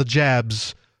and all the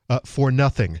jabs for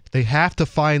nothing. They have to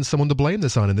find someone to blame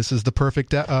this on, and this is the perfect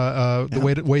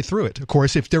the way through it. Of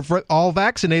course, if they're all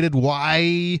vaccinated,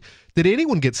 why did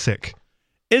anyone get sick?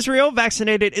 Israel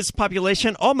vaccinated its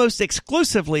population almost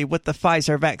exclusively with the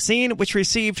Pfizer vaccine, which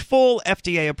received full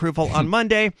FDA approval on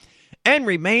Monday and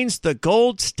remains the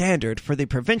gold standard for the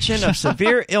prevention of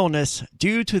severe illness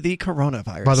due to the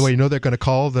coronavirus. By the way, you know they're going to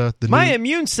call the My new,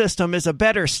 immune system is a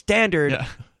better standard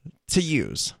to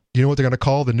use. You know what they're going to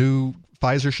call the new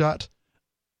Pfizer shot?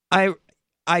 I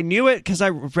knew it because I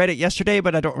read it yesterday,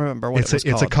 but I don't remember what it was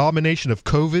called. It's a combination of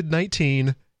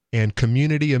COVID-19 and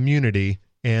community immunity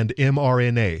and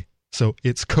mRNA. So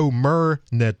it's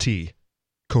Comirnaty.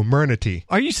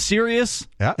 Are you serious?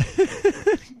 Yeah.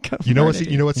 You know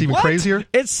what's even crazier?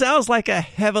 It sounds like a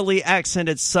heavily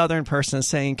accented Southern person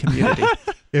saying community.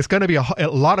 It's going to be a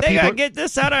lot of people. They got to get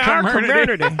this out of our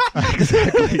community.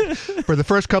 Exactly. For the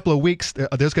first couple of weeks,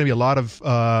 there's going to be a lot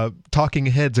of talking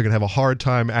heads are going to have a hard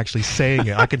time actually saying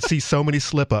it. I can see so many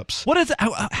slip-ups. What is?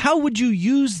 How would you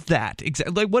use that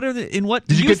exactly? Like, what are the in what?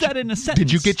 Did you use get, that in a sentence?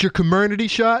 Did you get your community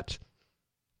shot?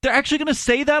 They're actually going to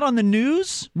say that on the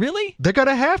news? Really? They're going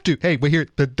to have to. Hey, but here,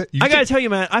 I got to tell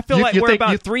you, man, I feel like we're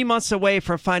about 3 months away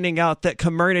from finding out that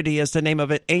Comernity is the name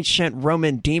of an ancient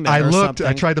Roman demon. I or looked. something.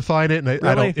 I tried to find it, and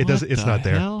I don't. It doesn't. It's not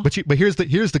there. But here's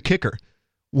the kicker.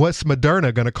 What's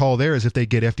Moderna going to call theirs if they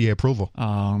get FDA approval?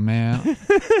 Oh man.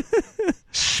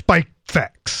 Spike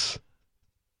Vax.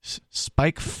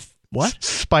 What?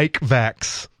 Spike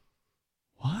Vax.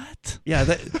 What?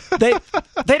 Yeah,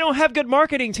 they don't have good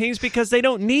marketing teams because they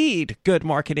don't need good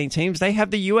marketing teams. They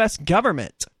have the U.S.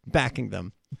 government backing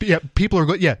them. Yeah, people are.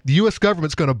 The U.S.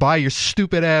 government's going to buy your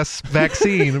stupid ass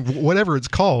vaccine, whatever it's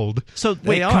called. So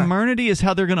wait, Comernity is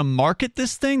how they're going to market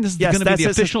this thing. This is going to be the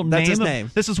official name. That's his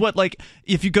name. This is what, like,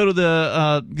 if you go to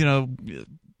the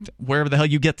wherever the hell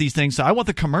you get these things. So I want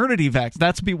the Comernity vax.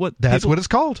 That's what it's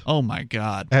called. Oh my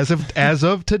God! As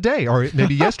of today, or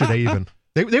maybe yesterday even.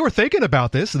 They were thinking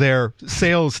about this, their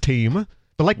sales team,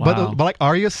 but like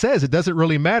Arya says, it doesn't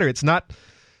really matter. It's not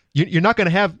you're not going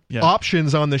to have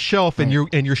options on the shelf, and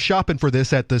you're shopping for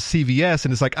this at the CVS,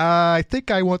 and it's like I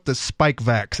think I want the Spike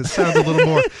Vax. It sounds a little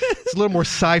more it's a little more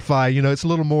sci-fi, it's a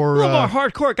little more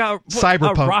hardcore, got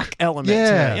cyberpunk, a rock element to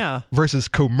it. Yeah. Versus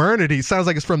Comernity sounds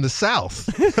like it's from the South.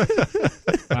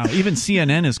 Wow, even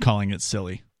CNN is calling it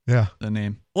silly. Yeah, the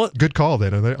name. Well, good call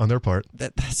then on their part.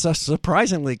 That's a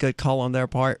surprisingly good call on their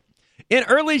part. In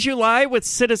early July, with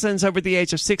citizens over the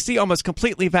age of 60 almost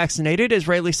completely vaccinated,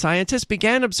 Israeli scientists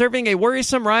began observing a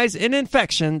worrisome rise in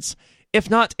infections, if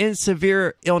not in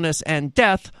severe illness and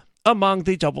death, among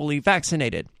the doubly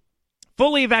vaccinated.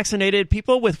 Fully vaccinated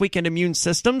people with weakened immune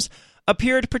systems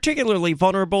appeared particularly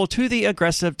vulnerable to the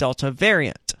aggressive Delta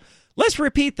variant. Let's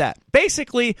repeat that.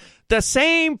 Basically, the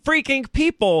same freaking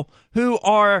people who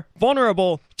are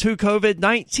vulnerable to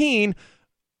COVID-19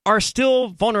 are still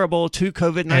vulnerable to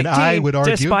COVID-19 And I would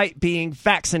argue, despite being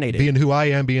vaccinated. Being who I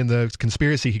am, being the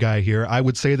conspiracy guy here, I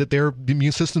would say that their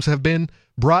immune systems have been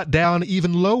brought down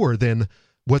even lower than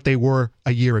what they were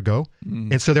a year ago.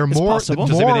 And so they're more because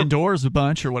they've been indoors a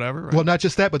bunch or whatever, right? Well, not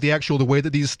just that, but the way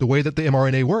that the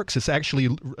mRNA works, it's actually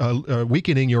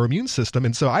weakening your immune system.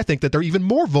 And so I think that they're even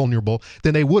more vulnerable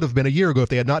than they would have been a year ago if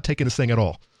they had not taken this thing at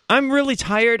all. I'm really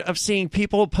tired of seeing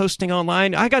people posting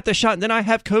online, I got the shot and then I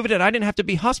have COVID and I didn't have to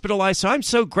be hospitalized, so I'm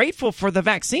so grateful for the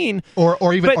vaccine.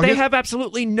 But they have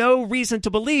absolutely no reason to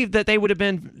believe that they would have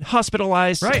been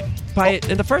hospitalized by it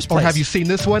in the first place. Or have you seen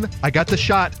this one? I got the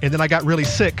shot and then I got really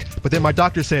sick, but then my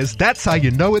doctor says, that's how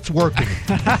you know it's working.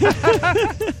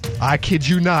 I kid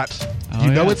you not. You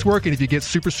know it's working if you get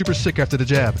super, super sick after the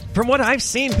jab. From what I've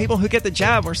seen, people who get the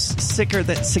jab are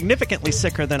significantly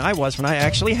sicker than I was when I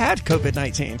actually had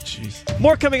COVID-19. Jeez.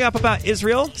 More coming up about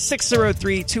Israel,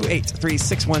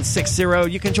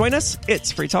 603-283-6160. You can join us.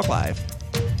 It's Free Talk Live.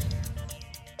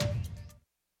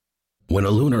 When a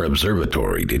lunar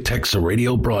observatory detects a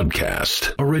radio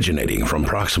broadcast originating from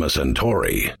Proxima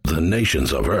Centauri, the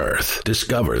nations of Earth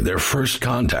discover their first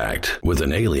contact with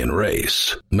an alien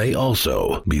race may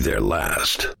also be their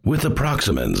last. With the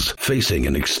Proximans facing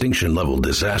an extinction-level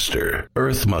disaster,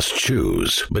 Earth must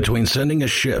choose between sending a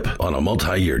ship on a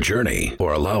multi-year journey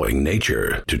or allowing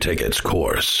nature to take its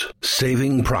course.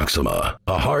 Saving Proxima,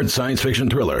 a hard science fiction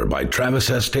thriller by Travis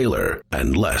S. Taylor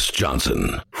and Les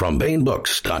Johnson from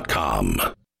BaneBooks.com.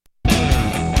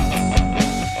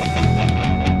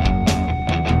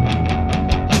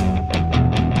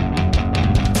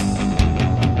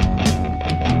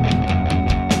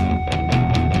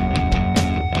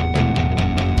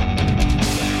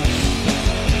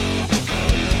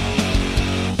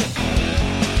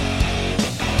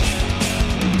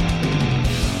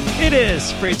 It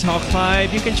is Free Talk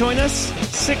Live. You can join us,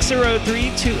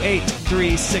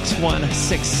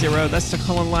 603-283-6160. That's the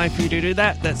call-in line for you to do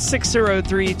that. That's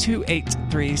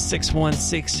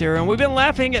 603-283-6160. And we've been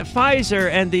laughing at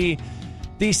Pfizer and the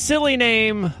silly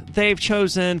name they've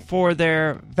chosen for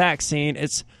their vaccine.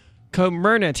 It's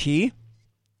Comirnaty,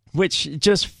 which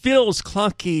just feels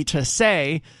clunky to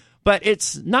say, but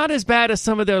it's not as bad as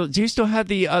some of the... Do you still have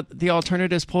the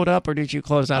alternatives pulled up, or did you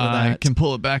close out of that? I can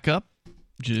pull it back up.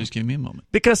 Just give me a moment.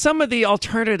 Because some of the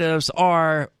alternatives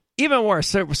are even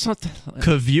worse. There was something...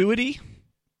 Covuity,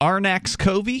 Arnax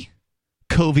Covey,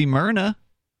 Covimirna,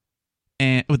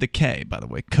 and with a K, by the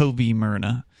way,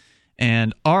 Covimirna,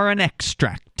 and RN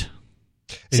extract.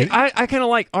 See, I kind of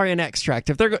like RN extract.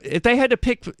 If they had to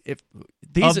pick, if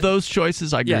these of those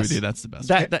choices, I agree with you. That's the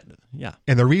best. Yeah.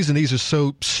 And the reason these are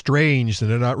so strange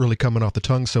and they're not really coming off the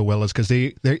tongue so well is because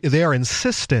they are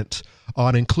insistent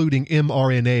on including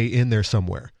mRNA in there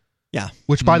somewhere. Yeah.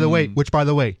 Which by the way,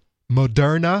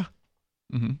 Moderna,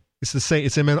 it's the same.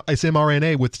 It's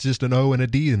mRNA with just an O and a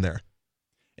D in there.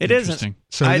 It isn't.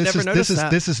 So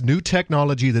this is new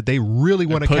technology that they really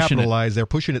want to capitalize. They're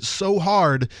pushing it so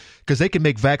hard because they can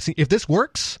make vaccine. If this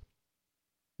works,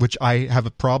 which I have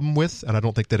a problem with, and I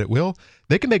don't think that it will,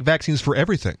 they can make vaccines for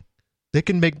everything. They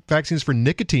can make vaccines for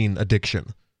nicotine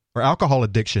addiction or alcohol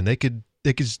addiction. They could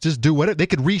just do whatever. They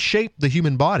could reshape the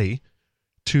human body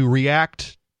to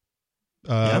react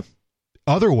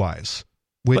otherwise.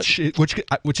 Which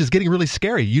is getting really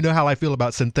scary. You know how I feel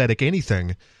about synthetic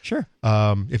anything. Sure.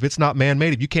 If it's not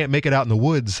man-made, if you can't make it out in the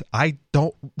woods, I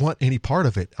don't want any part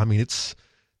of it. I mean,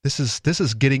 this is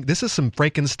some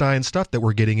Frankenstein stuff that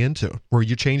we're getting into, where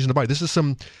you're changing the body. This is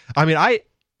some. I mean, I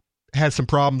had some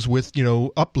problems with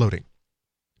updating,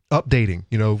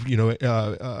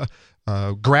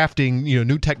 grafting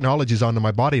new technologies onto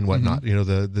my body and whatnot.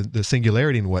 The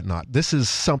singularity and whatnot. This is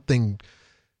something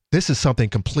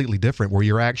completely different, where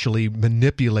you're actually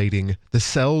manipulating the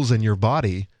cells in your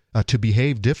body to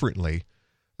behave differently,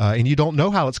 and you don't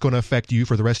know how it's going to affect you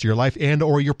for the rest of your life and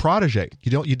or your protege.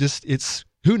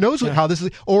 Who knows how this is,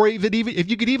 or even if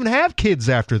you could even have kids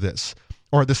after this,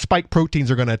 or the spike proteins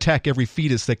are going to attack every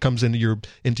fetus that comes into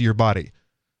your body.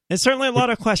 It's certainly a lot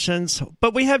of questions,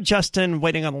 but we have Justin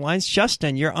waiting on the lines.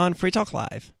 Justin, you're on Free Talk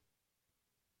Live.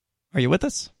 Are you with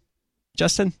us,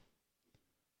 Justin?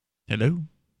 Hello.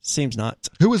 Seems not.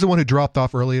 Who was the one who dropped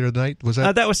off earlier tonight? Was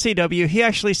that? That was CW. He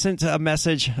actually sent a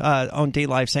message on D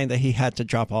Live saying that he had to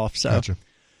drop off. Gotcha.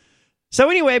 So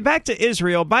anyway, back to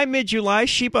Israel. By mid-July,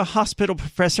 Sheba Hospital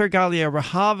professor Galia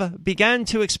Rahav began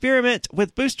to experiment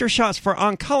with booster shots for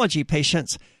oncology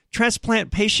patients,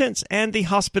 transplant patients, and the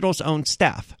hospital's own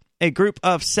staff. A group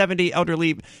of 70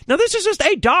 elderly... Now, this is just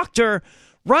a doctor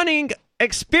running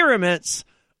experiments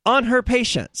on her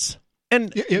patients.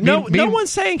 And no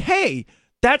one's saying, hey...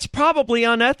 That's probably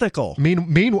unethical.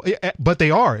 But they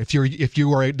are. If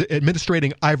you are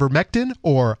administering ivermectin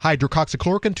or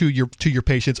hydroxychloroquine to your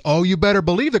patients, you better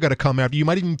believe they're going to come after you.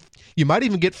 You might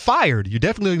even get fired. You're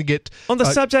definitely going to get. On the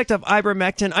subject of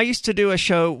ivermectin, I used to do a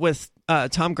show with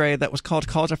Tom Gray that was called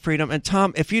Call to Freedom. And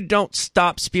Tom, if you don't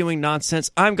stop spewing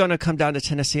nonsense, I'm going to come down to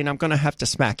Tennessee and I'm going to have to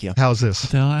smack you. How's this?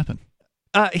 What the hell happened?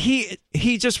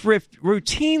 He just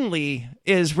routinely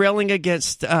is railing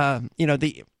against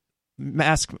the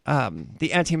mask,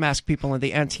 the anti-mask people and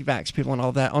the anti-vax people and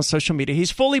all that on social media.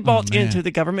 He's fully bought into the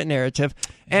government narrative,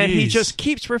 and he just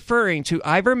keeps referring to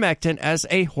ivermectin as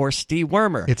a horse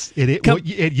dewormer.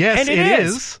 It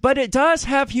is. But it does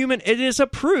have it is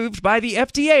approved by the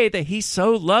FDA that he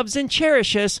so loves and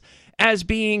cherishes as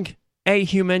being a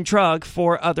human drug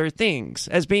for other things,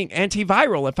 as being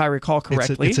antiviral, if I recall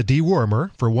correctly. It's a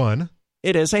dewormer, for one.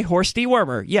 It is a horse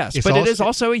dewormer, yes, but it is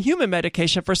also a human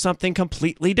medication for something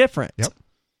completely different. Yep.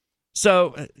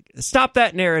 So stop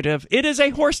that narrative. It is a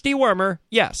horse dewormer,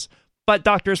 yes, but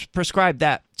doctors prescribe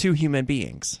that to human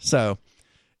beings. So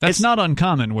that's not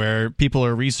uncommon, where people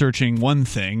are researching one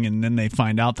thing and then they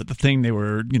find out that the thing they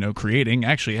were creating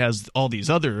actually has all these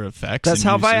other effects. That's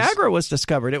how Viagra was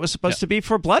discovered. It was supposed to be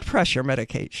for blood pressure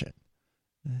medication.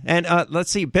 And let's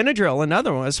see, Benadryl,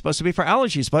 another one, is supposed to be for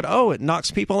allergies, but it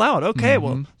knocks people out. Okay,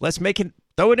 well, let's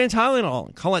throw it in Tylenol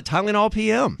and call it Tylenol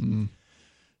PM.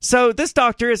 So this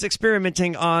doctor is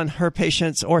experimenting on her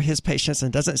patients or his patients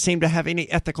and doesn't seem to have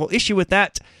any ethical issue with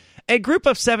that. A group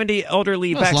of 70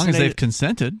 elderly vaccinated... As long as they've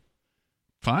consented,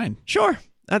 fine. Sure,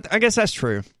 I guess that's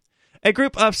true. A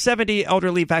group of 70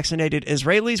 elderly vaccinated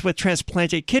Israelis with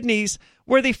transplanted kidneys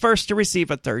were the first to receive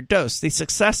a third dose. The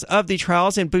success of the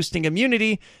trials in boosting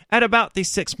immunity at about the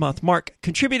 6-month mark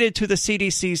contributed to the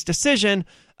CDC's decision,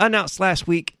 announced last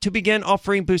week, to begin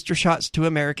offering booster shots to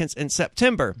Americans in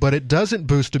September. But it doesn't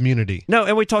boost immunity. No,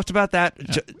 and we talked about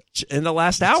that in the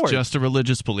last hour. It's just a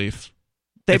religious belief.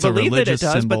 They believe that it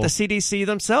does, but the CDC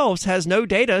themselves has no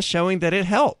data showing that it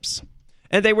helps.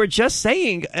 And they were just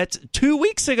saying 2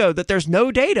 weeks ago that there's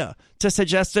no data to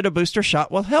suggest that a booster shot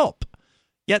will help.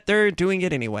 Yet they're doing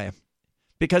it anyway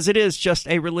because it is just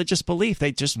a religious belief.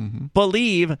 They just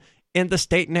believe in the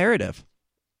state narrative.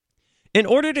 In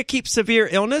order to keep severe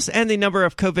illness and the number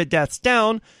of COVID deaths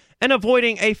down and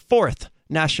avoiding a fourth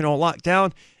national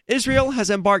lockdown, Israel has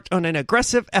embarked on an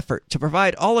aggressive effort to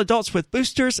provide all adults with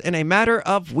boosters in a matter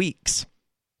of weeks.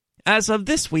 As of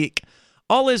this week,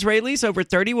 all Israelis over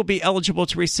 30 will be eligible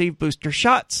to receive booster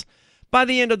shots. By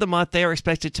the end of the month, they are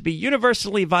expected to be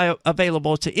universally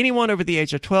available to anyone over the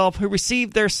age of 12 who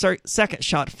received their second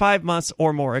shot 5 months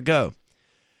or more ago.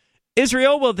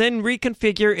 Israel will then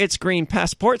reconfigure its green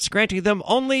passports, granting them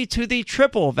only to the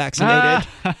triple vaccinated.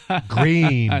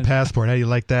 Green passport. How do you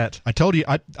like that? I told you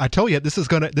this is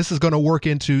gonna work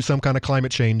into some kind of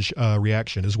climate change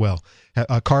reaction as well.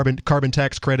 Carbon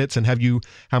tax credits, and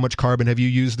how much carbon have you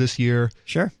used this year?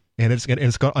 Sure. And it's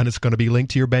going to be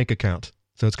linked to your bank account.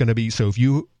 So it's going to be, so if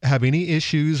you have any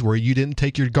issues where you didn't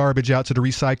take your garbage out to the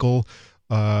recycle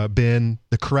bin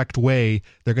the correct way,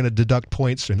 they're going to deduct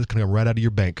points and it's going to come right out of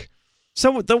your bank.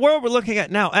 So the world we're looking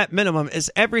at now, at minimum, is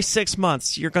every 6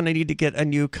 months you're going to need to get a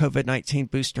new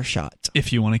COVID-19 booster shot.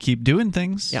 If you want to keep doing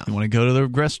things, you want to go to the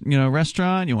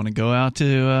restaurant, you want to go out to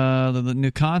the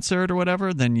new concert or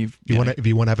whatever, then if you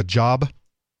want to have a job.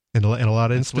 In a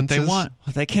lot of instances, what they want.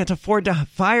 Well, they can't afford to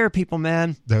fire people,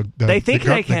 man. They think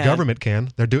they can. The government can.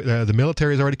 The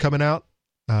military is already coming out.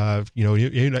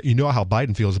 You know how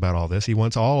Biden feels about all this. He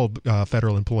wants all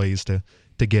federal employees to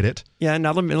get it. Yeah,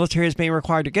 now the military is being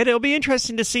required to get it. It'll be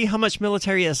interesting to see how much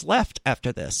military is left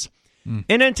after this.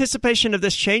 In anticipation of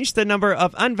this change, the number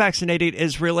of unvaccinated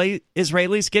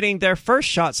Israelis getting their first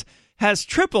shots has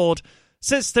tripled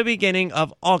since the beginning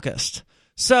of August.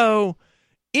 So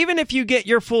even if you get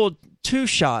your full 2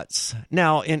 shots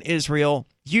now in Israel,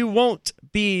 you won't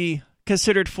be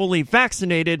considered fully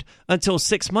vaccinated until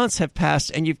 6 months have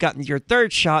passed and you've gotten your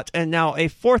 3rd shot and now a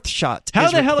 4th shot.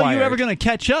 How the hell are you ever going to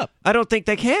catch up? I don't think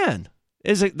they can.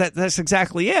 That's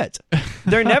exactly it.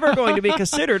 They're never going to be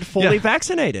considered fully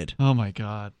vaccinated. Oh my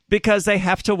God. Because they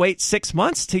have to wait 6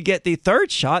 months to get the 3rd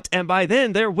shot, and by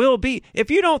then there will be,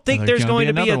 if you don't think there's going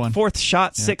to be a 4th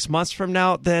shot 6 months from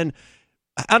now, then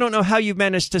I don't know how you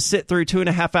managed to sit through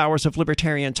 2.5 hours of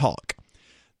libertarian talk.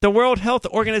 The World Health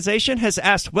Organization has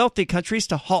asked wealthy countries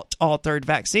to halt all 3rd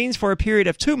vaccines for a period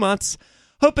of 2 months,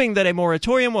 hoping that a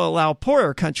moratorium will allow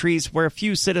poorer countries where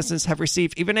few citizens have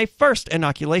received even a first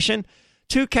inoculation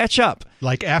to catch up.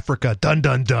 Like Africa. Dun,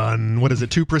 dun, dun. What is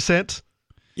it, 2%?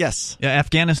 Yes. Yeah,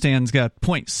 Afghanistan's got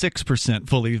 0.6%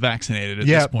 fully vaccinated at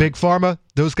this point. Big Pharma,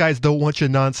 those guys don't want your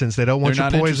nonsense. They don't want They're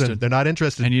your not poison. interested. They're not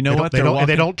interested. And you know what?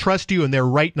 They don't trust you, and they're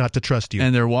right not to trust you.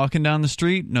 And they're walking down the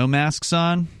street, no masks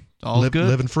on, all good.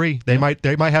 Living free. They might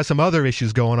have some other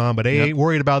issues going on, but they ain't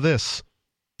worried about this.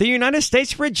 The United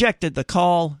States rejected the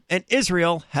call, and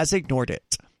Israel has ignored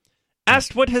it.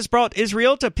 Asked what has brought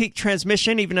Israel to peak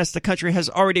transmission, even as the country has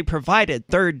already provided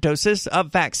third doses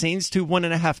of vaccines to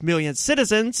 1.5 million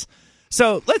citizens.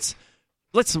 So let's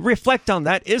reflect on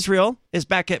that. Israel is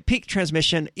back at peak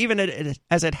transmission, even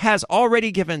as it has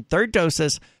already given third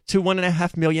doses to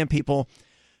 1.5 million people.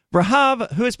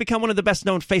 Rahav, who has become one of the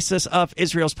best-known faces of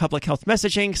Israel's public health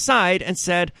messaging, sighed and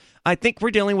said, "I think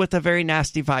we're dealing with a very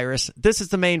nasty virus. This is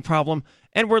the main problem,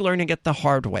 and we're learning it the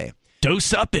hard way.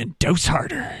 Dose up and dose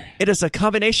harder." It is a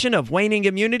combination of waning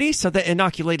immunity so that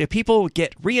inoculated people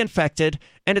get reinfected,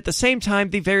 and at the same time,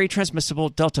 the very transmissible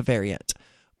Delta variant.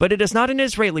 But it is not an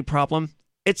Israeli problem.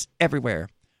 It's everywhere.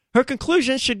 Her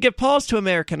conclusion should give pause to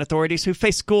American authorities who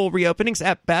face school reopenings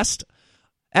at best,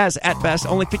 as at best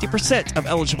only 50% of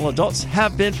eligible adults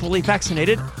have been fully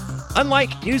vaccinated,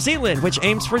 unlike New Zealand, which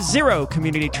aims for zero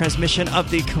community transmission of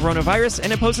the coronavirus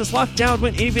and imposes lockdown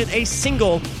when even a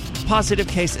single positive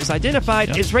case is identified.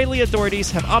 Yep. Israeli authorities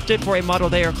have opted for a model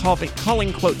they are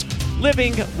calling, quote,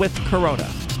 living with corona.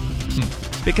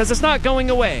 Because it's not going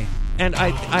away. And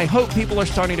I hope people are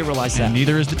starting to realize that. And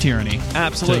neither is the tyranny.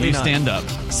 Absolutely you not. Stand up.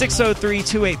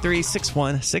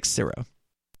 603-283-6160.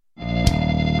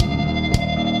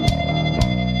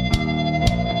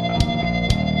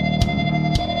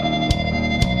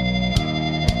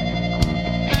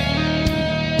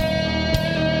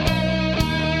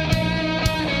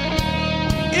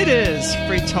 It is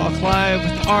Free Talk Live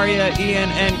with Arya, Ian,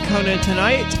 and Conan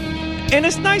tonight. And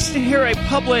it's nice to hear a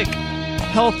public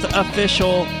health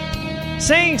official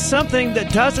saying something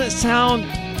that doesn't sound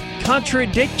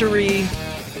contradictory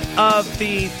of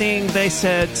the thing they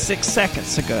said 6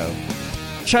 seconds ago.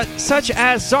 Such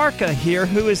as Zarka here,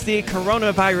 who is the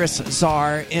coronavirus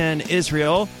czar in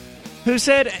Israel, who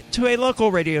said to a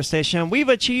local radio station, "We've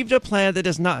achieved a plan that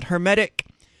is not hermetic.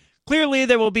 Clearly,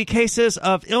 there will be cases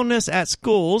of illness at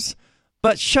schools,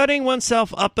 but shutting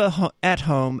oneself up at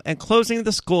home and closing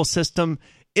the school system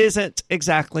isn't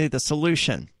exactly the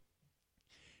solution."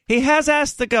 He has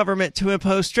asked the government to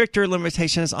impose stricter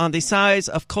limitations on the size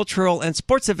of cultural and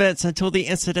sports events until the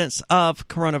incidence of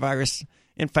coronavirus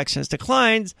infections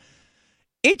declines.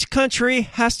 Each country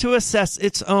has to assess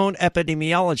its own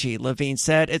epidemiology, Levine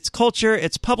said. Its culture,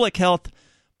 its public health,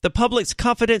 the public's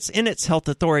confidence in its health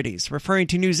authorities. Referring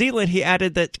to New Zealand, he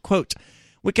added that, quote,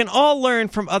 "We can all learn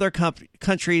from other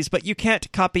countries, but you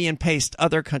can't copy and paste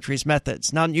other countries'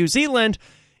 methods." Now, New Zealand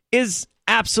is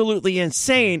absolutely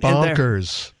insane.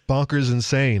 Bonkers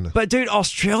insane. But, dude,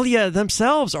 Australia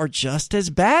themselves are just as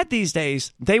bad these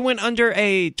days. They went under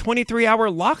a 23-hour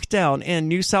lockdown in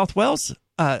New South Wales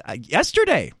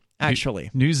yesterday, actually.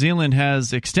 New Zealand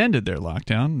has extended their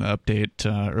lockdown update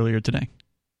earlier today.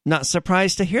 Not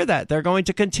surprised to hear that. They're going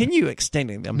to continue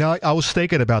extending them. Now, I was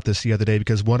thinking about this the other day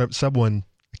because someone,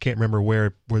 I can't remember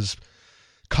where, was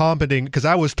commenting, because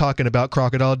I was talking about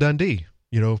Crocodile Dundee.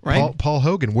 You know, right? Paul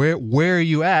Hogan, where are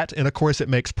you at? And of course, it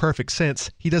makes perfect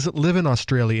sense. He doesn't live in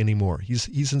Australia anymore.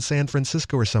 He's in San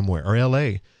Francisco or somewhere, or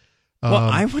L.A. Well,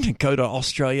 I wouldn't go to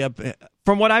Australia.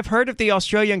 From what I've heard of the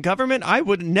Australian government, I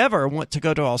would never want to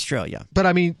go to Australia. But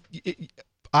I mean,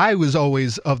 I was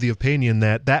always of the opinion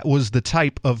that was the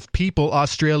type of people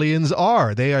Australians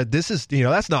are. They are. This is,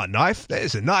 that's not a knife.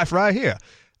 There's a knife right here.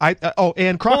 And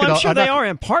Crocodile. Well, I'm sure they are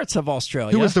in parts of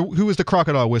Australia. Who was the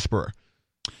Crocodile Whisperer?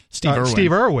 Steve Irwin.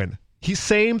 Steve Irwin. He's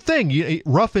same thing.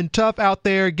 Rough and tough out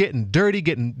there, getting dirty,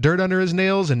 getting dirt under his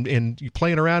nails, and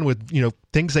playing around with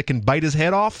things that can bite his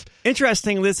head off.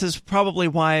 Interesting. This is probably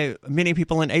why many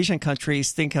people in Asian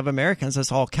countries think of Americans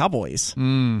as all cowboys.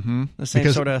 Mm-hmm. The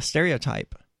same sort of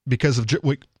stereotype. Because of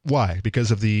why? Because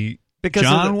of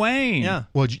John Wayne. Yeah.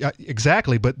 Well,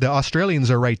 exactly. But the Australians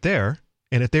are right there,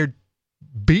 and if they're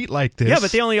beat like this, yeah.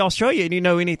 But the only Australian you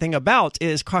know anything about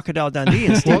is Crocodile Dundee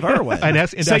and Steve Irwin.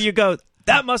 So you go,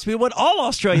 that must be what all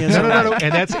Australians are. No.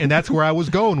 And that's where I was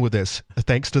going with this.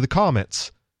 Thanks to the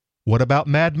comments. What about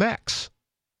Mad Max?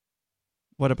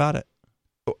 What about it?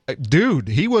 Dude,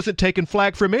 he wasn't taking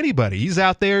flack from anybody. He's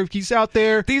out there.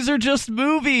 These are just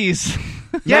movies.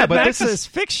 Yeah, but Max is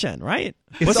fiction, right?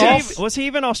 Was he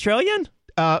even Australian?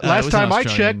 Last time I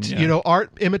checked,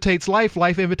 art imitates life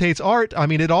imitates art. I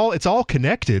mean, it's all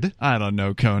connected. I don't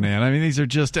know, Conan. I mean, these are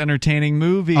just entertaining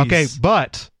movies. Okay,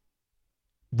 but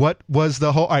what was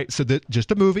the whole? All right, so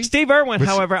just a movie. Steve Irwin,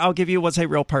 however, I'll give you, was a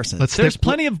real person. There's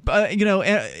plenty of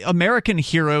American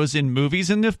heroes in movies,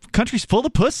 and the country's full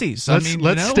of pussies.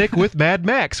 Let's stick with Mad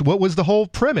Max. What was the whole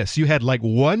premise? You had like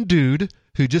one dude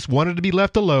who just wanted to be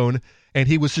left alone, and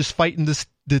he was just fighting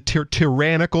the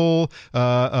tyrannical,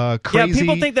 crazy. Yeah,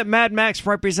 people think that Mad Max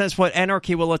represents what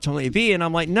anarchy will ultimately be, and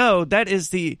I'm like, no, that is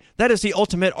the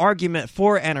ultimate argument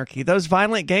for anarchy. Those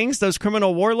violent gangs, those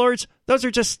criminal warlords, those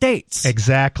are just states.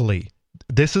 Exactly.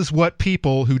 This is what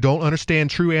people who don't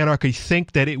understand true anarchy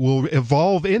think that it will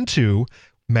evolve into.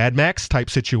 Mad Max type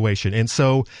situation. And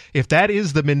so if that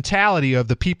is the mentality of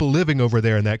the people living over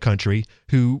there in that country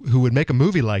who would make a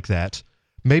movie like that,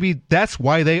 maybe that's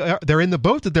why they're in the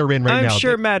boat that they're in right now. I'm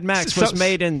sure Mad Max was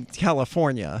made in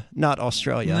California, not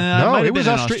Australia. No, it was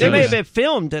Australia. It may have been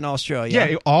filmed in Australia.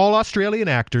 Yeah, all Australian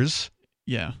actors.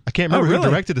 Yeah. I can't remember who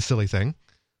directed the silly thing.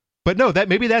 But no,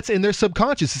 maybe that's in their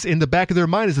subconscious. It's in the back of their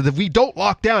mind. Is that if we don't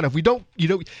lock down, if we don't,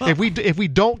 if we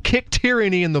don't kick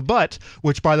tyranny in the butt,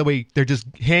 which by the way, they're just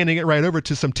handing it right over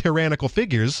to some tyrannical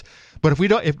figures. But if we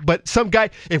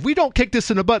don't kick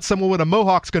this in the butt, someone with a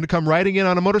mohawk's going to come riding in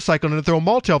on a motorcycle and throw a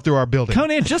Molotov through our building.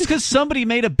 Conan, just because somebody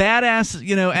made a badass,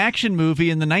 action movie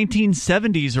in the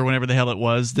 1970s or whenever the hell it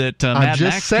was that Mad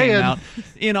Max came out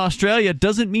in Australia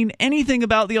doesn't mean anything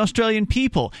about the Australian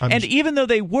people. And even though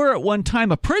they were at one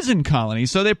time a prison colony,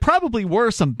 so they probably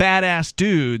were some badass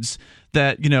dudes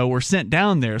that were sent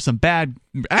down there, some bad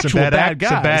guys, some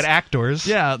bad actors,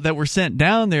 that were sent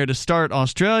down there to start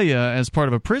Australia as part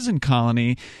of a prison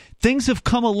colony. Things have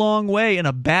come a long way in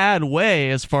a bad way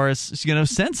as far as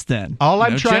since then.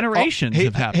 Generations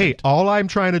have happened. Hey, all I'm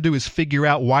trying to do is figure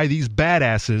out why these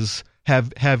badasses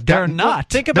have gotten. They're not.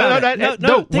 Think about it.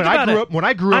 No. When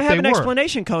I grew up, I have an were.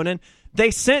 explanation, Conan. They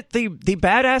sent the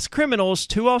badass criminals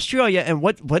to Australia, and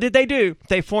what did they do?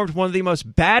 They formed one of the most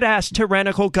badass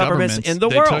tyrannical governments in the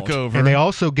world. Took over. And they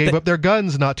also gave up their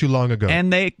guns not too long ago.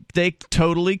 And they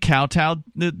totally kowtowed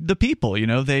the people.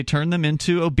 They turned them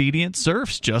into obedient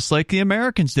serfs, just like the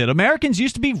Americans did. Americans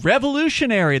used to be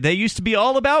revolutionary. They used to be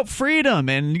all about freedom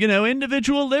and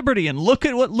individual liberty. And look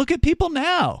at people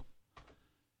now.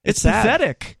 It's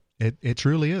pathetic. It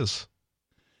truly is.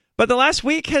 But the last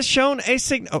week has shown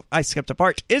I skipped a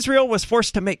part. Israel was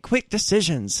forced to make quick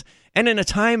decisions. And in a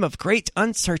time of great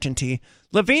uncertainty,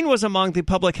 Levine was among the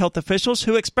public health officials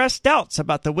who expressed doubts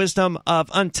about the wisdom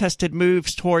of untested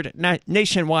moves toward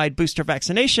nationwide booster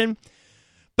vaccination.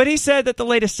 But he said that the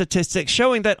latest statistics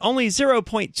showing that only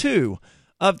 0.2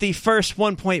 of the first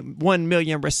 1.1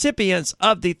 million recipients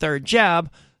of the third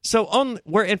jab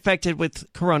were infected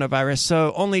with coronavirus.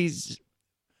 So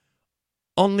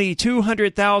only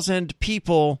 200,000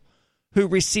 people who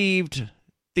received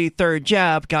the third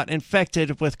jab got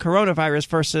infected with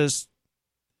coronavirus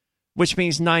which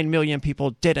means 9 million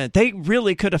people didn't. They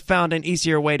really could have found an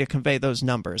easier way to convey those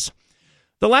numbers.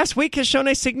 The last week has shown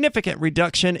a significant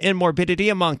reduction in morbidity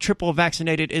among triple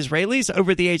vaccinated Israelis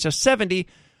over the age of 70,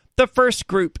 the first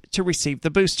group to receive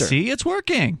the booster. See, it's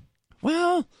working.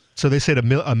 Well, so they said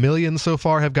a million so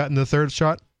far have gotten the third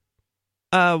shot?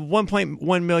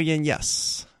 1.1 million,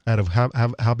 yes. Out of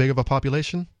how big of a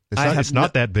population? It's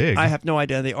not that big. I have no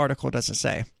idea. The article doesn't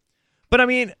say. But I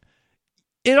mean,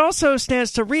 it also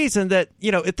stands to reason that,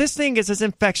 if this thing is as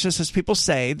infectious as people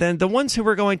say, then the ones who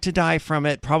were going to die from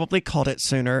it probably caught it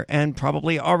sooner and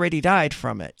probably already died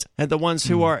from it. And the ones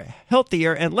who are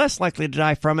healthier and less likely to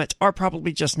die from it are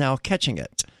probably just now catching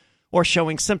it or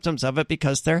showing symptoms of it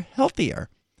because they're healthier.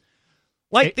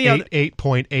 Like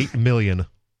 8.8 million.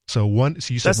 So you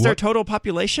said that's their total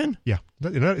population? Yeah.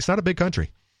 It's not a big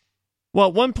country.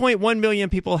 Well, 1.1 million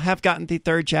people have gotten the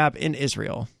third jab in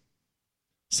Israel.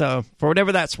 So, for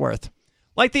whatever that's worth.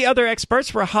 Like the other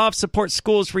experts, Rahav supports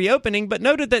schools reopening, but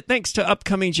noted that thanks to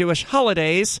upcoming Jewish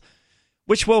holidays,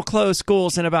 which will close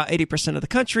schools in about 80% of the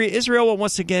country, Israel will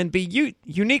once again be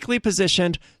uniquely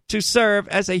positioned to serve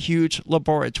as a huge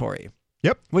laboratory.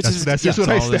 Yep. That's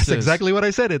exactly what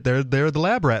I said. They're the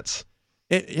lab rats.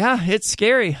 It's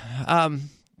scary.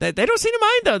 They don't seem to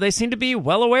mind, though. They seem to be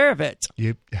well aware of it.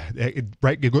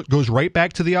 It goes right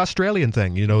back to the Australian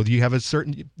thing. You have a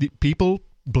certain people,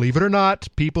 believe it or not,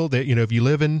 people that, if you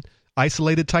live in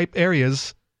isolated type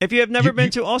areas. If you have never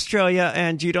been to Australia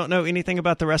and you don't know anything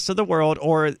about the rest of the world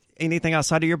or anything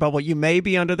outside of your bubble, you may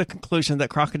be under the conclusion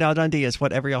that Crocodile Dundee is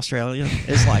what every Australian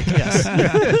is like.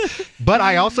 Yes. But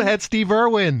I also had Steve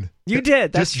Irwin. You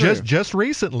did. That's true. Just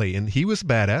recently, and he was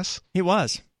badass. He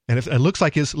was. And it looks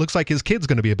like his kid's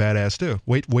going to be a badass too.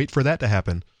 Wait for that to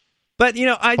happen. But,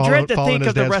 I dread to think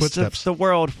of the rest footsteps. of the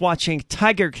world watching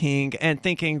Tiger King and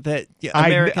thinking that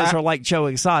Americans are like Joe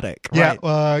Exotic.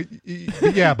 Right?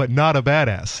 Yeah, but not a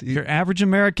badass. Your average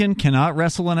American cannot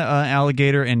wrestle an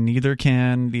alligator, and neither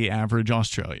can the average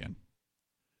Australian.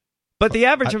 But the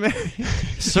average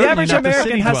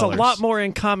American has a lot more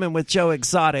in common with Joe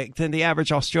Exotic than the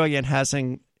average Australian has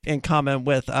in common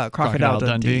with Crocodile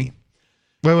Dundee.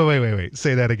 Wait.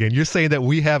 Say that again. You're saying that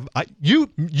we have you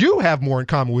have more in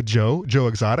common with Joe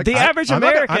Exotic. The average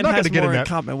American has more in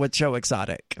common with Joe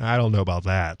Exotic. I don't know about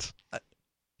that.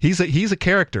 He's a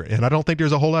character, and I don't think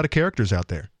there's a whole lot of characters out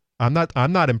there. I'm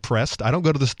not impressed. I don't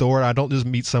go to the store. I don't just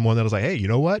meet someone that was like, hey, you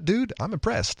know what, dude? I'm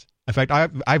impressed. In fact,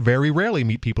 I very rarely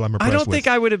meet people I'm impressed with. I don't think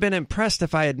I would have been impressed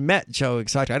if I had met Joe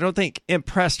Exotic. I don't think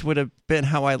impressed would have been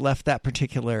how I left that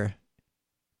particular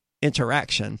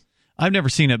interaction. I've never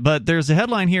seen it, but there's a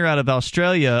headline here out of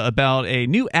Australia about a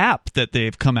new app that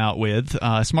they've come out with,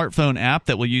 a smartphone app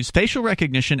that will use facial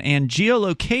recognition and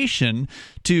geolocation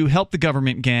to help the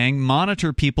government gang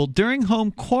monitor people during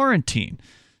home quarantine.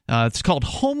 It's called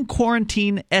Home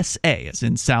Quarantine SA, as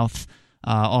in South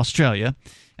Australia,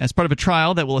 as part of a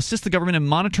trial that will assist the government in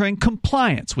monitoring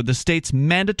compliance with the state's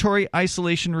mandatory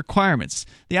isolation requirements.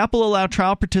 The app will allow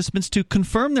trial participants to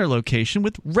confirm their location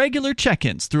with regular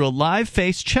check-ins through a live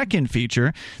face check-in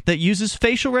feature that uses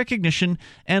facial recognition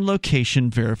and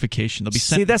location verification. They'll be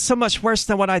See, that's so much worse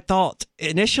than what I thought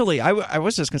initially. I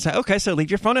was just going to say, okay, so leave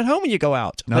your phone at home when you go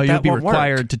out. No, you'll be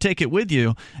required to take it with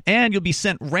you, and you'll be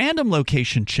sent random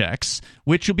location checks,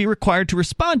 which you'll be required to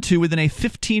respond to within a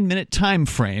 15-minute time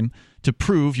frame to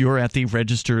prove you're at the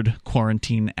registered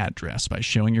quarantine address by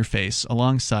showing your face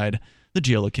alongside the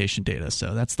geolocation data.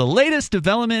 So that's the latest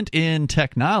development in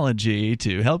technology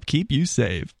to help keep you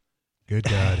safe. Good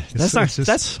God.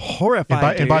 That's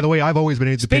horrifying. And by the way, I've always been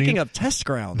in the opinion of test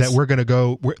grounds, that we're going to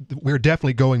go, we're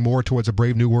definitely going more towards a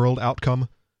Brave New World outcome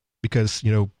because,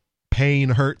 pain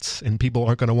hurts and people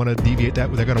aren't going to want to deviate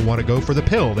that. They're going to want to go for the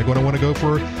pill. They're going to want to go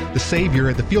for the savior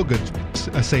and the feel-good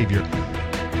savior.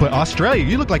 But Australia,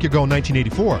 you look like you're going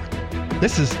 1984.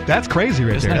 That's crazy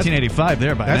right there. 1985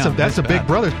 there by now. That's a Big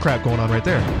Brother crap going on right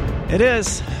there. It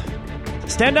is.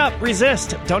 Stand up,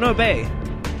 resist, don't obey.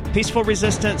 Peaceful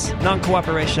resistance,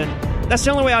 non-cooperation. That's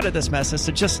the only way out of this mess is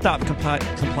to just stop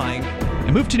complying.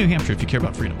 And move to New Hampshire if you care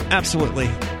about freedom. Absolutely.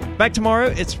 Back tomorrow,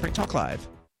 it's Free Talk Live.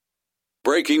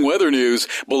 Breaking weather news.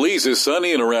 Belize is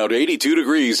sunny and around 82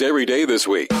 degrees every day this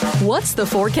week. What's the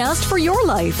forecast for your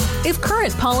life? If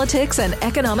current politics and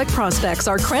economic prospects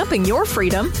are cramping your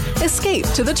freedom, escape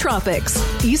to the tropics.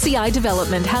 ECI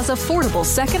Development has affordable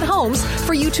second homes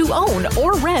for you to own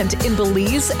or rent in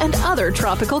Belize and other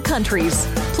tropical countries.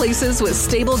 Places with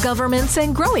stable governments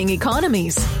and growing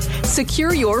economies.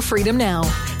 Secure your freedom now.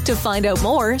 To find out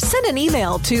more, send an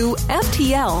email to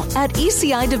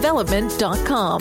ftl@ecidevelopment.com.